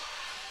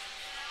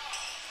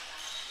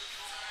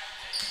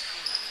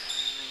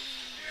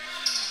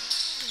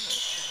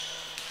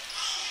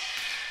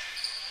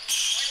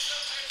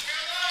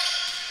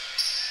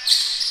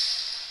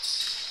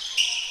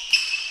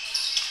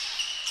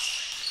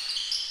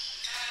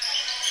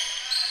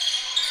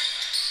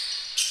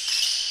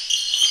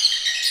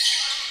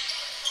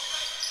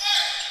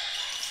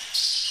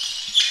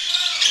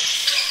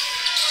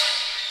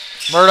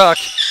 Murdoch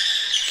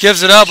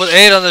gives it up with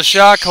 8 on the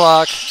shot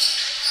clock.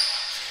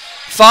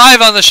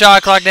 5 on the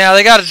shot clock now.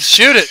 They got to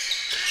shoot it.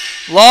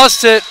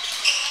 Lost it.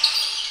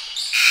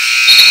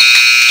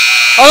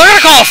 Oh, they're going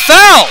to call a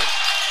foul.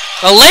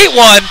 A late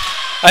one.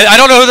 I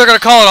don't know who they're going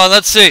to call it on.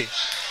 Let's see.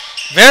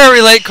 Very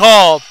late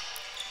call.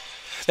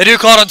 They do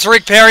call it on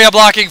Tariq Perry, a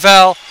blocking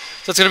foul.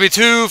 So it's going to be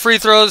 2 free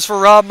throws for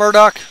Rob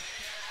Murdoch.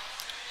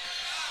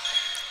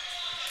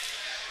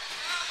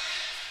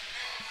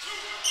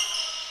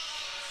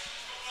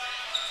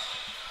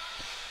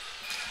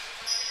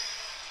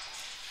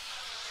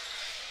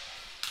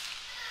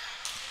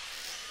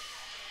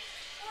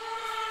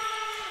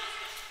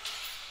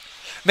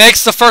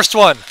 Makes the first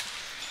one.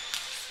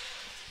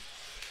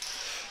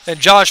 And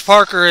Josh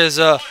Parker is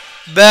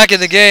back in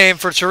the game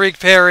for Tariq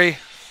Perry.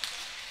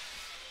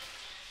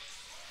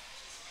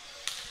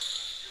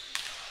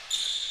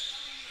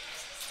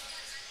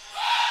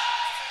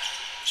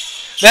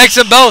 Makes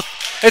them both.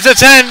 It's a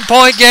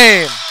 10-point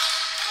game.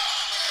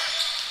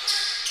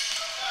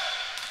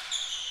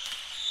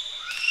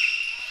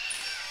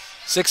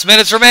 Six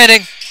minutes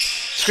remaining.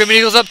 Screaming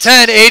Eagles up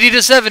 10,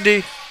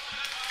 80-70.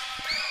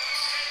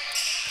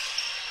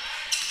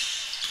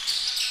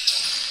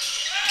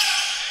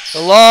 The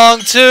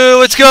long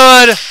 2, it's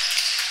good.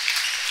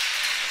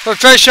 For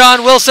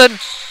Trayshawn Wilson.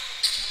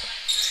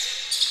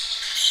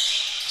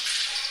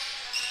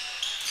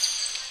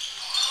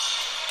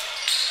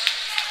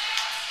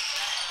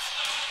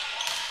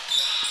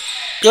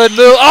 Good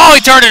move. Oh,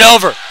 he turned it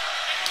over.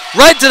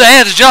 Right into the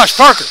hands of Josh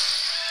Parker.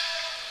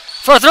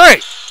 For 3.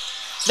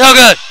 No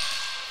good.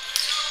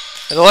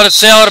 And they'll let it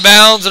sail out of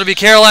bounds. It'll be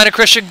Carolina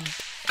Christian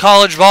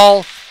College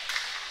ball.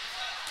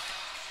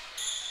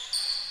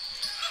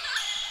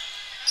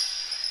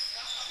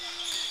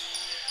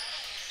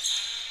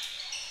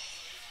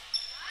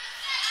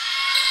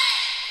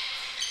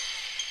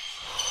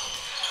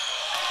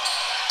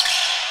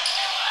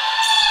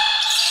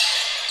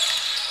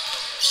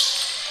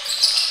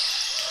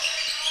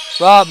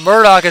 Rob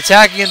Murdoch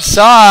attacking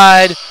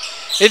inside.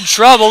 In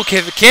trouble.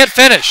 Can't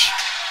finish.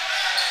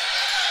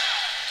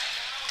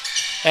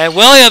 And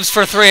Williams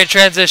for 3 in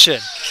transition.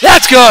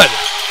 That's good.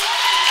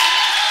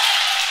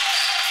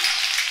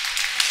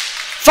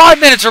 5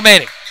 minutes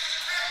remaining.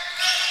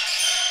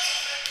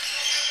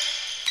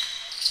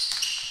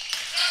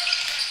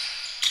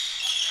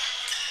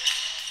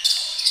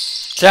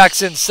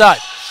 Attacks inside.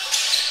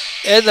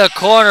 In the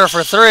corner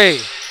for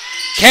 3.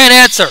 Can't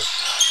answer.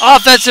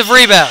 Offensive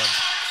rebound.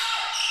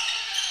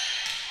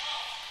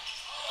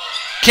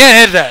 Can't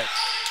hit that.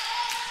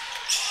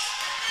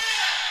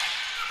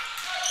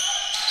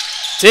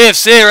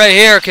 TFC right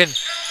here can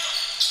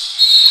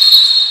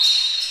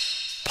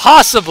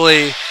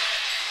possibly,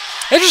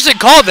 interesting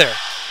call there.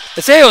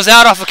 They say it was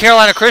out off of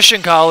Carolina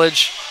Christian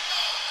College.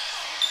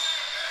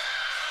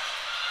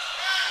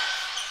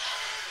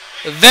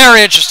 A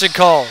very interesting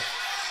call.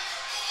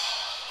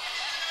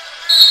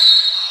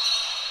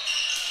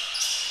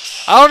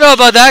 I don't know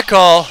about that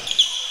call.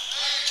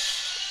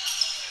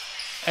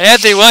 And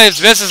Anthony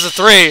Williams misses a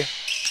 3.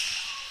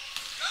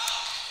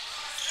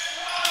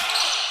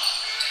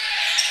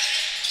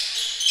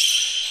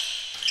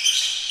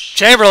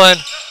 Chamberlain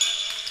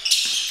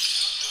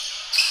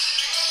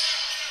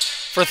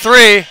for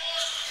 3.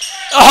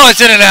 Oh,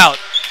 it's in and out.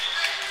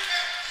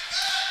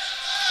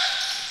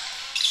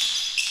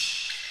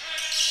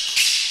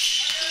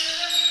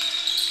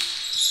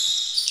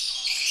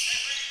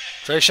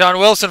 Trayshawn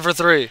Wilson for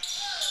 3.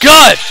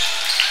 Good.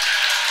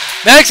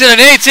 Makes it an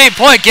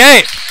 18-point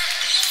game.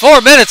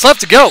 4 minutes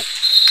left to go.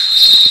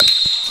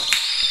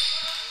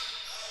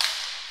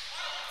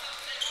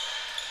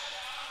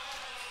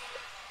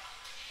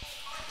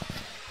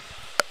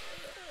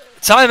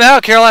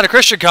 Timeout, Carolina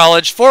Christian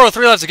College.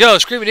 4:03 left to go.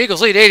 Screaming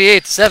Eagles lead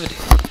 88-70.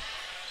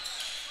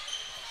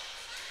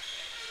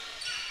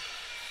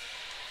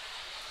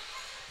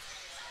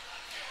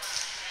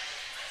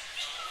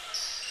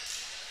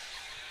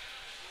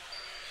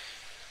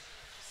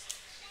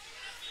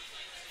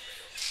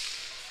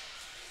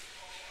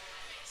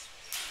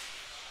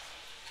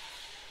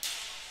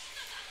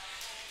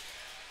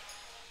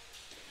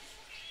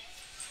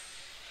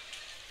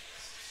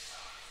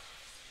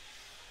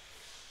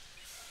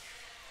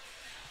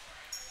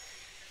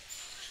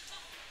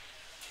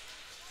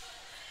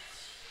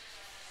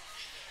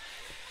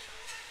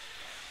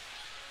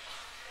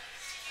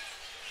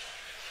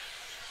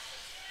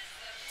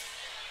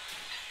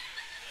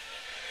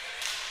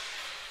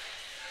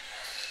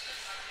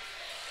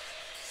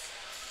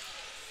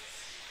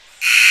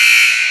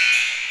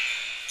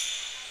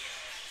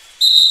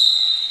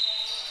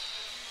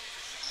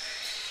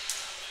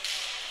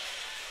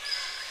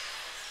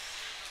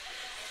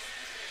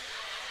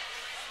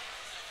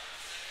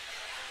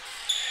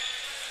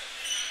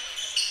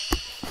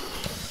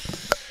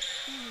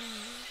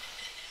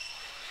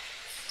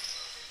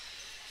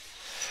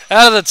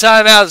 out of the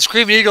timeout. The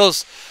Screaming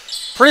Eagles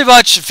pretty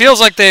much feels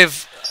like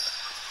they've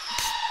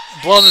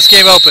blown this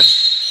game open.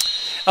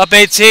 Up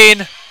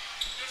 18.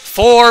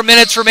 4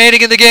 minutes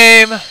remaining in the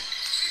game.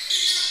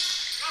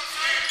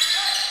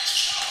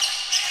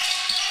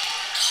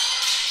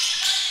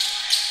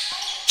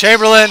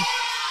 Chamberlain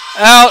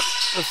out.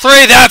 The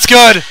three, that's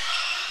good.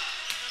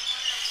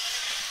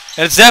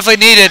 And it's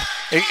definitely needed.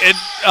 It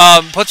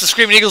puts the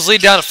Screaming Eagles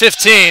lead down to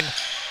 15.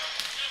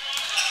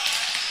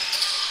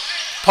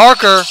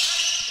 Parker.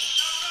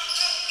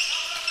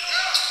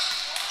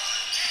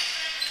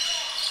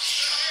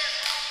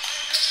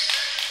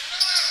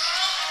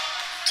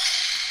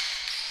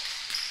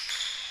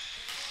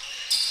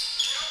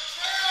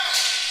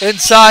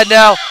 Inside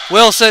now,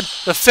 Wilson,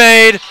 the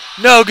fade,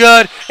 no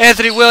good.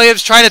 Anthony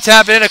Williams trying to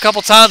tap it in a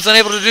couple times,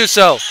 unable to do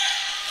so.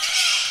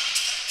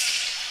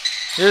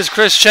 Here's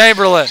Chris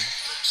Chamberlain.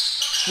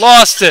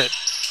 Lost it.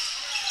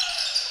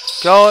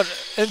 Going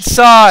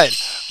inside.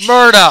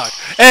 Murdoch,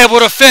 able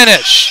to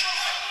finish.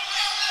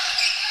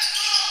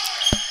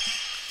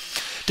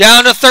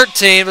 Down to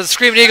 13, but the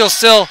Screaming Eagles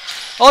still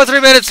only 3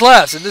 minutes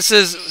left. And this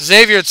is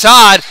Xavier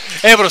Todd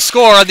able to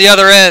score on the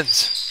other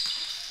end.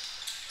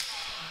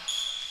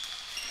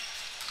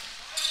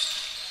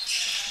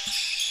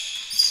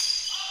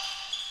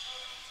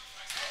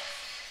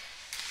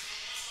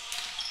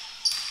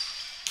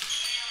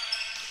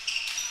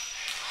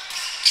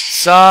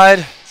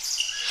 Side,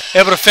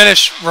 able to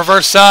finish,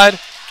 reverse side.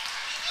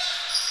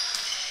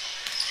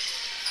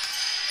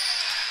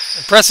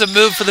 Impressive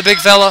move for the big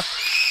fella.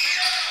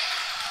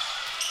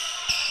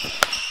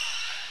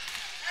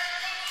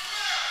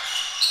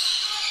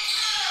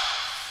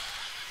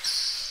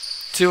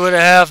 Two and a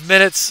half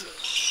minutes.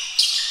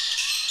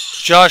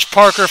 Josh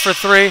Parker for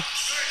three.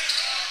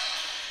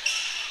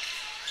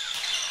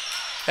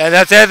 And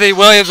that's Anthony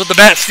Williams with the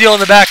bat steal in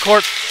the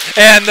backcourt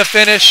and the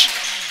finish.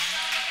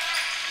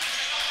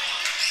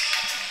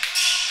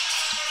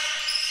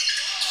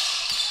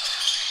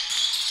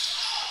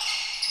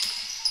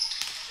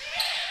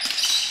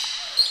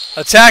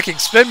 Attacking,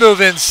 spin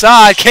move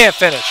inside, can't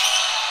finish.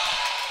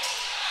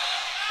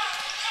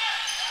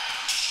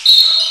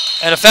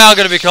 And a foul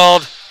going to be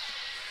called.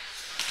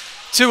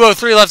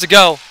 2:03 left to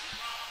go.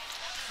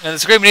 And the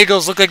Screaming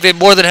Eagles look like they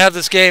more than have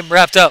this game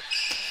wrapped up.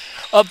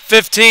 Up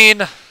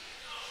 15.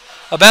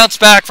 A bounce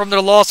back from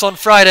their loss on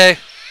Friday.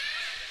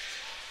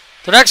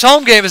 Their next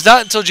home game is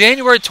not until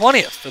January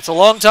 20th. That's a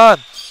long time.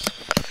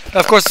 Now,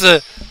 of course,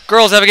 the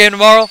girls have a game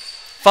tomorrow,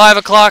 5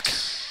 o'clock.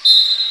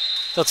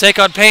 They'll take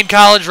on Payne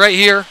College right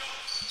here.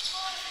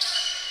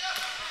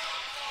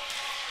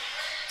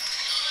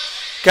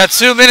 Got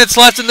 2 minutes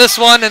left in this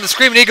one, and the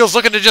Screaming Eagles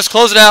looking to just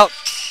close it out.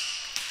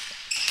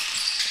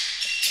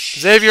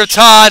 Xavier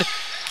Todd,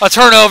 a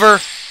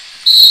turnover,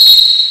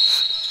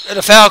 and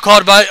a foul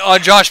called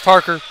on Josh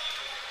Parker.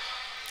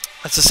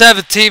 It's a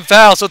 7th-team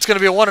foul, so it's going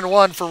to be a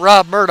 1-and-1 for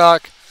Rob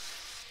Murdoch.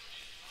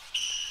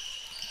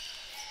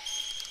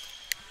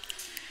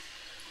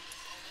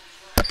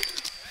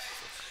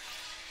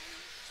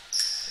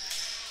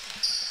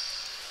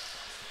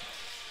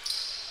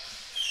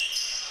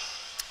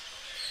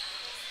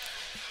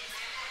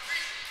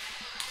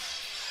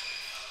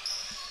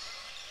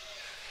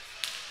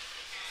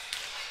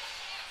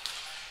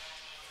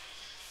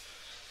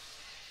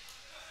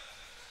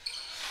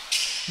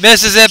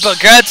 Misses it, but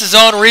gets his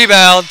own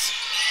rebound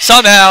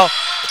somehow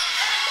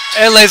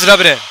and lays it up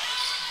and in.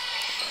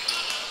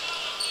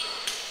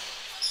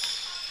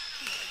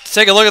 Let's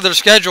take a look at their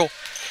schedule.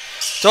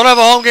 Don't have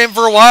a home game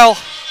for a while.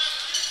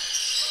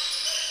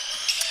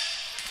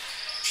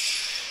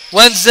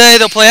 Wednesday,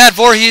 they'll play at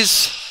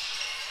Voorhees.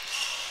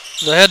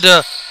 They'll head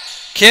to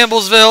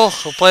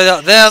Campbellsville. We'll play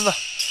them,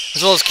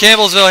 as well as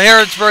Campbellsville,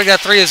 Harrodsburg.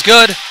 That 3 is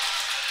good.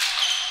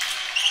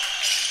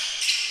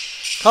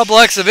 Couple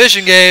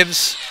exhibition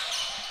games.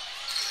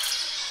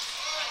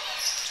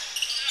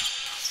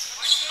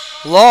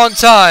 Long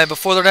time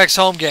before their next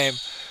home game,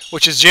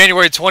 which is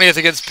January 20th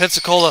against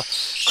Pensacola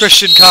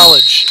Christian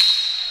College.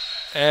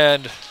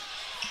 And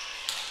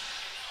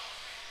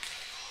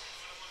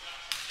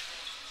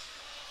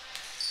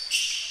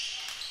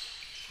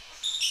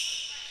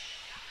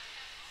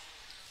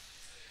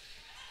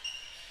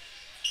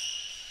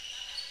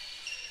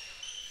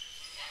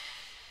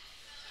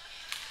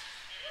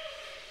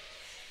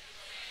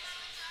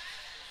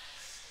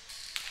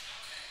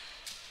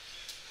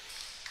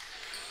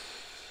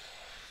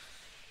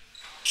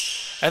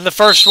the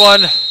first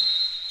one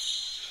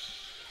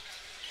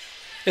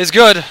is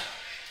good.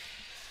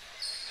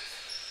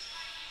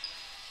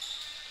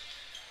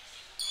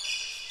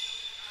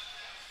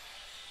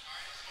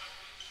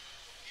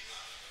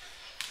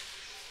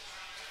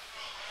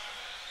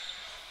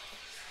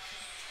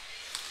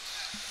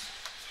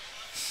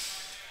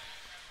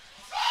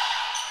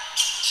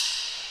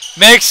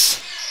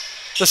 Makes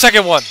the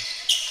second one.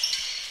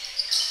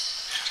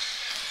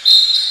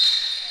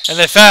 And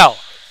they foul.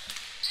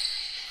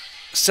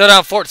 Still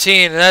down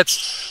 14, and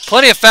that's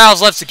plenty of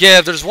fouls left to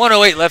give. There's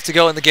 1:08 left to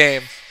go in the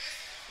game.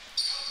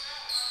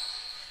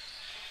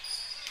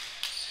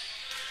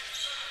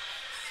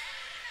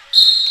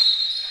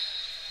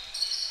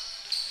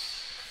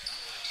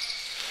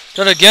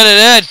 Gonna get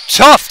it in.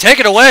 Tough. Take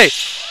it away.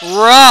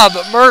 Rob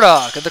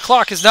Murdoch. And the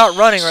clock is not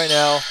running right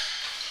now.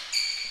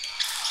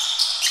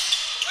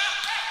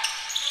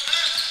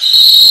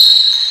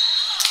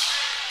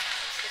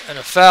 And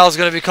a foul is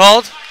going to be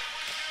called.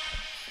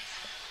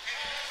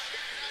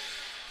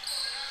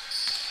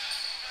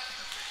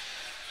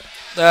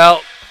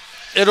 Now,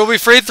 it'll be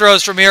free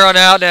throws from here on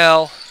out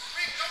now.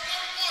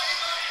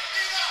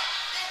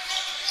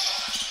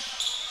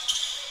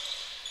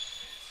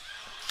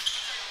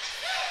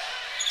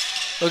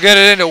 They'll get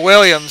it into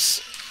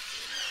Williams.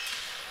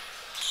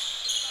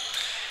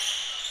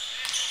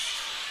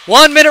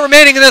 1 minute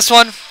remaining in this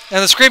one,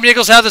 and the Screaming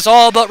Eagles have this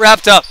all but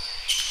wrapped up.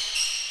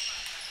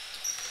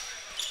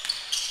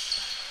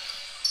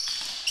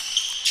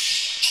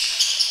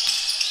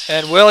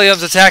 And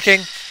Williams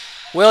attacking.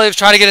 Williams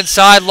trying to get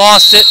inside,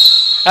 lost it,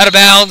 out of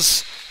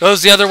bounds,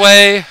 goes the other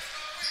way.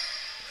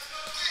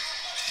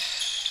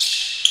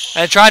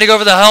 And trying to go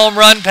for the home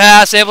run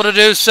pass, able to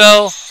do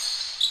so,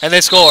 and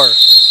they score.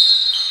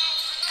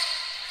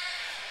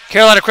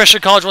 Carolina Christian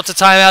College wants a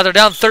timeout. They're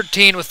down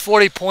 13 with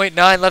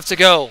 40.9 left to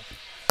go.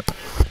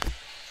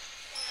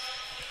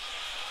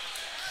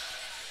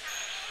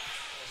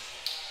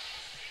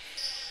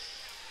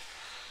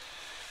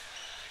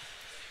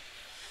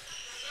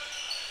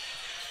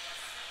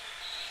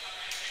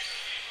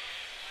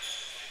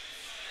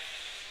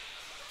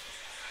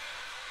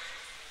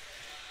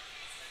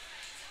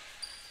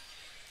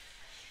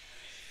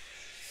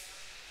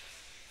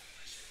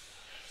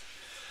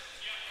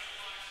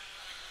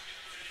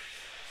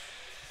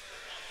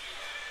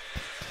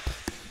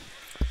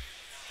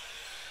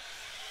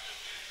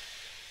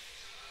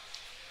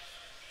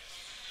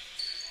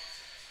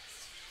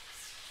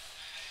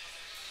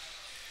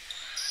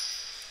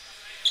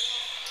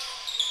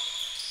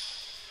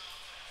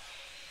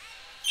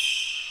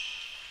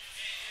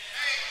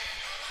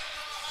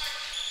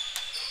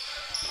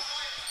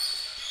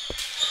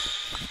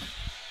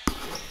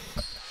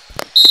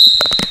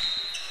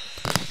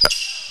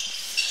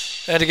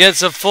 And to get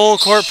some full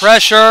court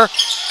pressure.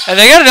 And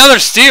they get another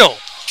steal.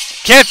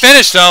 Can't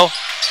finish though.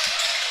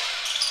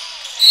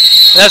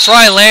 That's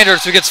Ryan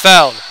Landers who gets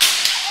fouled.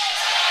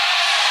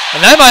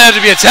 And that might have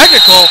to be a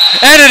technical.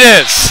 And it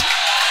is.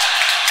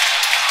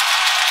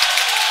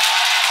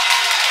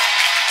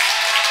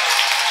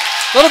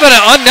 A little bit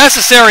of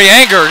unnecessary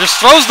anger. Just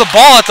throws the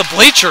ball at the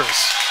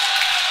bleachers.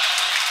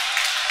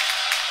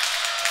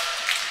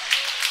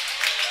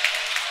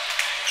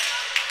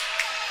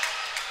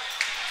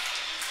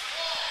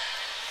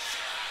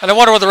 And I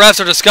wonder what the refs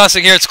are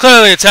discussing here. It's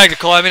clearly a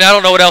technical. I mean, I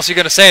don't know what else you're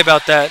going to say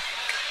about that.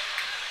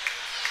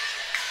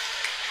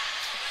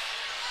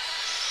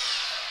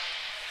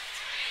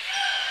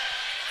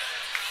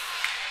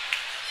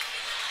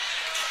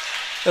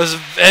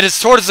 And it's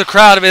towards the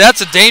crowd. I mean,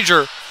 that's a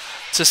danger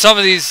to some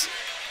of these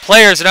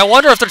players. And I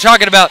wonder if they're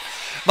talking about...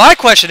 My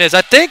question is,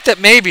 I think that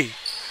maybe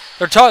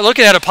they're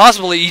looking at a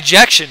possible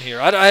ejection here.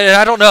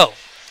 I don't know.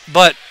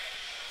 But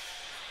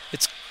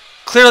it's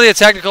clearly a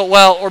technical,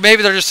 well, or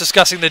maybe they're just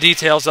discussing the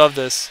details of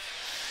this.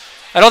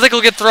 I don't think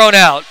it'll get thrown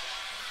out.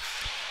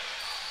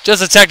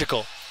 Just a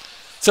technical.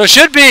 So it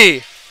should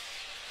be,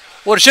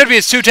 what it should be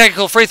is 2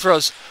 technical free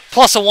throws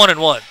plus a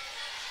 1-and-1.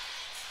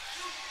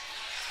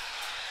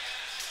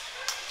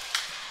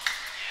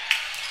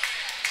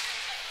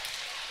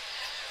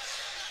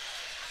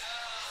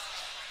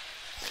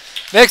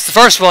 Makes the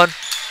first one.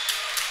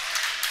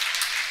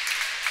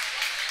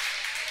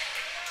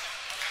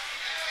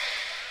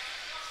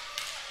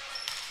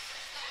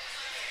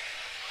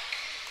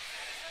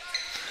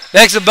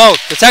 Makes them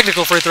both, the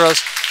technical free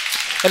throws.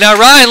 And now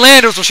Ryan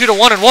Landers will shoot a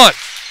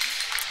 1-and-1.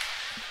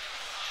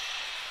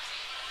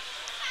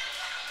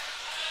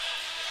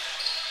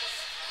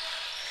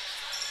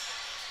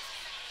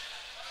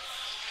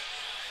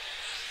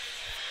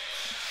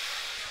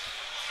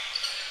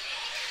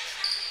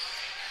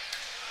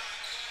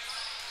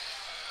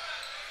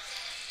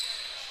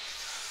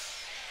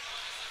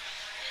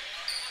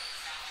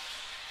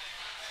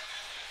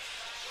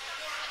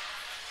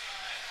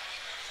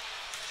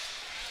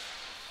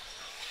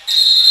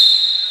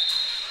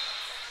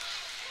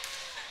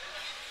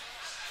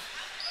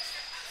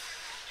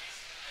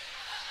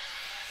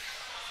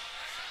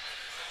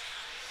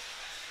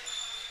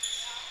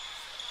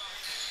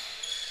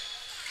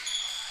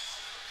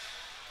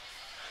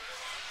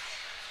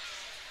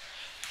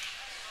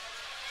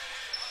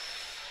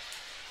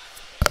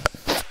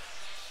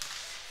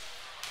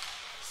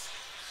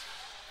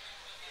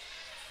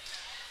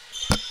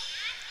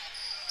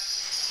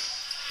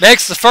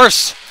 Makes the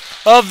first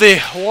of the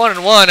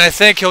 1-and-1. I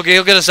think he'll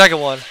get a second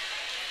one.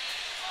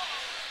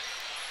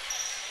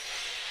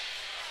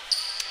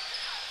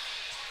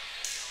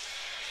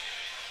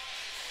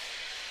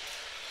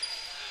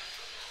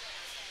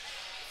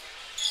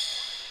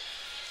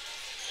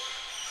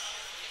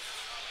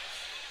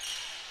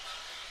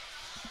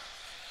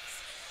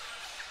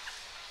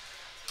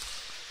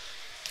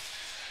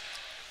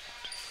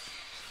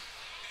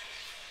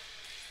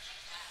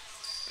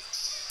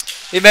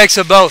 He makes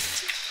them both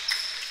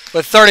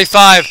with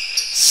 35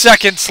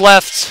 seconds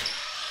left.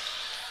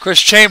 Chris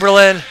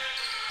Chamberlain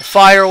will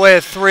fire away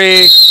a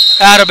 3,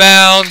 out of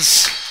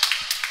bounds.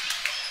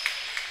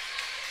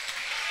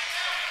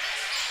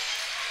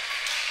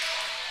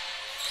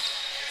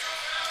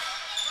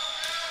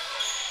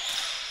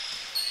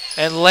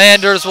 And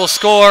Landers will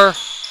score.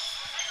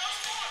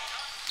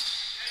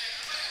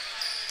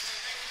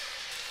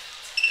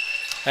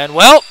 And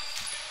well,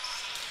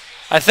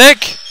 I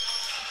think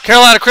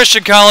Carolina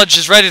Christian College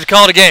is ready to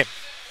call it a game.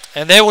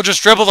 And they will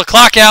just dribble the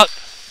clock out,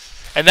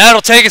 and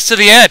that'll take us to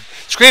the end.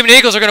 Screaming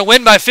Eagles are going to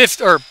win by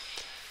 16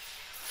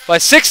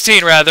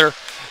 rather.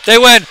 They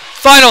win.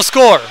 Final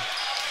score.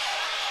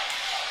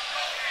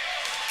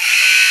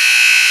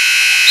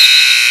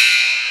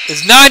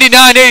 Is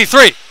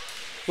 99-83.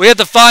 We hit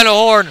the final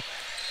horn.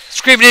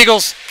 Screaming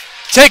Eagles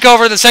take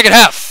over in the second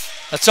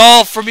half. That's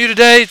all from me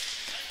today.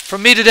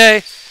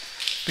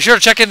 Be sure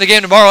to check in the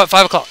game tomorrow at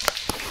 5 o'clock.